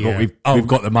 They said, we've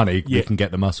got the money, we can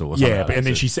get the muscle or something like but that.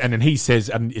 And then he says,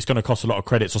 and it's going to cost a lot of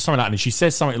credits or something like that, and she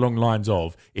says something along the lines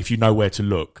of, if you know where to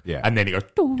look. Yeah. And then it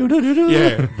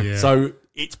goes, So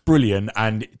it's brilliant,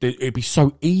 and it'd be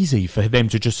so easy for them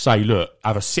to just say, look,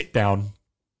 have a sit down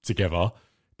together.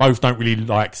 Both don't really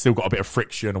still got a bit of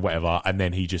friction or whatever, and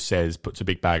then he just says, puts a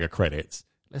big bag of credits.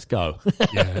 Let's go.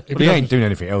 Yeah, but he ain't doing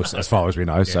anything else as far as we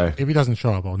know. Yeah. So if he doesn't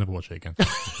show up, I'll never watch it again.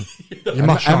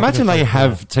 Imagine they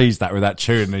have teased that with that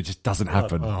tune and it just doesn't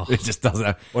happen. It just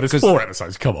doesn't. Well, there's 4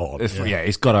 episodes. Come on.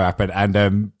 It's got to happen.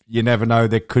 And you never know.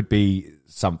 There could be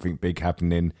something big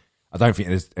happening. I don't think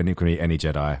there's going to be any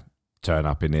Jedi turn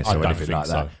up in this or anything like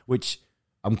that. Which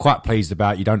I'm quite pleased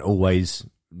about. You don't always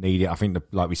need it. I think,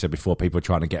 like we said before, people are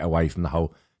trying to get away from the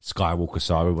whole Skywalker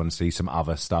side. We want to see some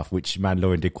other stuff, which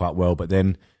Mandalorian did quite well, but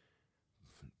then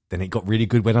it got really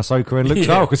good when Ahsoka and Luke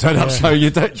Skywalker turned up. So you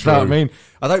know what I mean?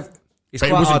 I don't. But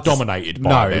it wasn't dominated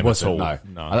by them. It wasn't. No.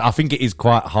 I think it is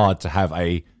quite hard to have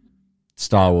a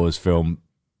Star Wars film,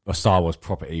 a Star Wars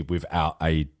property without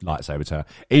a lightsaber turn.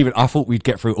 Even I thought we'd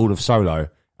get through all of Solo,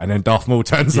 and then Darth Maul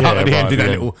turns up at the end in that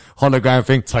little hologram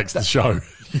thing. Takes the show.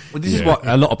 Well, this is what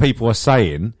a lot of people are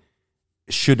saying.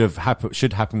 Should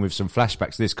happen with some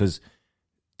flashbacks to this, because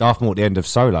Darth Maul at the end of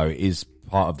Solo is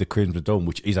part of the Crimson Dawn,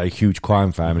 which is a huge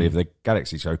crime family of the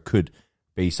galaxy, so could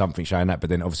be something showing that, but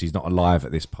then obviously he's not alive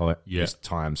at this point, this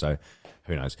time, so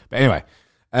who knows. But anyway,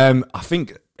 I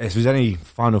think if there's any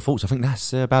final thoughts, I think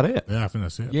that's about it. Yeah, I think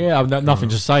that's it. Yeah, I've nothing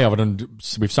to say other than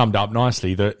we've summed it up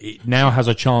nicely, that it now has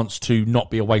a chance to not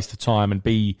be a waste of time and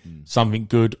be something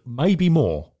good, maybe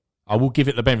more. I will give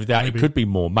it the benefit of the doubt. It could be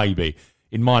more, maybe.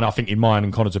 In mine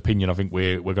and Connor's opinion, I think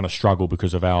we're going to struggle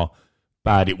because of how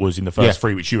bad it was in the first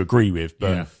 3, which you agree with.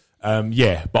 But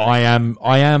but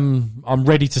I'm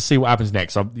ready to see what happens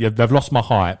next. They've lost my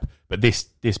hype, but this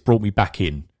brought me back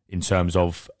in terms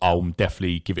of I'll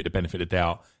definitely give it the benefit of the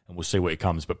doubt, and we'll see what it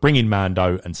comes. But bring in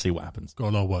Mando and see what happens.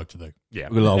 Got a lot of work to do. Yeah,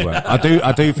 a lot of work.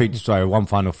 I do think. Sorry, one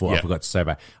final thought I forgot to say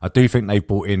about. I do think they've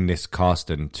brought in this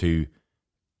Carston to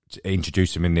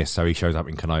introduce him in this, so he shows up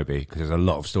in Kenobi, because there's a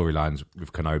lot of storylines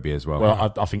with Kenobi as well.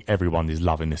 Well, I think everyone is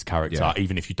loving this character,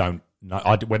 even if you don't know.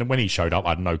 When he showed up,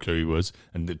 I had no clue who he was,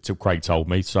 and until Craig told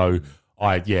me. So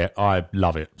I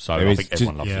love it. So I think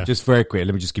everyone loves it. Just very quick,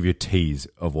 let me just give you a tease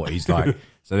of what he's like.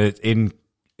 So that in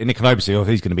the Kenobi series,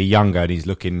 he's going to be younger, and he's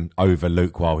looking over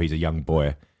Luke while he's a young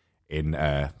boy in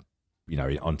on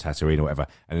Tatooine or whatever.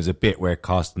 And there's a bit where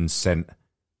Carston's sent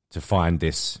to find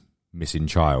this missing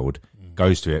child,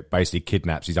 goes to it, basically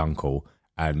kidnaps his uncle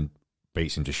and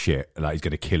beats him to shit, like he's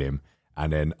going to kill him.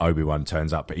 And then Obi-Wan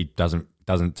turns up, but he doesn't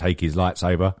take his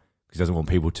lightsaber because he doesn't want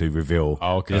people to reveal.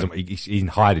 Oh, okay. He's in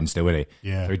hiding still, isn't he?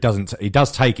 Yeah. So he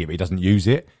does take it, but he doesn't use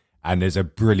it. And there's a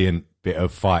brilliant bit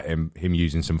of fight, him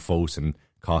using some force and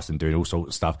Carston doing all sorts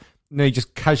of stuff. And then he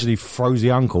just casually throws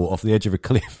the uncle off the edge of a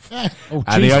cliff. And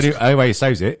the only way he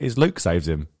saves it is Luke saves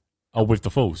him. Oh, with the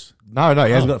Force? No,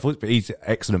 he hasn't got the Force, but he's an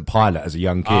excellent pilot as a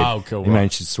young kid. Oh, cool. He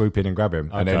managed to swoop in and grab him.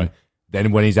 Okay. And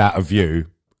then when he's out of view,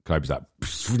 Kenobi's like,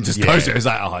 just close it. It's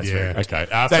like, it's very good.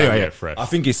 Okay. So anyway, I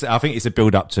think it's a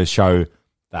build up to show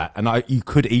that. And you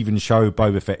could even show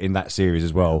Boba Fett in that series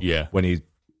as well. Yeah. When he's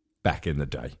back in the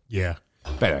day. Yeah.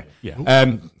 But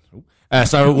anyway.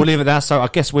 So we'll leave it there. So I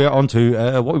guess we're on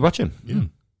to what we're watching. Yeah.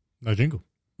 No jingle.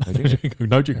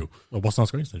 No jingle. Well, what's on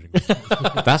screen? No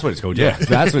jingle. That's what it's called. Yeah.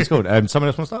 That's what it's called. Someone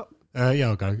else want to start? Yeah,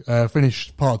 I'll go.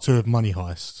 Finished part 2 of Money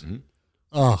Heist.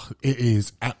 It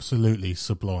is absolutely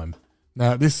sublime.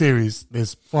 Now, this series,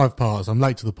 there's 5 parts. I'm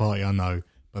late to the party, I know,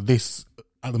 but this,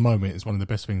 at the moment, is one of the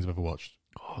best things I've ever watched.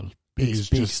 It is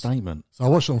big statement. So I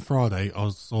watched it on Friday. I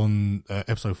was on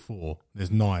episode 4.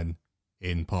 There's 9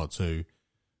 in part 2. And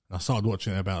I started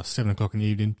watching it about 7 o'clock in the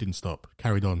evening. Didn't stop.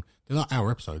 Carried on. They're like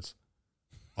hour episodes.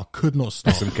 I could not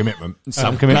stop. Some commitment.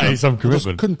 Some commitment. I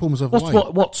just couldn't pull myself away.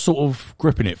 What sort of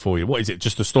gripping it for you? What is it?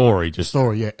 Just a story?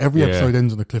 Story, yeah. Every episode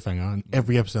ends on a cliffhanger, and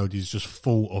every episode is just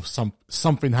full of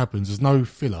something happens. There's no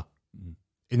filler.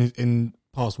 In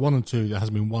parts 1 and 2, there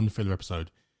hasn't been one filler episode.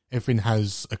 Everything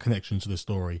has a connection to the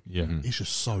story. Yeah. It's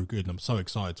just so good, and I'm so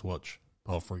excited to watch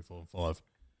part 3, 4, and 5.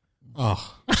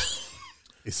 Oh.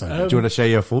 It's so good. Do you want to share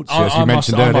your thoughts? As you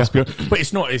mentioned earlier. But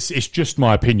it's not. It's just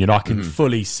my opinion. I can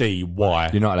fully see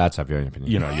why. You're not allowed to have your own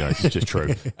opinion. It's just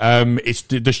true.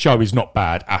 The show is not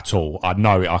bad at all. I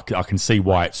know it. I can see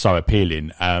why it's so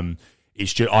appealing.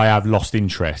 It's just I have lost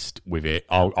interest with it.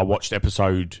 I watched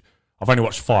episode. I've only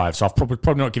watched 5, so I've probably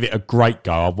not give it a great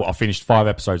go. I finished 5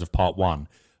 episodes of part 1.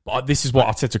 But this is what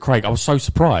I said to Craig. I was so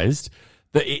surprised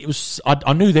that it was.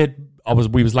 I knew they'd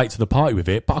we was late to the party with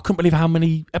it, but I couldn't believe how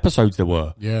many episodes there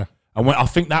were. Yeah. And I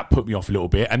think that put me off a little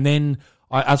bit. And then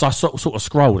as I sort of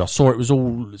scrolled, I saw it was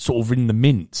all sort of in the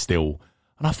mint still.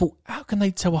 And I thought, how can they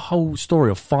tell a whole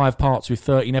story of 5 parts with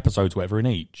 13 episodes, whatever, in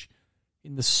each,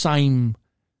 in the same,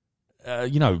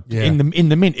 in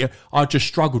the mint? I just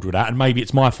struggled with that, and maybe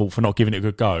it's my fault for not giving it a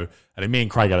good go. And then me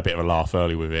and Craig had a bit of a laugh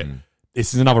early with it.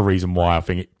 This is another reason why I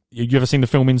think you ever seen the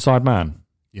film Inside Man?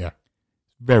 Yeah.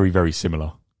 Very, very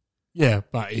similar. Yeah,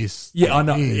 but it's... Yeah, I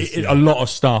know. A lot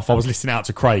of stuff. I was listening out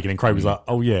to Craig, and then Craig was like,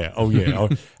 oh, yeah.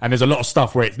 And there's a lot of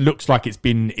stuff where it looks like it's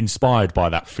been inspired by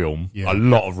that film. Yeah. A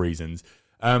lot of reasons.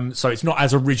 So it's not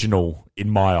as original in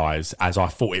my eyes as I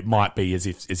thought it might be, as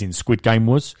in Squid Game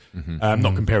was.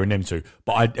 Not comparing them two,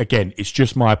 but again, it's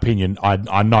just my opinion.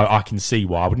 I know I can see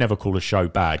why I would never call a show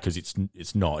bad, because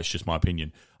it's not. It's just my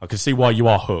opinion. I can see why you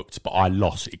are hooked, but it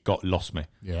lost me.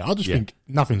 Yeah, I just think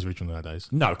nothing's original nowadays.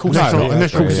 No, of course not.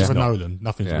 Unless you're Christopher Nolan,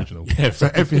 nothing's original. Yeah, so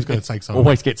everything's going to take so long.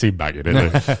 Always gets him back in,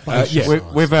 isn't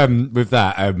it? With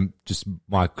that, just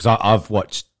because I've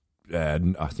watched.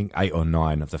 I think 8 or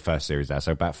 9 of the first series there,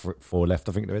 so about 4 left,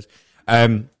 I think there is.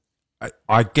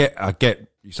 I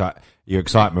get your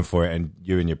excitement for it, and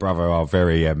you and your brother are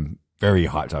very very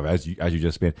hyped up as you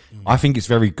just been. I think it's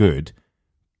very good,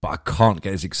 but I can't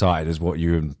get as excited as what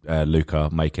you and Luke are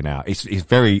making out. It's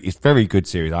very good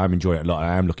series. I'm enjoying it a lot.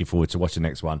 I am looking forward to watching the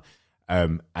next one.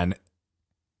 And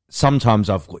sometimes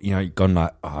I've gone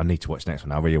like, oh, I need to watch the next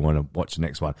one. I really want to watch the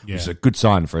next one, which is a good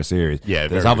sign for a series. Yeah,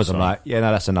 there's others I'm like, yeah,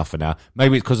 no, that's enough for now.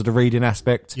 Maybe it's because of the reading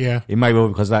aspect. Yeah, it may be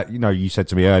because that you said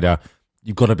to me earlier,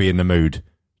 you've got to be in the mood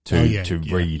to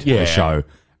read the show.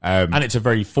 And it's a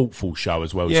very thoughtful show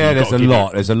as well. Yeah, there's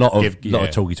a lot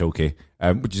of talky,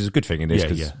 which is a good thing in this,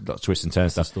 because lots of twists and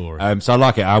turns stuff. So I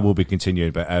like it. I will be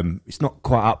continuing, but it's not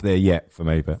quite up there yet for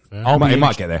me. But it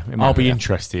might get there. I'll be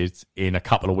interested in a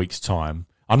couple of weeks' time.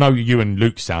 I know you and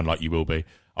Luke sound like you will be.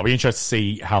 I'll be interested to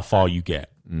see how far you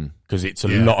get, because it's a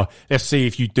lot. Let's see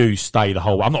if you do stay the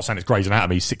whole. I'm not saying it's Grey's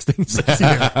Anatomy 16 seasons,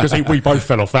 because we both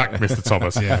fell off that, Mr.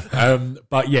 Thomas.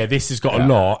 But this has got a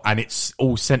lot, and it's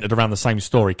all centered around the same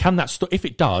story. Can that if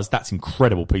it does, that's an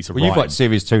incredible piece of writing. You've watched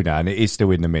series 2 now, and it is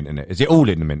still in the mint, isn't it? Is it all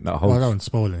in the mint? That whole. Well, I don't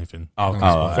spoil anything.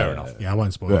 Fair enough. Yeah, I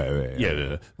won't spoil it.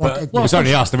 Yeah. But it's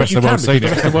only us. The rest of the world's seen it. The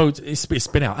rest of the world, it's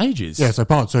been out ages. Yeah. So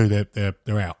part 2,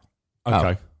 they're out.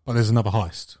 Okay. But there's another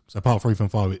heist. So part 3 from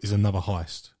 5 is another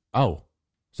heist. Oh.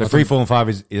 So 3, 4, and 5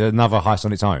 is another heist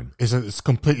on its own. It's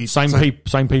completely same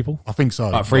people. I think so.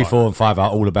 Like 3, 4, and 5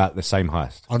 are all about the same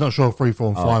heist. I'm not sure if 3, 4,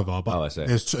 and 5 are, but I see.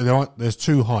 there's 2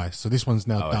 heists. So this one's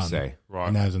now done. I see. Right.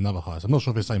 And now there's another heist. I'm not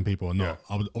sure if it's the same people or not.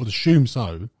 I would assume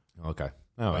so. Okay.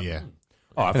 Oh, right. yeah.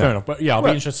 All right, fair enough. But I'll be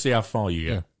interested to see how far you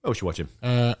get. Yeah. Oh, we should watch him.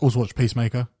 Also watch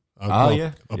Peacemaker. But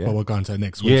we're going to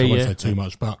next week, so I won't say too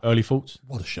much. But early thoughts?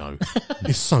 What a show!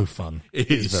 It's so fun.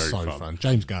 It is very fun.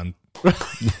 James Gunn.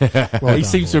 He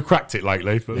seems to have cracked it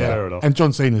lately, but fair enough. And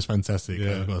John Cena's fantastic,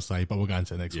 I've got to say. But we're going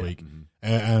to next week.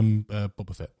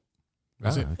 Boba Fett.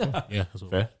 That's it. Yeah, that's all.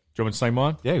 Fair. Do you want me to say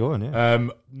mine? Yeah, go on. Yeah.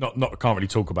 I can't really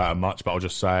talk about it much, but I'll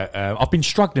just say I've been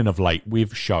struggling of late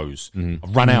with shows.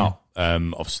 I've run out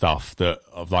of stuff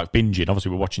of like binging. Obviously,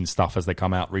 we're watching stuff as they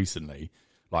come out recently,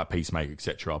 like Peacemaker,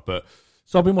 etc. But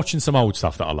so I've been watching some old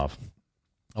stuff that I love.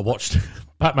 I watched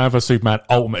Batman vs Superman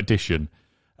Ultimate Edition,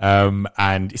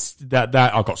 and it's that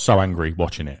I got so angry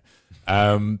watching it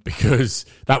because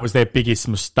that was their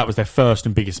first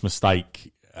and biggest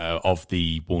mistake of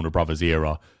the Warner Brothers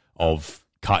era of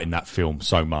cutting that film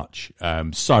so much.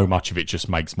 So much of it just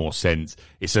makes more sense.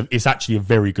 It's actually a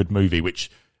very good movie, which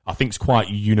I think is quite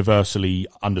universally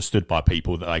understood by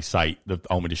people, that they say the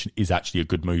Ultimate Edition is actually a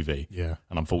good movie. Yeah.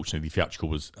 And unfortunately, the theatrical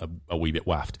was a wee bit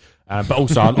waffed. But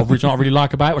also, original I really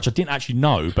like about it, which I didn't actually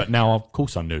know, but now of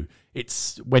course I knew.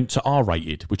 It's went to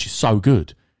R-rated, which is so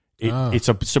good.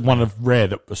 It's one of rare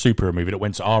that a superhero movie that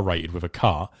went to R-rated with a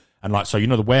cut. And like, so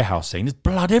the warehouse scene, there's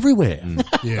blood everywhere.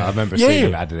 Yeah, I remember seeing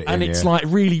it added it and in, it's like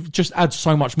really just adds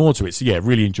so much more to it. So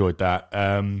really enjoyed that.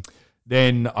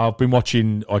 Then I've been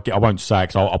watching. I won't say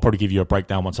because I'll probably give you a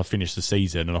breakdown once I finish the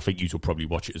season, and I think you will probably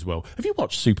watch it as well. Have you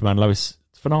watched Superman Lois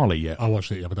finale yet? I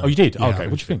watched it the other day. Oh, you did? Yeah, Okay,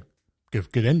 what do you think?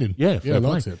 Good ending. Yeah, I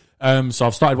liked it. So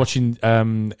I've started watching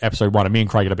episode 1, and me and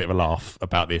Craig had a bit of a laugh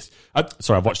about this.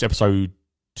 Sorry, I've watched episode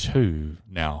 2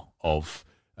 now of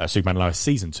Superman Lois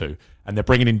season 2, and they're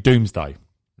bringing in Doomsday.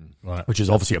 Right. Which is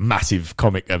obviously a massive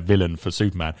comic villain for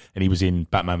Superman, and he was in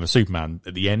Batman vs Superman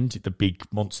at the end, the big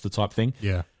monster type thing.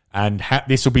 Yeah, and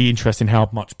this will be interesting how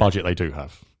much budget they do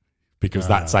have, because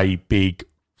that's a big,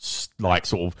 like,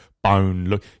 sort of bone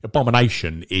look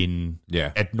abomination in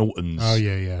Ed Norton's. Oh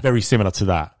yeah, very similar to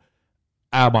that.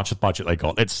 how much of budget they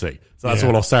got. Let's see. So that's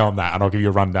all I'll say on that, and I'll give you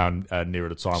a rundown nearer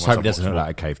the time. Just hope it doesn't look like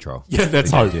a cave troll. Yeah,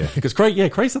 let's hope. Because Craig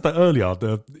said that earlier.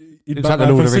 It's like the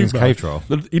Lord of the Rings cave troll.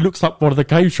 He looks like one of the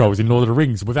cave trolls in Lord of the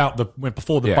Rings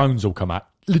before the bones all come out.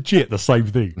 Legit, the same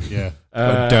thing. Yeah.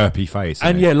 Got a derpy face.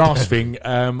 And last thing,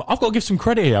 I've got to give some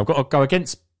credit here. I've got to go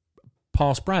against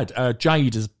past Brad.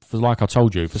 Jade, like I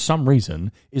told you, for some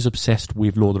reason, is obsessed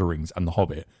with Lord of the Rings and The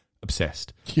Hobbit.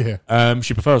 Obsessed. Yeah.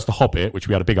 She prefers The Hobbit, which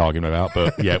we had a big argument about,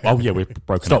 but yeah. Oh, yeah, we're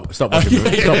broken up. Stop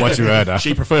watching Murder.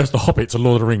 She prefers The Hobbit to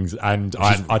Lord of the Rings, and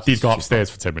I did go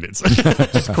upstairs for 10 minutes.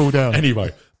 Just cool down.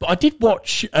 Anyway, but I did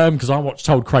watch, because I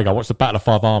told Craig, I watched the Battle of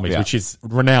Five Armies, which is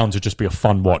renowned to just be a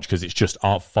fun watch, because it's just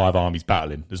five armies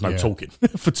battling. There's no talking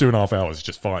for 2.5 hours, it's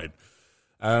just fighting.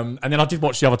 And then I did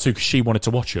watch the other two because she wanted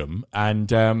to watch them. And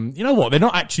you know what? They're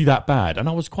not actually that bad. And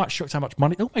I was quite shocked how much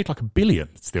money. They all made like $1 billion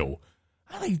still.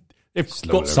 They've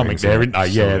got something there, haven't they?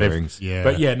 Yeah,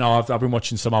 But yeah, no, I've been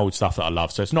watching some old stuff that I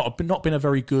love. So it's not been a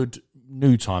very good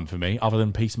new time for me, other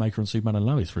than Peacemaker and Superman and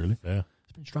Lois, really. Yeah.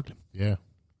 It's been struggling. Yeah.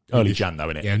 Early Jan, though,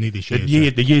 innit? Yeah, only this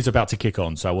year. The year's about to kick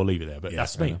on, so we'll leave it there. But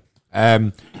that's me.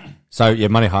 So yeah,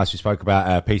 Money Heist we spoke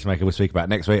about. Peacemaker we'll speak about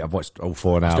next week. I've watched all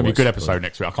 4 now. It's going to be a good episode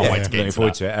next week. I can't wait to get into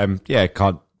forward to it.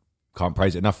 Can't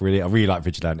praise it enough, really. I really like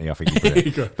Vigilante. I think he's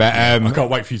brilliant. But I can't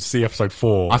wait for you to see episode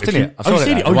 4. I've seen it. I've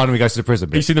seen it. The one where we go to the prison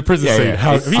bit. You've seen the prison scene?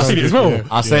 Have you seen it as well? Yeah.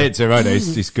 I say it to Rona.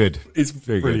 It's good. It's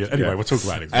very brilliant. Good. Anyway, we'll talk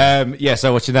about it.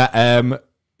 So watching that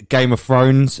Game of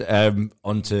Thrones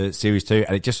onto series 2,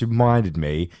 and it just reminded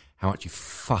me how much you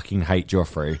fucking hate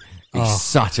Joffrey. He's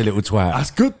such a little twat.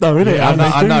 That's good though, isn't it?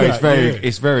 I know.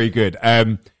 It's very good.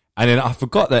 And then I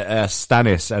forgot that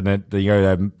Stannis and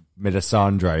the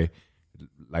Melisandre,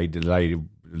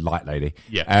 light lady.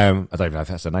 Yeah. I don't even know if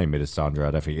that's her name, Melisandre.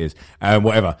 I don't think it is.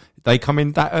 Whatever. They come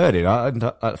in that early.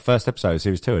 First episode,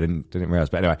 series 2. I didn't realize.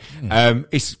 But anyway,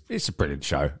 it's a brilliant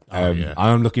show.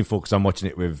 I'm looking forward because I'm watching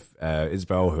it with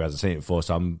Isabel, who hasn't seen it before.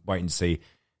 So I'm waiting to see.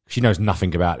 She knows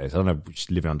nothing about this. I don't know.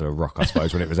 She's living under a rock, I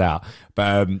suppose, when it was out.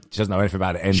 But she doesn't know anything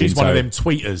about it ending. She's one of them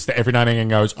tweeters that every now and again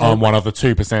goes, I'm one of the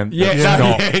 2% that's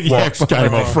not watched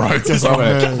Game of Thrones.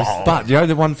 But you know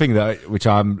the one thing which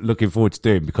I'm looking forward to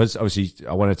doing, because obviously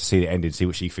I wanted to see the ending, see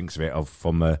what she thinks of it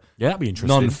from a that'd be interesting.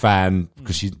 Non-fan,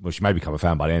 because she may become a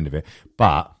fan by the end of it.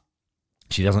 But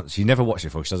she never watched it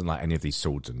before. She doesn't like any of these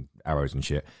swords and arrows and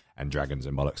shit and dragons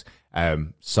and bollocks.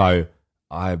 So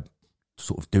I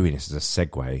sort of doing this as a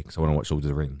segue because I want to watch Lord of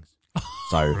the Rings.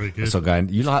 So going,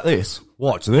 you like this?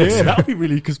 Watch this. Yeah, that would be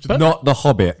really good. Not The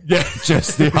Hobbit. Yeah,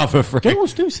 just the other three.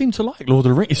 Girls do seem to like Lord of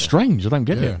the Rings. It's strange. I don't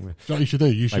get it. What you should do?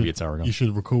 Maybe it's arrogant. You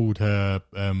should record her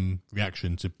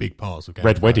reaction to big parts of Game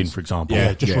Red of Wedding, Thrones. for example.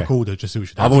 Yeah, just record her. Just see what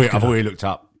she does. I've already looked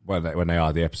up when they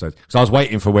are the episodes. So I was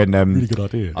waiting for when. Really good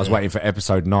idea. I was waiting for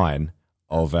episode 9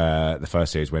 of the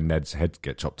first series when Ned's head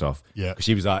gets chopped off. Yeah, because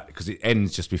she was like, because it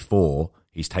ends just before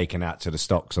he's taken out to the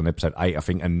stocks on episode 8, I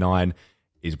think, and 9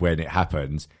 is when it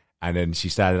happens. And then she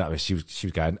started up, she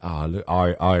was going, look,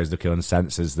 Arya's looking on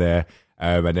Sansa's there,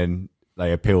 and then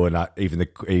they appeal, and like even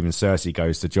Cersei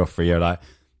goes to Joffrey,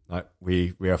 like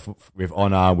we are with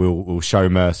honor, we'll show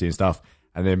mercy and stuff.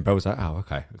 And then Belle's like,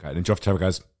 okay. And then Joffrey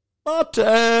goes, but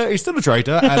he's still a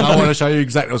traitor, and I want to show you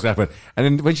exactly what's going to happen. And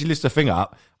then when she lifts her finger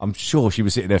up, I'm sure she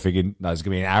was sitting there thinking, no, there's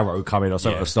going to be an arrow coming or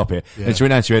something to stop it. Yeah. And she went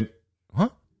down and she went,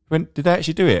 what? Did they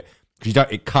actually do it?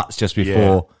 Because it cuts just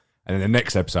before, and then the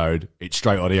next episode, it's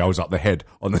straight on, he holds up the head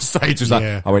on the stage.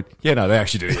 I went, they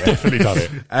actually do it. Definitely done it.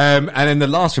 And then the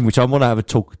last thing, which I want to have a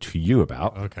talk to you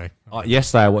about. Okay.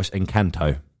 Yesterday I watched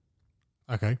Encanto.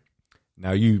 Okay.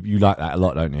 Now you like that a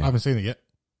lot, don't you? I haven't seen it yet.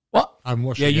 What? I haven't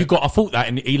watched it yet. I thought that,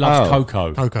 and he loves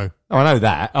Coco. Oh, I know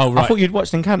that. Oh, right. I thought you'd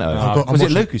watched Encanto. Was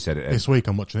it Luke who said it? This week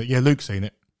I'm watching it. Yeah, Luke's seen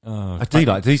it.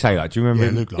 Did he say that? Do you remember?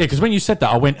 Yeah, Luke. Yeah, because when you said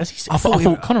that, I went. I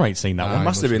thought Connor ain't seen that one. It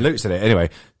must have been Luke said it. Anyway,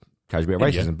 catch a bit of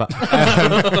racism, but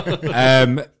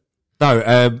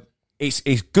no,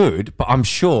 it's good. But I'm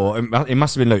sure it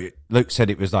must have been Luke. Luke said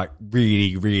it was like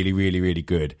really, really, really, really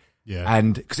good. Yeah,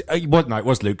 and because it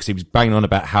was Luke, because he was banging on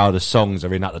about how the songs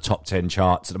are in like the top 10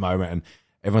 charts at the moment, and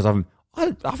everyone's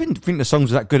like, I didn't think the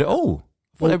songs were that good at all.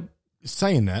 Well,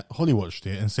 saying that, Holly watched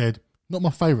it and said, not my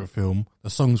favourite film. The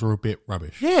songs were a bit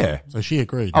rubbish. Yeah. So she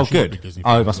agreed. Oh, good. It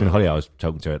must have been Holly I was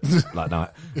talking to it like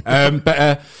that.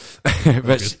 But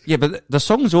the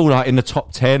songs are all like in the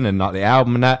top 10 and like the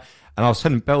album and that. And I was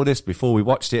telling Belle this before we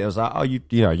watched it. I was like,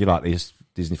 you like these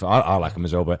Disney films. I like them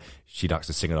as well, but she likes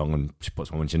to sing along and she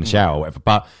puts one when she's in the shower or whatever.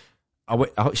 But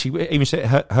she even said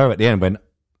her at the end went,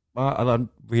 I don't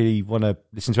really want to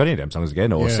listen to any of them songs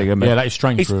again or sing them. Yeah, that is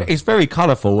strange. It's very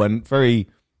colourful and very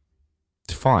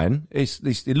fine.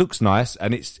 It looks nice,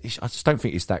 and I just don't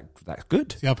think it's that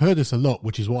good. See, I've heard this a lot,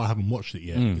 which is why I haven't watched it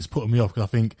yet. It's putting me off because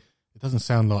I think it doesn't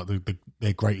sound like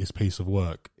their greatest piece of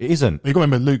work. It isn't. But you got to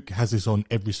remember, Luke has this on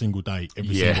every single day,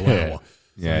 every single hour. So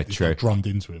yeah, it's true. like drummed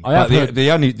into him.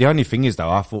 The only thing is though,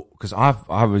 I thought because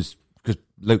because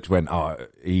Luke went,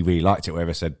 he really liked it.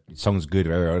 Whatever, said song's good,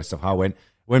 whatever other stuff. I went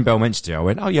when Belle mentioned it, I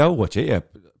went, oh yeah, I'll watch it. Yeah,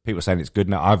 people are saying it's good.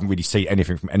 Now I haven't really seen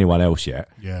anything from anyone else yet.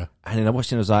 Yeah, and then I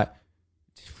watched it, and I was like,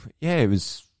 it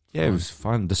was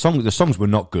fun. The songs were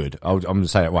not good. I'm going to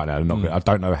say it right now. They're not good. I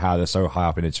don't know how they're so high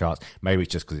up in the charts. Maybe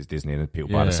it's just because it's Disney and people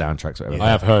buy the soundtracks. Or whatever. I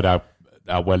have heard how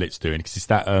well it's doing because it's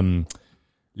that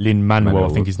Lin-Manuel, I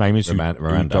think his name is, who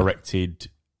directed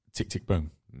Tick Tick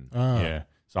Boom. Yeah,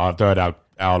 so I've heard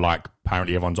how like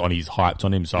apparently everyone's hyped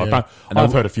on him. So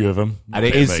I've heard a few of them. And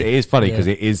it is funny because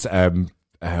it is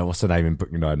what's the name in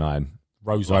Brooklyn Nine-Nine?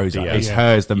 Rosa. It's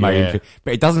hers, the main thing.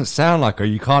 But it doesn't sound like her.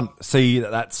 You can't see that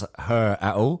that's her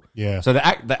at all. Yeah. So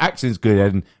the acting's good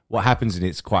and what happens in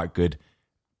it's quite good.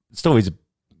 The story's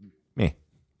meh.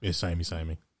 Yeah,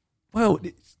 samey. Well,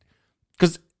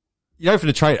 because for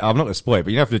the trailer, I'm not going to spoil it,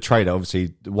 but for the trailer,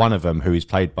 obviously one of them who is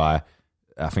played by,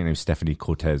 I think her name's Stephanie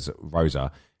Cortez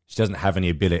Rosa, she doesn't have any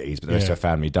abilities, but the rest of her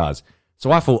family does.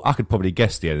 So I thought I could probably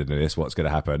guess the end of this, what's going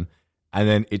to happen. And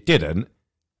then it didn't.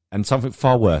 And something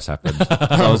far worse happened. So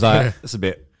I was like, that's a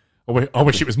bit... I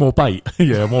wish it was more bait.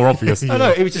 More obvious.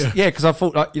 No, it was just... because I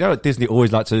thought, like Disney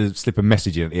always like to slip a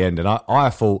message in at the end. And I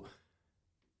thought...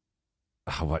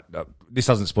 this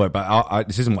doesn't spoil it, but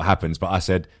this isn't what happens. But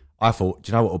I thought,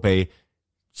 do you know what it'll be?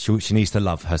 She needs to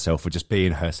love herself for just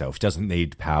being herself. She doesn't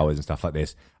need powers and stuff like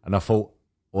this. And I thought,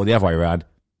 or the other way around,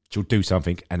 she'll do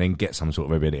something and then get some sort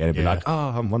of ability and be like,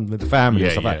 I'm one with the family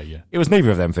and stuff like that. It was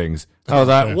neither of them things. I was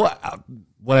like, what...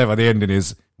 Whatever the ending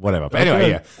is, whatever. But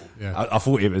anyway, I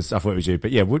thought it was you.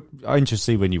 But yeah, I'm interested to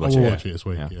see when you watch it. I'll watch it this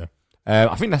week. Yeah.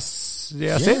 I think that's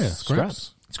it.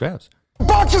 Scraps.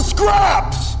 Bunch of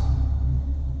scraps.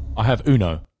 I have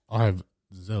Uno. I have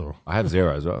 0. I had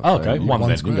 0 as well. Oh, okay, one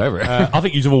then. Go over it. I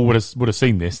think you all would have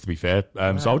seen this. To be fair,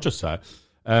 so I'll just say.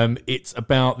 It's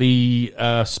about the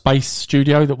space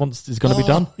studio that is going to be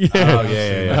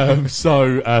done.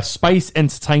 So, Space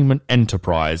Entertainment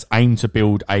Enterprise aim to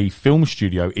build a film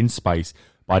studio in space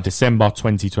by December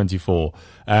 2024.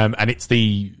 And it's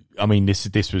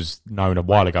this was known a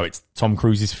while ago. It's Tom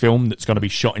Cruise's film that's going to be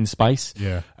shot in space.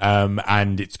 Yeah.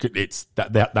 And it's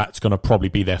that's going to probably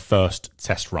be their first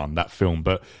test run, that film,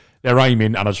 but. They're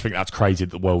aiming, and I just think that's crazy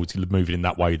that the world's moving in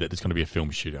that way, that there's going to be a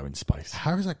film studio in space.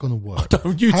 How is that going to work?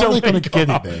 Don't you tell me. How are they going to get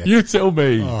it there? You tell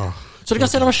me. Oh, so they're going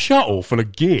to set up a shuttle full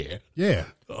of gear? Yeah.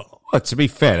 Well, to be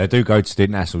fair, they do go to the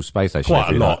International Space Station.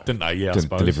 Quite a lot, didn't they? Yeah, I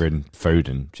suppose. Delivering food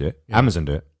and shit. Yeah. Amazon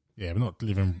do it. Yeah, but not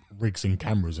delivering rigs and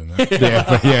cameras and that.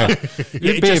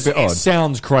 It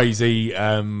sounds crazy,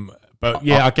 but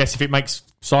I guess if it makes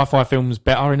sci-fi films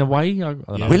better in a way, I don't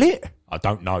know. Will it? I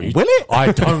don't know. Will it?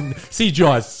 I don't.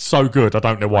 CGI is so good. I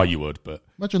don't know why you would, but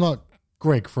imagine like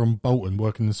Greg from Bolton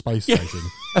working in the space station.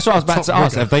 That's what I was about to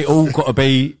ask. Have they all got to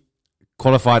be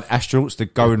qualified astronauts to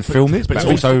go and film it, but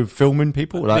also filming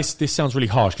people? Like... This sounds really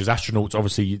harsh because astronauts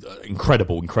obviously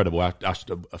incredible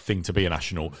a thing to be an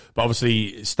astronaut. But obviously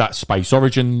it's that Space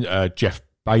Origin, Jeff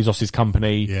Bezos'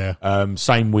 company. Yeah.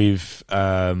 Same with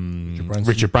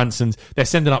Richard Branson's. They're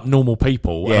sending up normal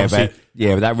people. Yeah,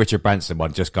 but that Richard Branson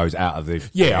one just goes out of the.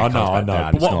 Yeah, I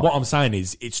know. But what I'm saying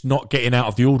is, it's not getting out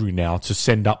of the ordinary now to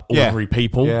send up ordinary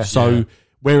people. Yeah, so.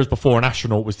 Whereas before an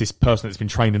astronaut was this person that's been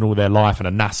training all their life and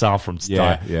a NASA from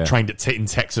trained in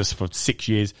Texas for 6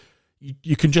 years,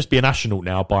 you can just be an astronaut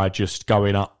now by just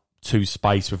going up to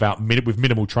space with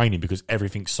minimal training because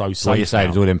everything's so safe. What you're saying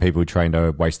is all them people who trained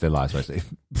to waste their lives, basically.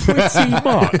 Pretty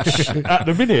much at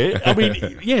the minute. I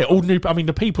mean, ordinary. I mean,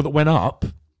 the people that went up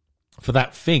for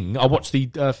that thing. I watched the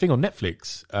thing on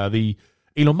Netflix, the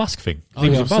Elon Musk thing. He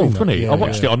was involved, wasn't he? I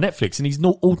watched it on Netflix, and he's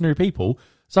not ordinary people.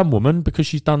 Some woman, because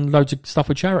she's done loads of stuff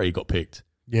with charity, got picked.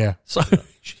 Yeah. So,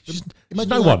 she's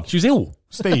no one. She was ill.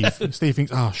 Steve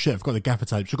thinks, oh shit, I've got the gaffer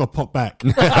tape. She's got to pop back.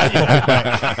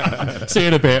 See you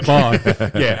in a bit. Bye.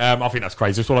 I think that's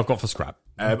crazy. That's all I've got for scrap.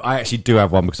 I actually do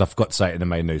have one because I forgot to say it in the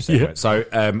main news segment. Yeah. So,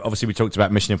 obviously we talked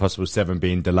about Mission Impossible 7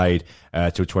 being delayed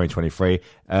till 2023.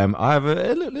 I have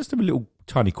let's do a little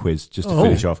tiny quiz just to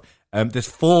finish off. There's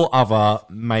 4 other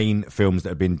main films that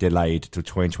have been delayed till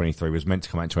 2023. Was meant to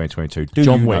come out in 2022. Do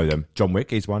you know them? John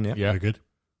Wick is one, yeah. Yeah, very good.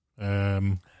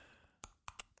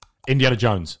 Indiana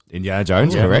Jones.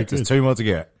 Correct. There's 2 more to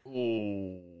get.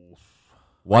 Ooh.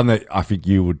 One that I think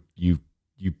you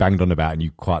banged on about and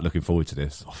you're quite looking forward to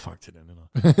this. I fucked it in, didn't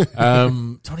I?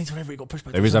 2023 got pushed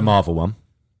back. There is a Marvel one.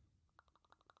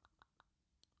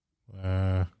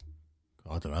 I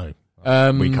don't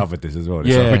know. We covered this as well.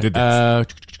 Yeah, we did this.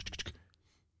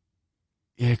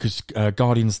 Because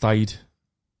Guardian stayed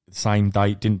the same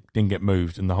date, didn't get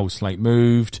moved, and the whole slate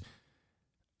moved.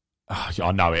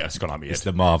 I know it. It's gone on me. It's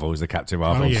the Marvels, the Captain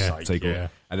Marvel sequel. Yeah.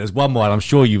 And there's one more, and I'm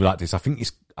sure you like this. I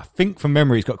think from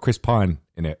memory, it's got Chris Pine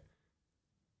in it.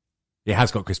 It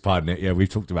has got Chris Pine in it. Yeah, we've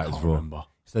talked about it before. Remember.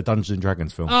 It's the Dungeons and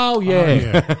Dragons film. Oh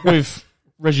yeah, with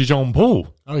Reggie Jean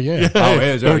Paul. Oh yeah. Oh, it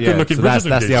is, yeah. Good-looking So that's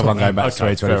the president other one going back to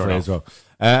Okay, 2023 as well.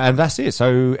 And that's it.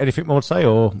 So anything more to say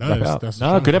or No, wrap it that's- up? that's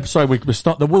No, good episode. We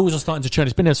start. The wheels are starting to turn.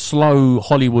 It's been a slow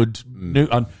Hollywood new,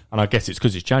 and I guess it's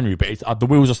because it's January, but the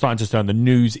wheels are starting to turn. The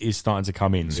news is starting to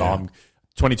come in. So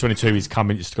 2022 is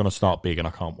coming. It's going to start big, and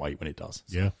I can't wait when it does.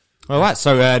 Yeah. All right,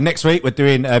 so next week we're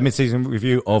doing a mid-season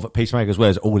review of Peacemaker as well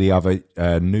as all the other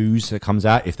news that comes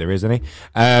out, if there is any.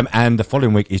 And the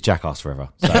following week is Jackass Forever.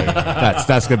 So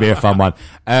that's going to be a fun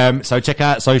one. So check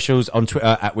out socials on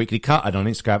Twitter at Weekly Cut and on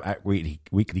Instagram at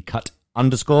Weekly Cut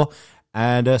 _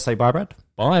 and say bye, Brad.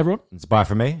 Bye, everyone. It's bye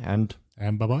from me and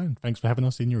And bye-bye. And thanks for having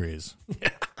us in your ears. Yeah.